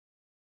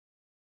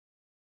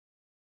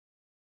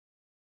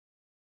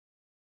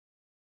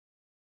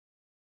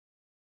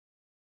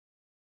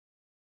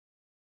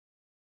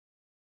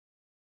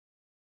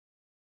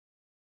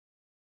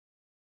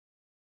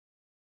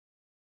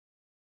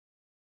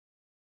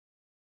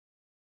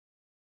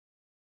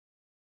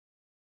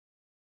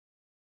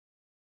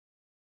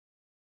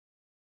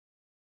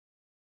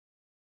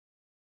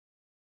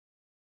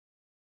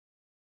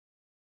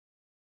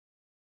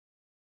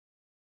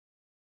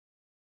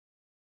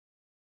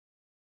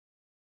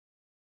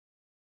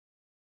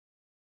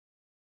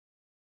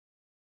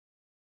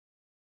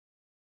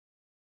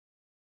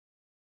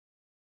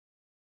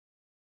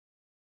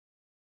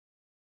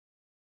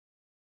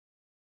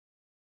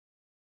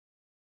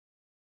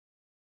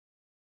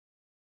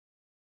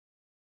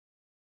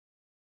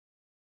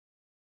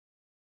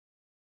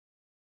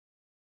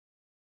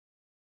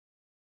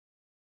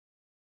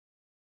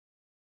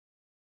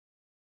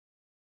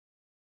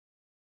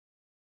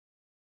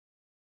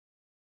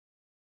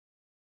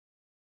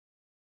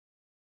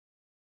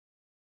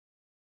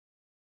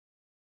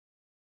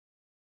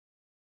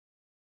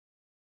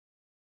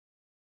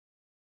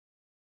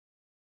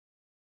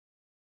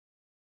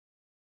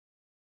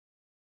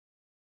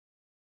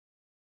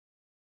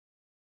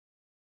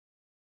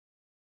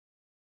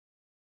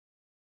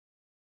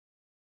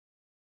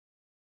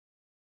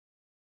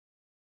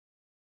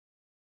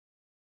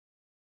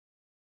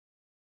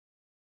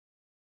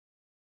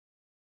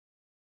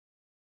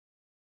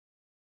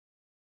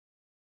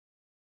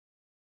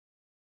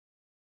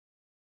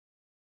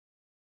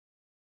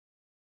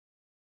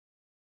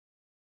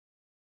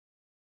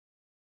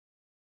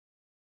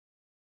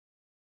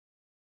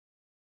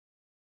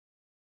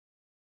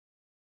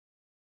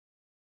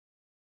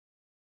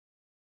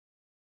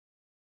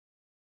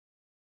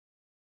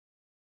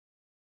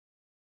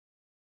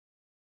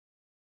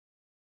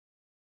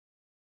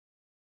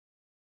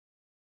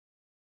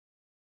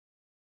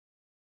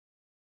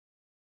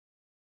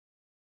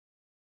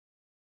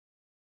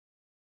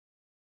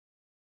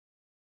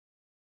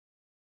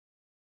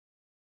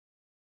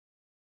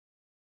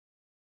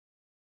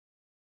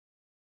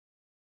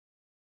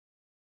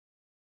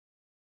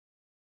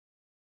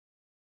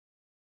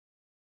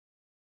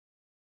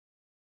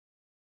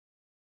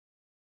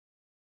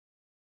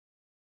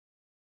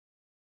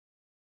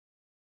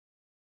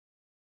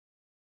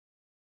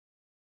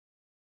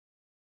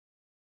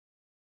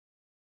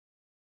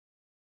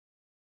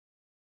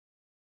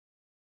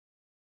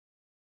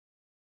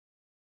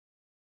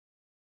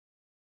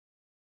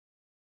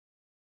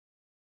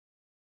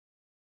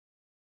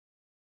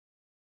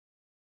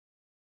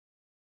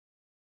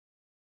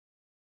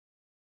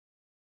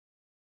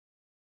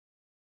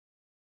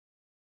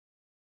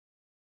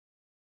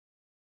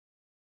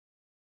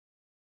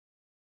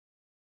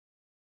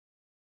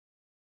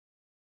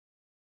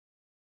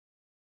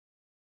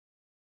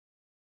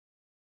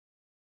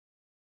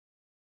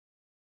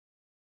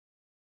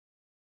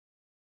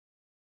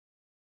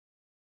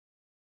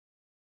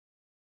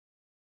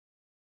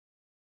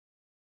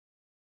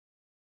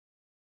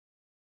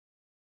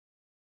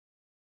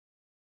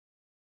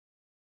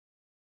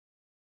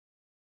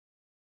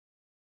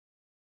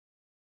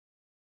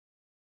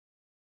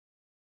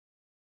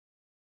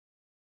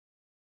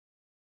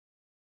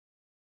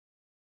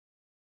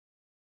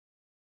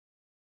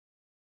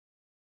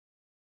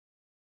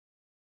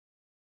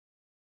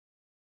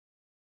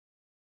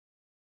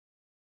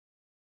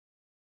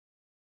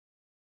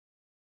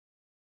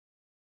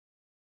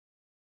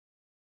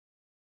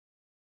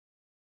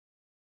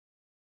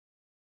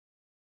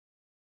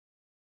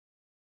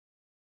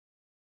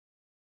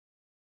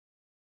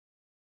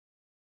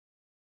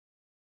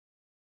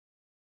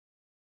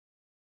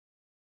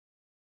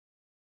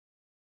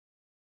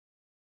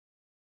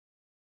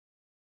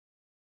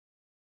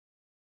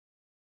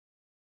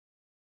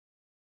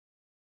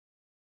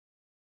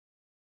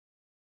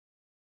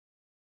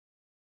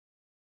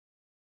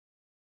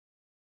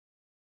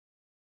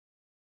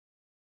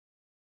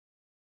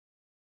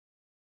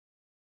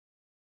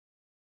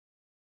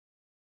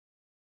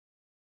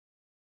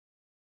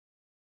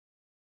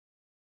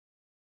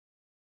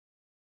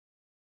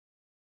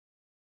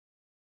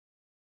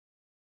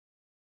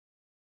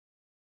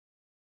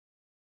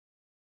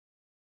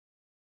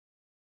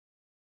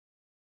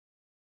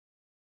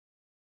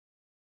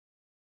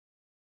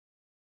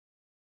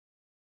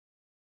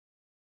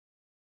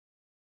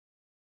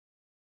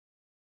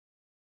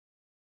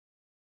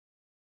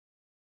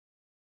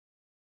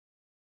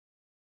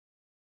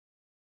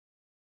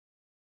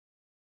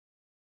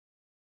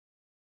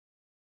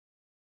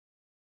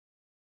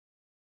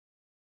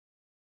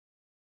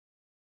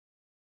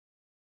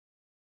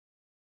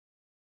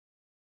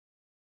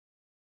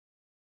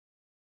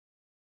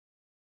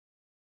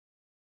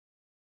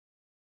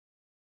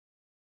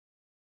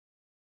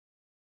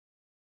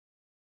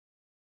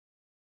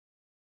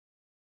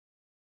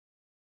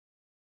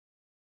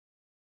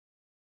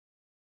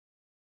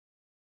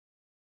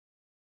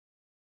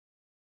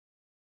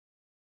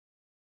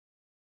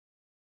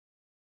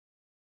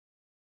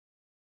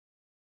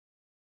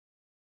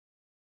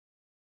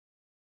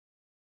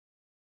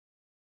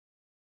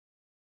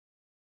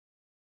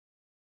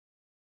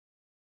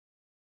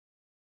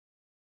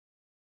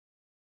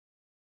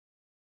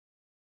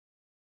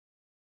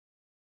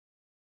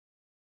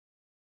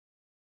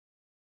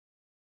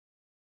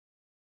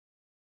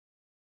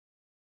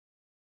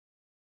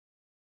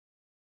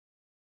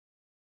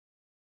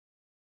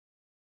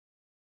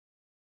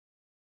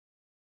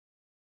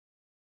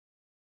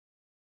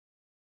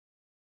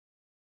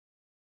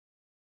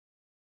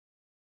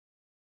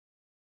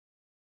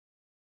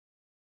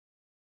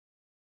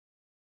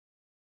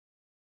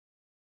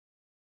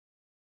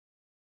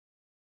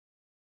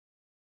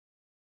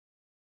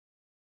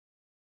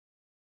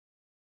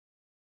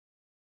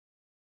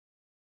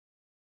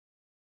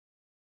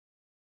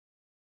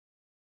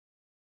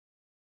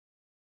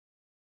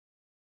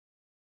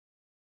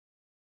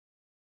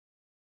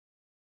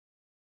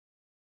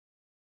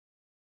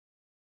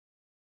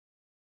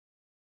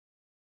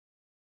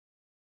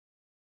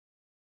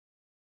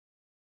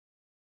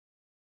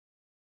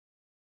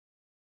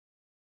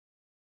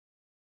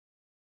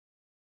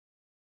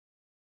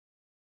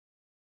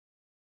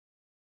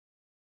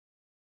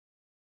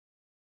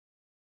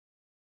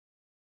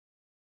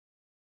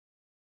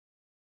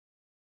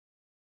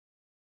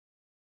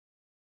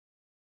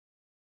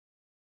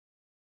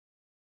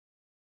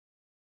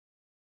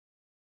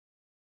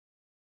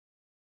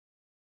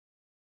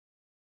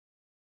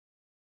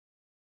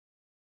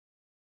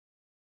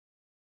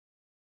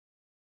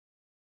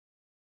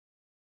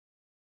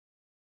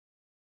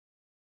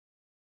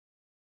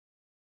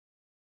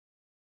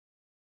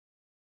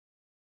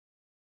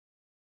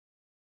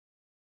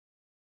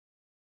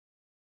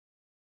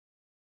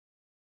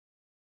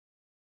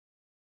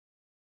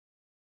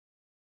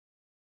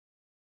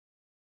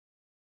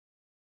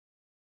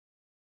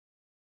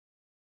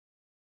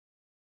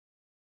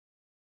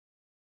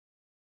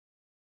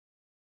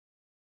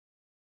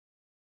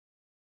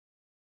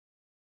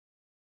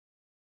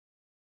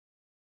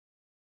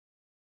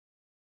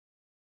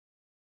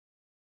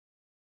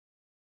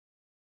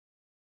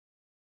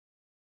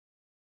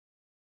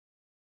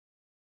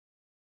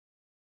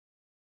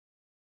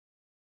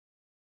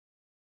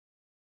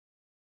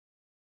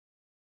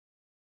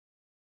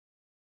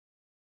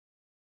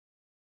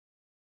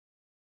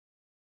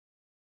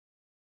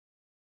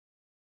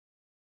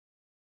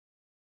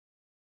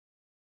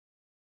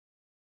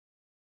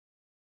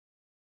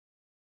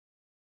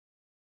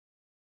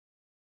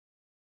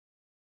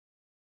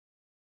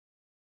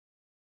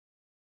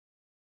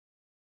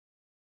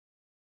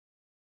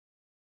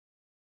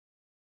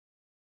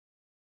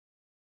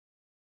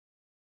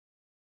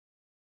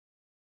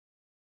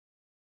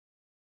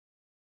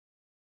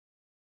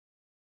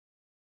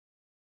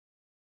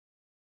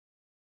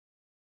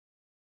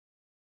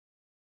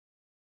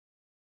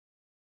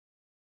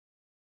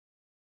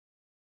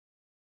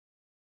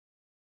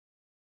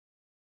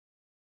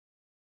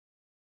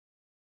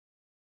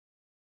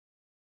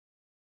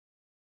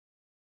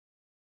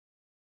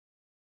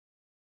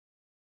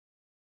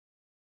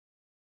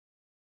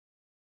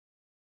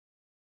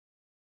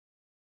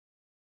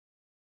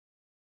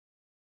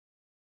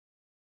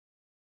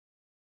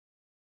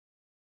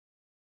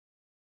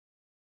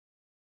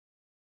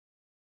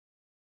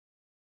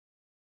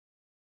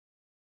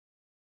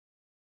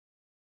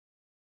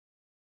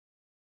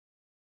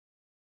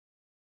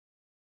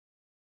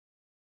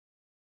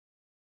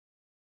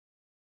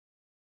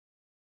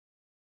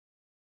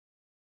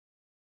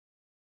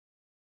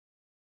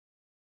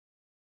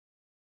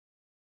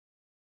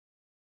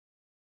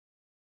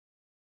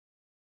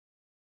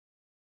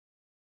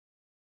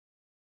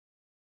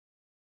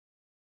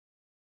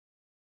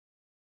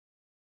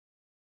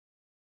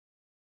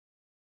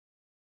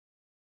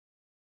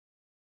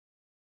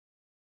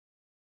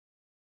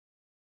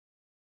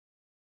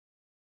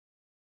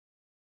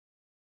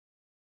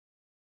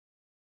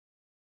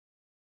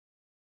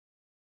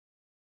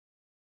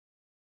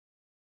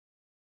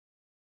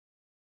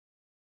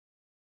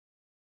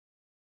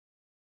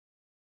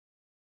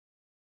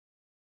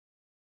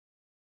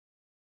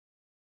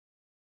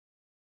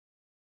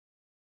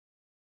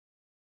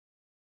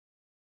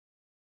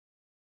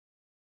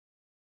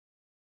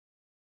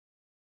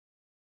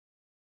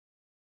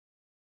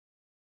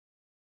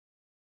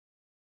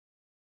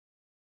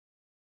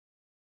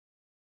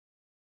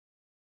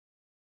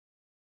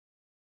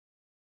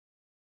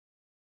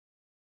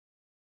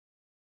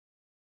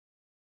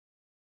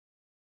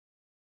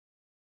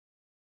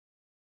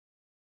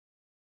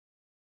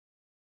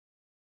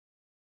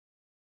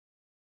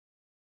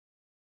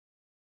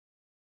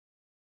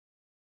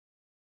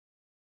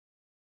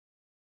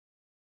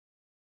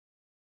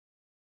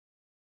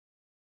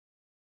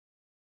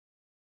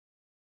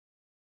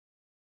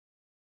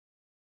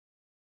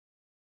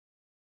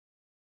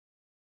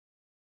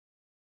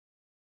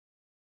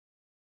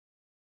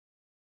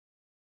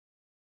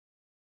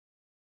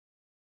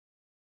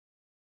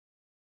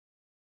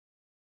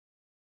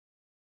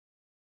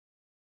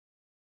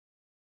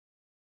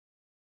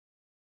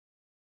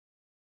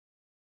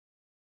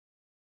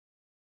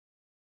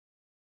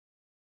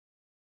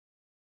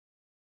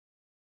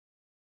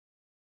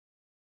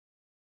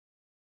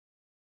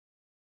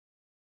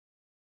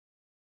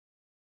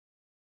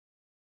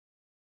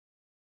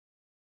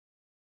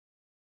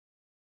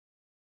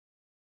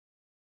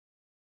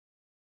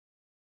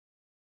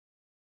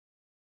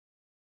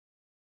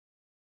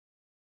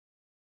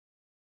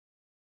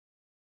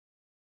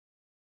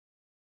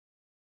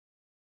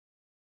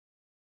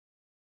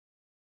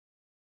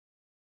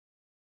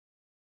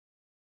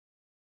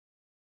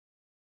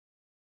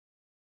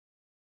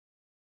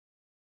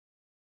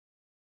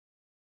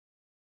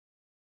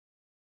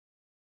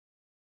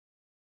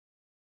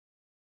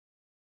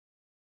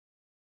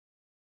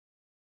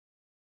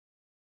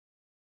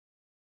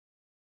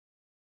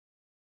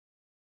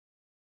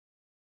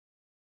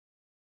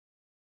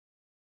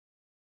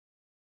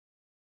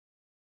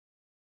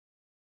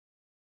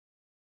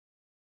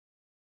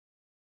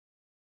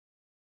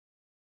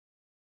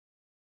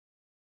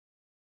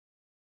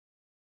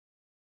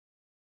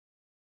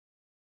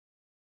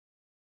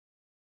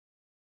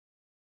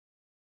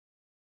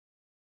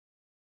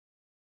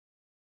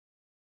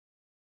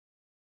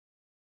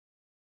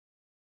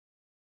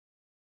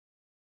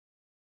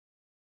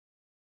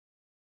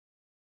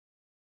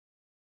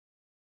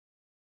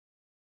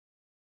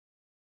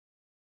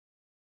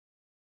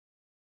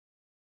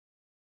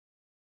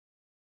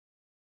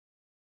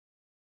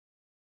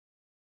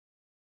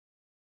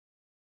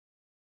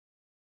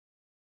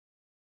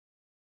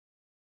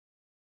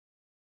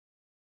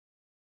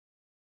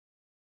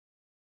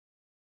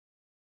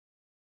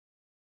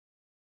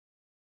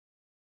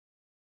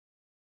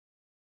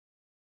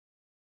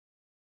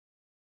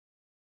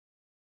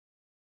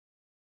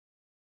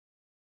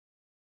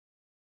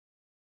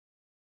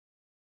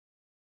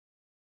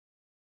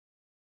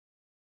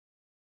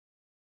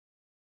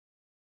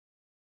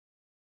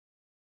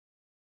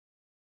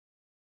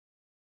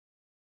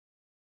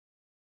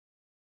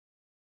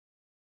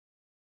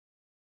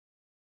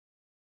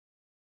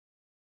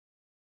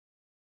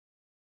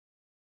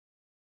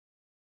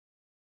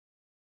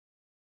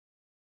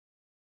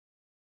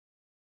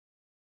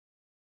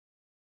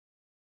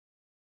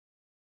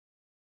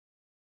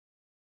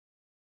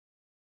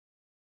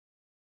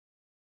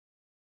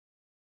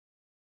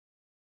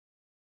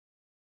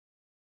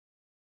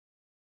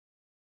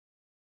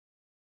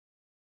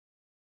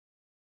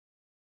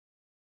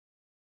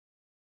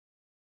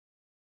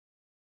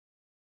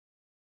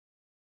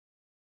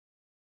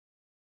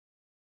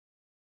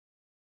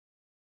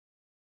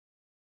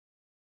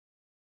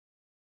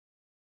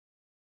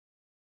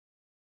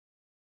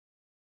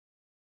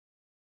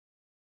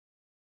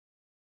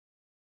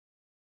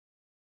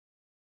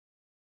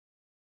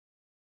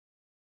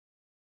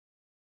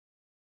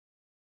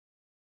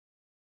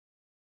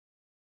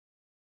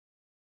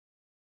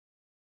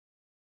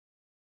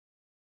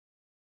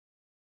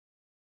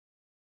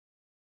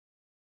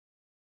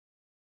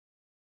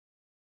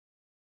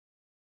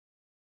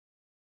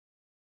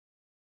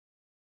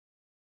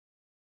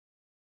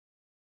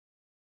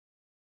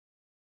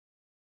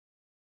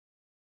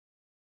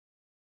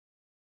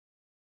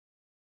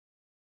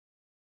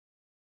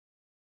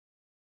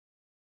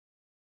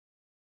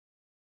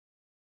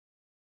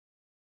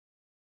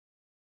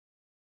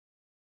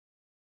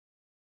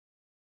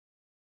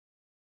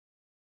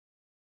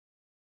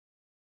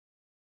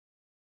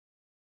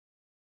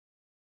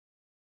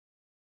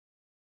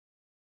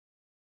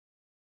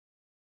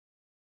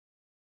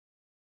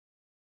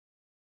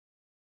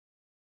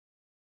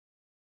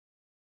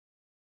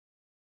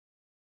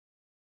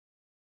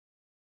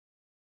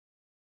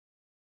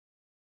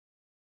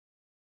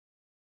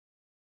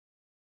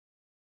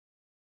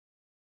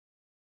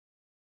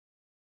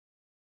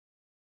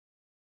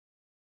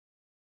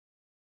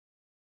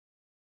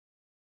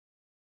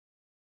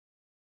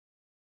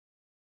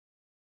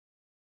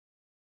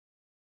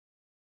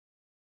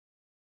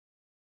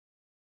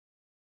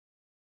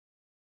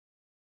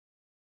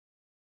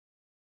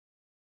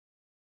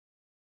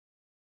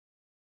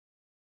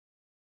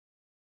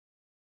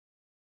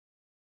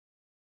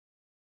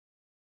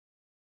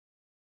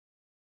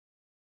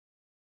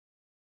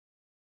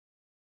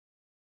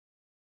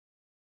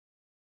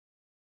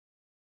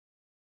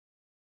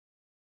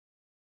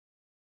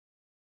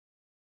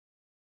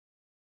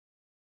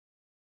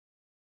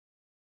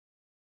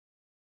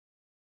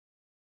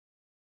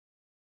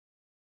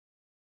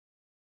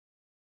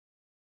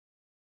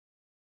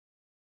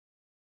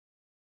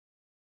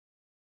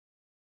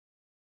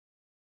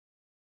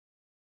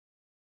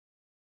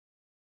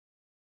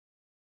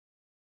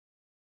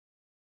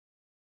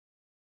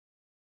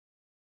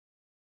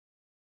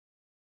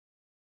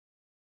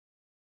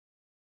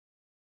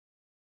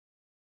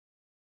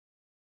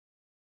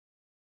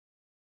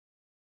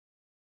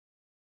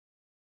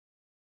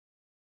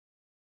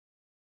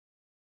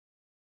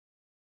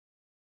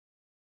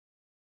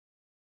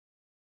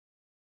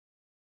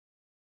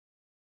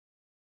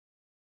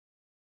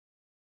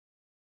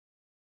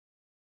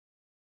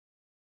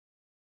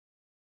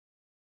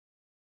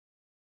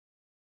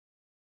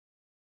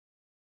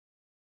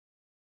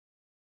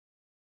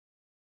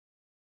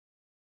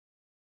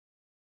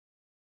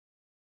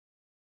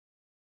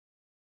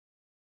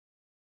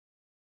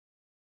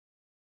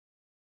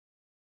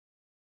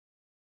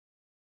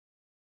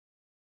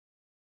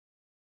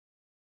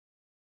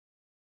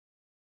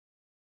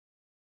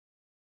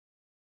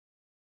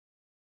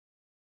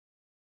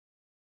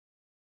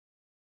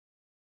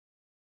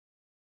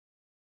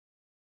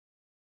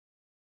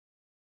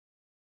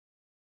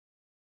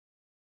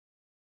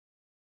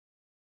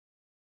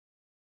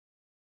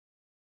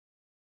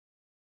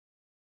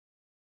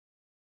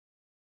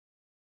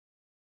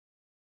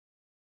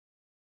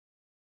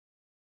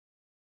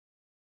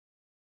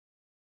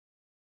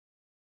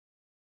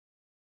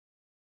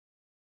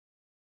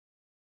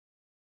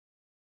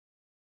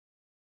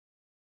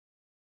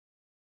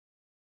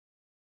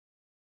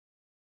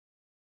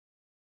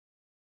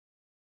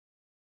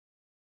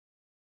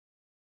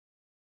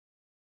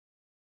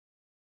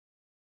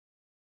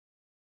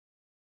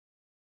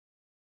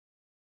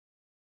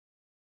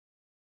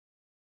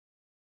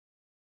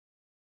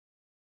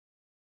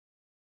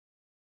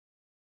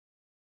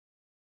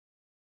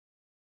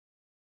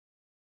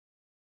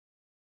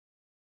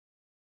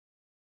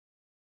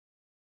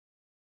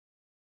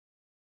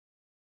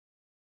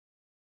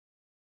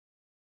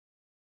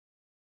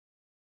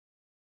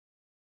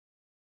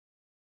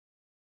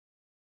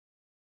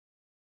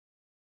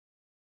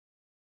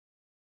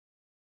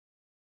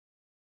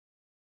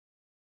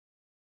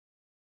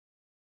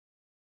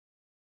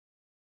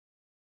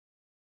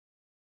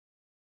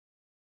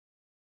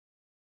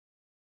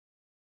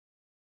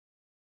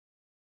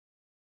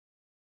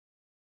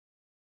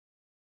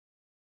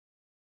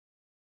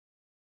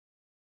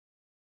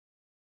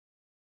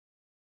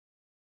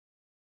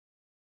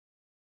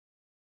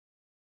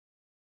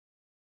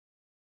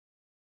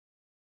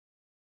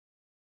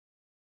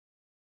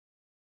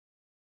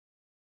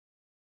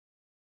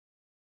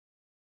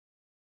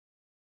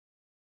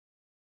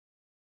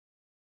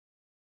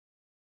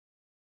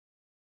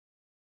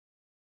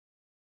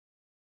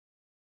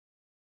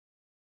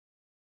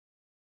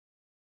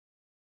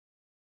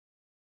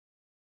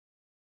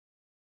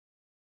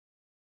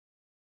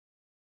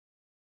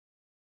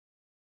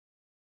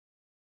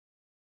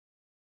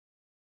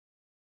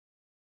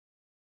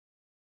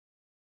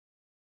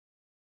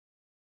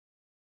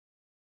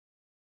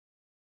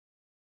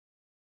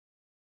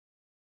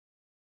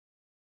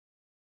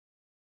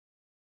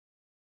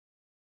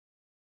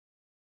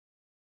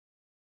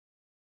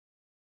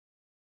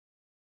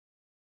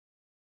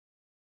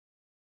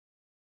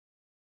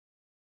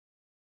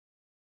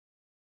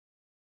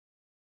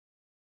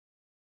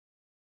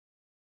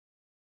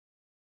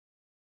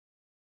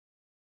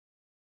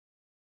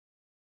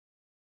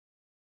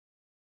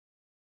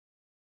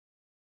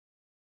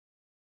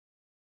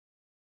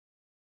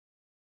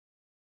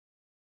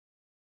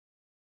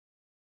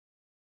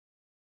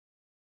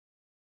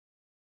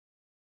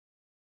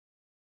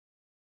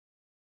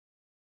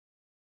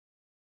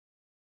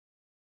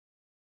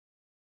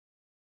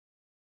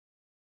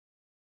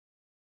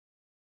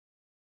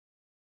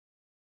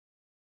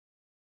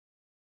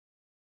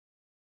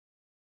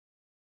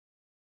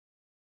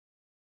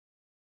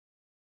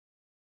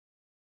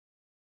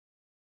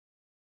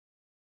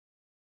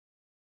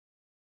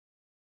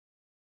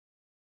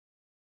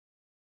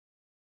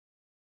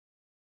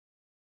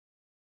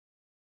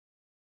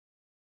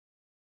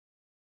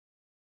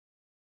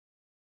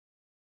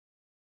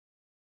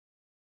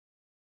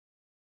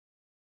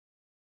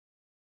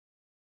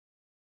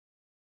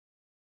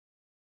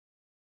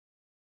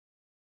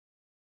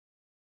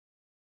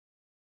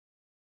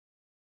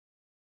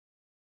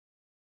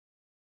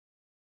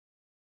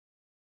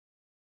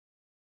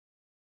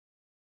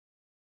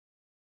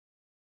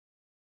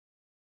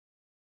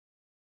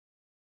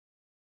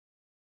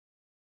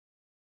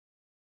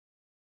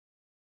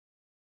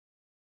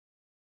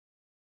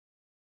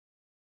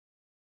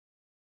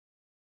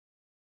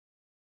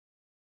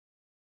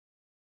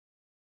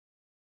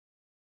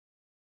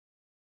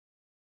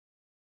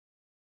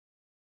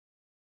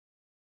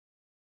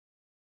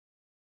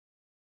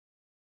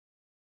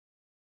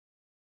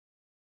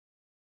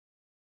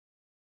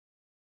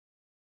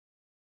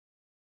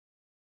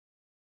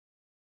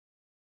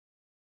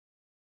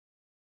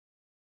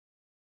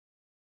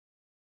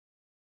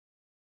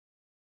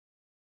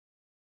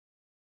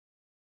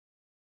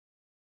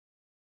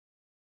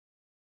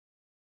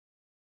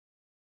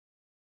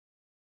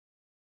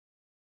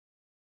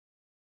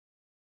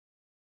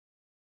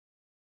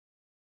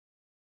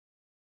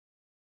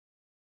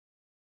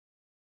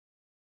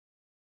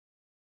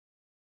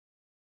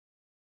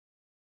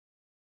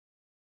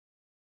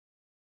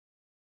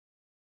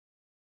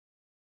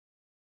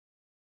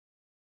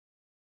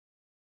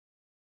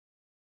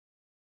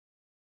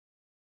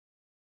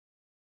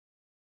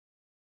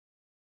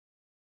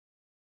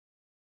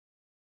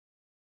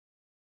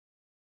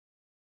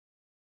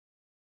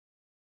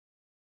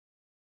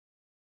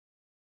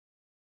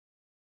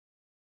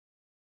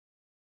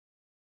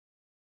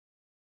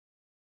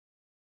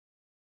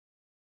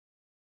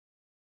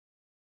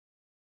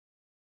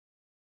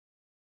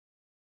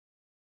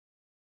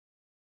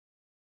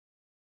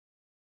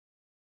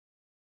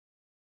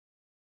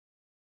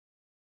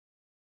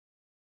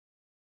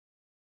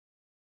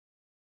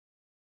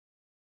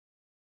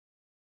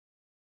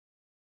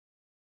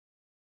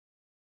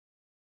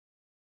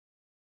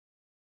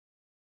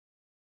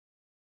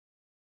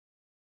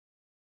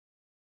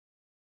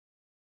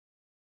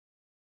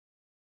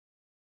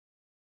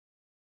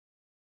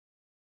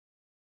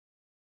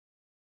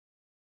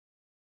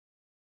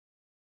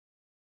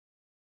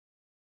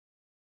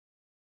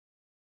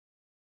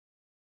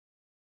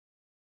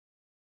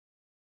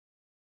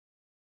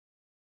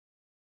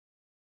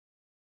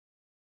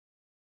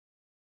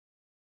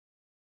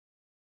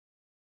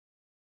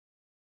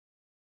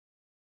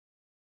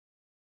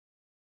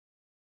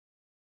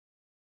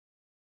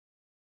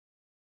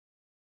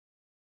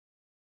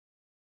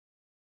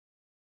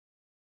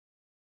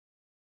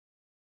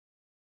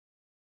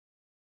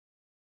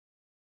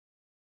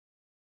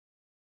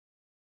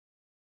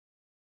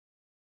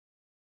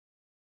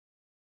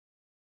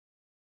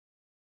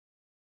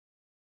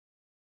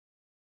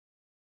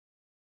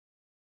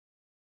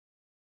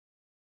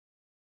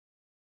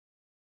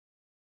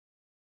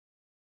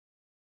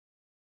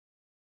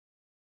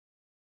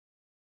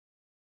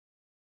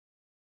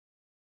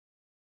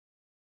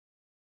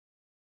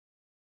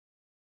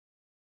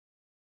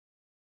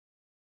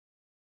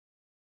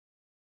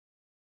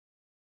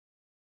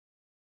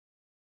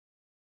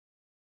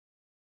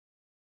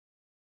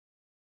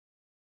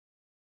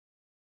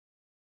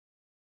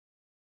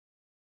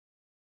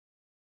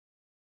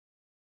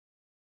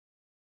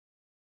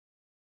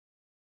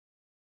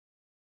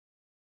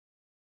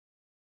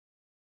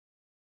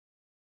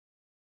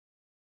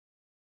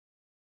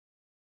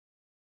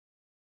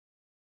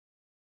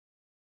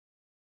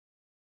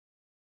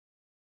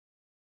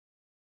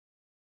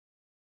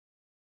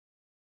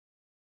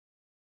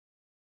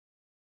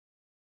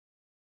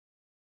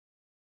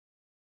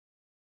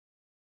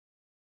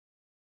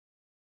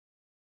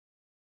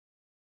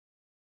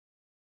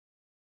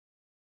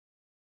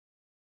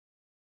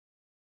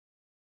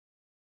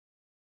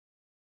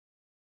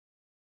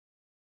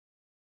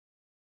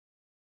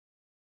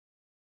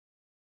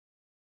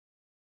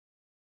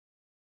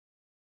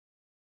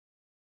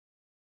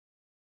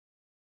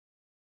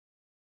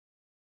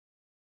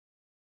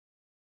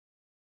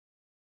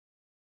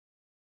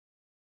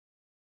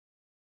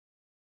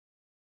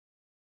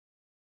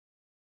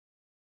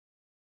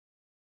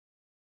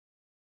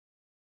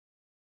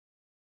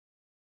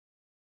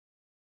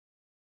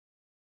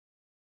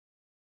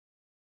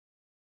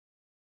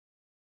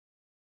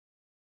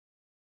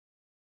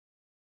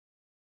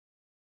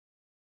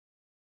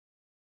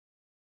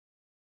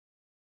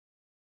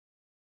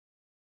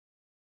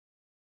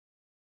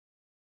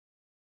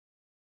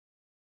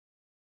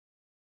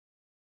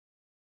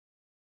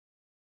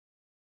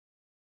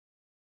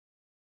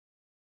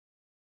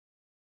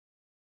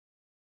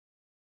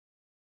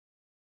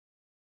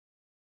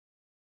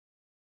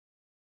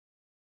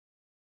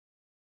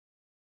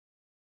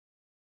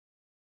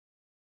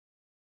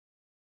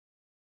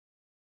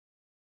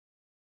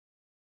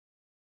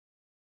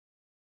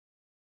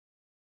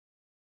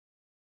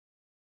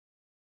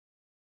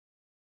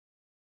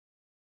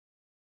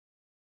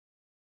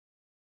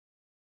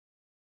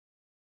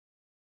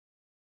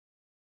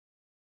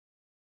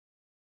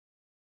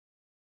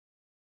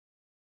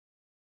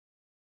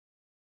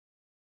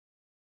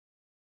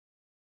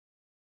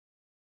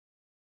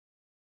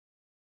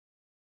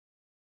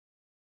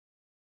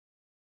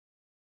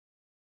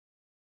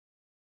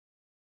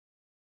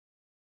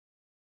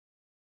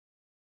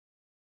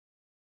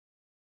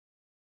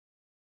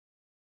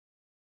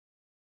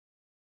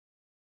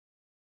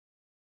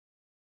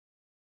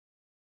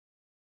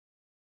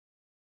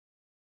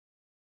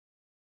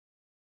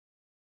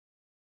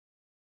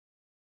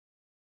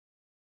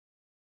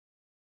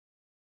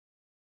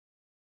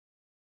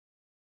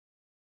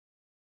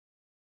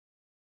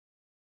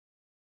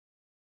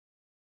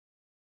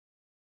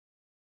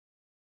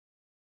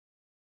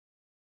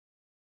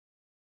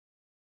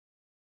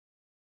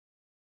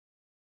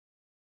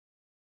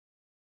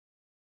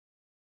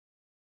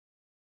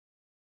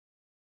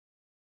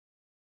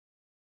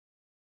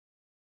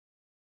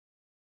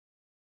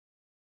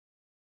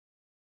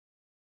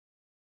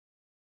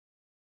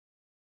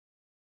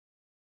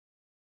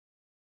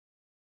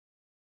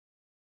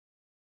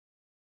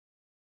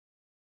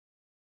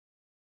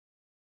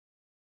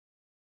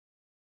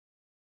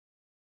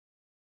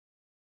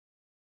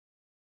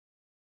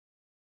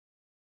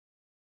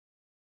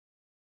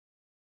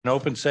 An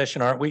open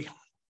session, aren't we?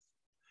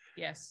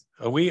 Yes.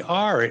 We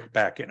are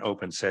back in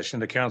open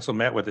session. The council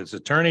met with its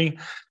attorney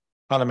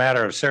on the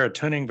matter of Sarah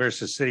Tuning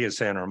versus City of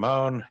San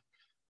Ramon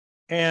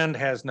and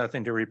has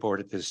nothing to report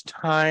at this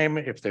time.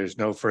 If there's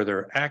no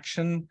further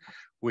action,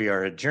 we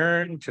are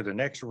adjourned to the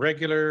next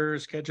regular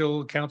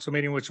scheduled council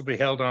meeting, which will be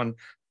held on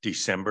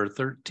December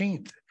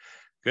 13th.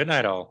 Good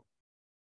night, all.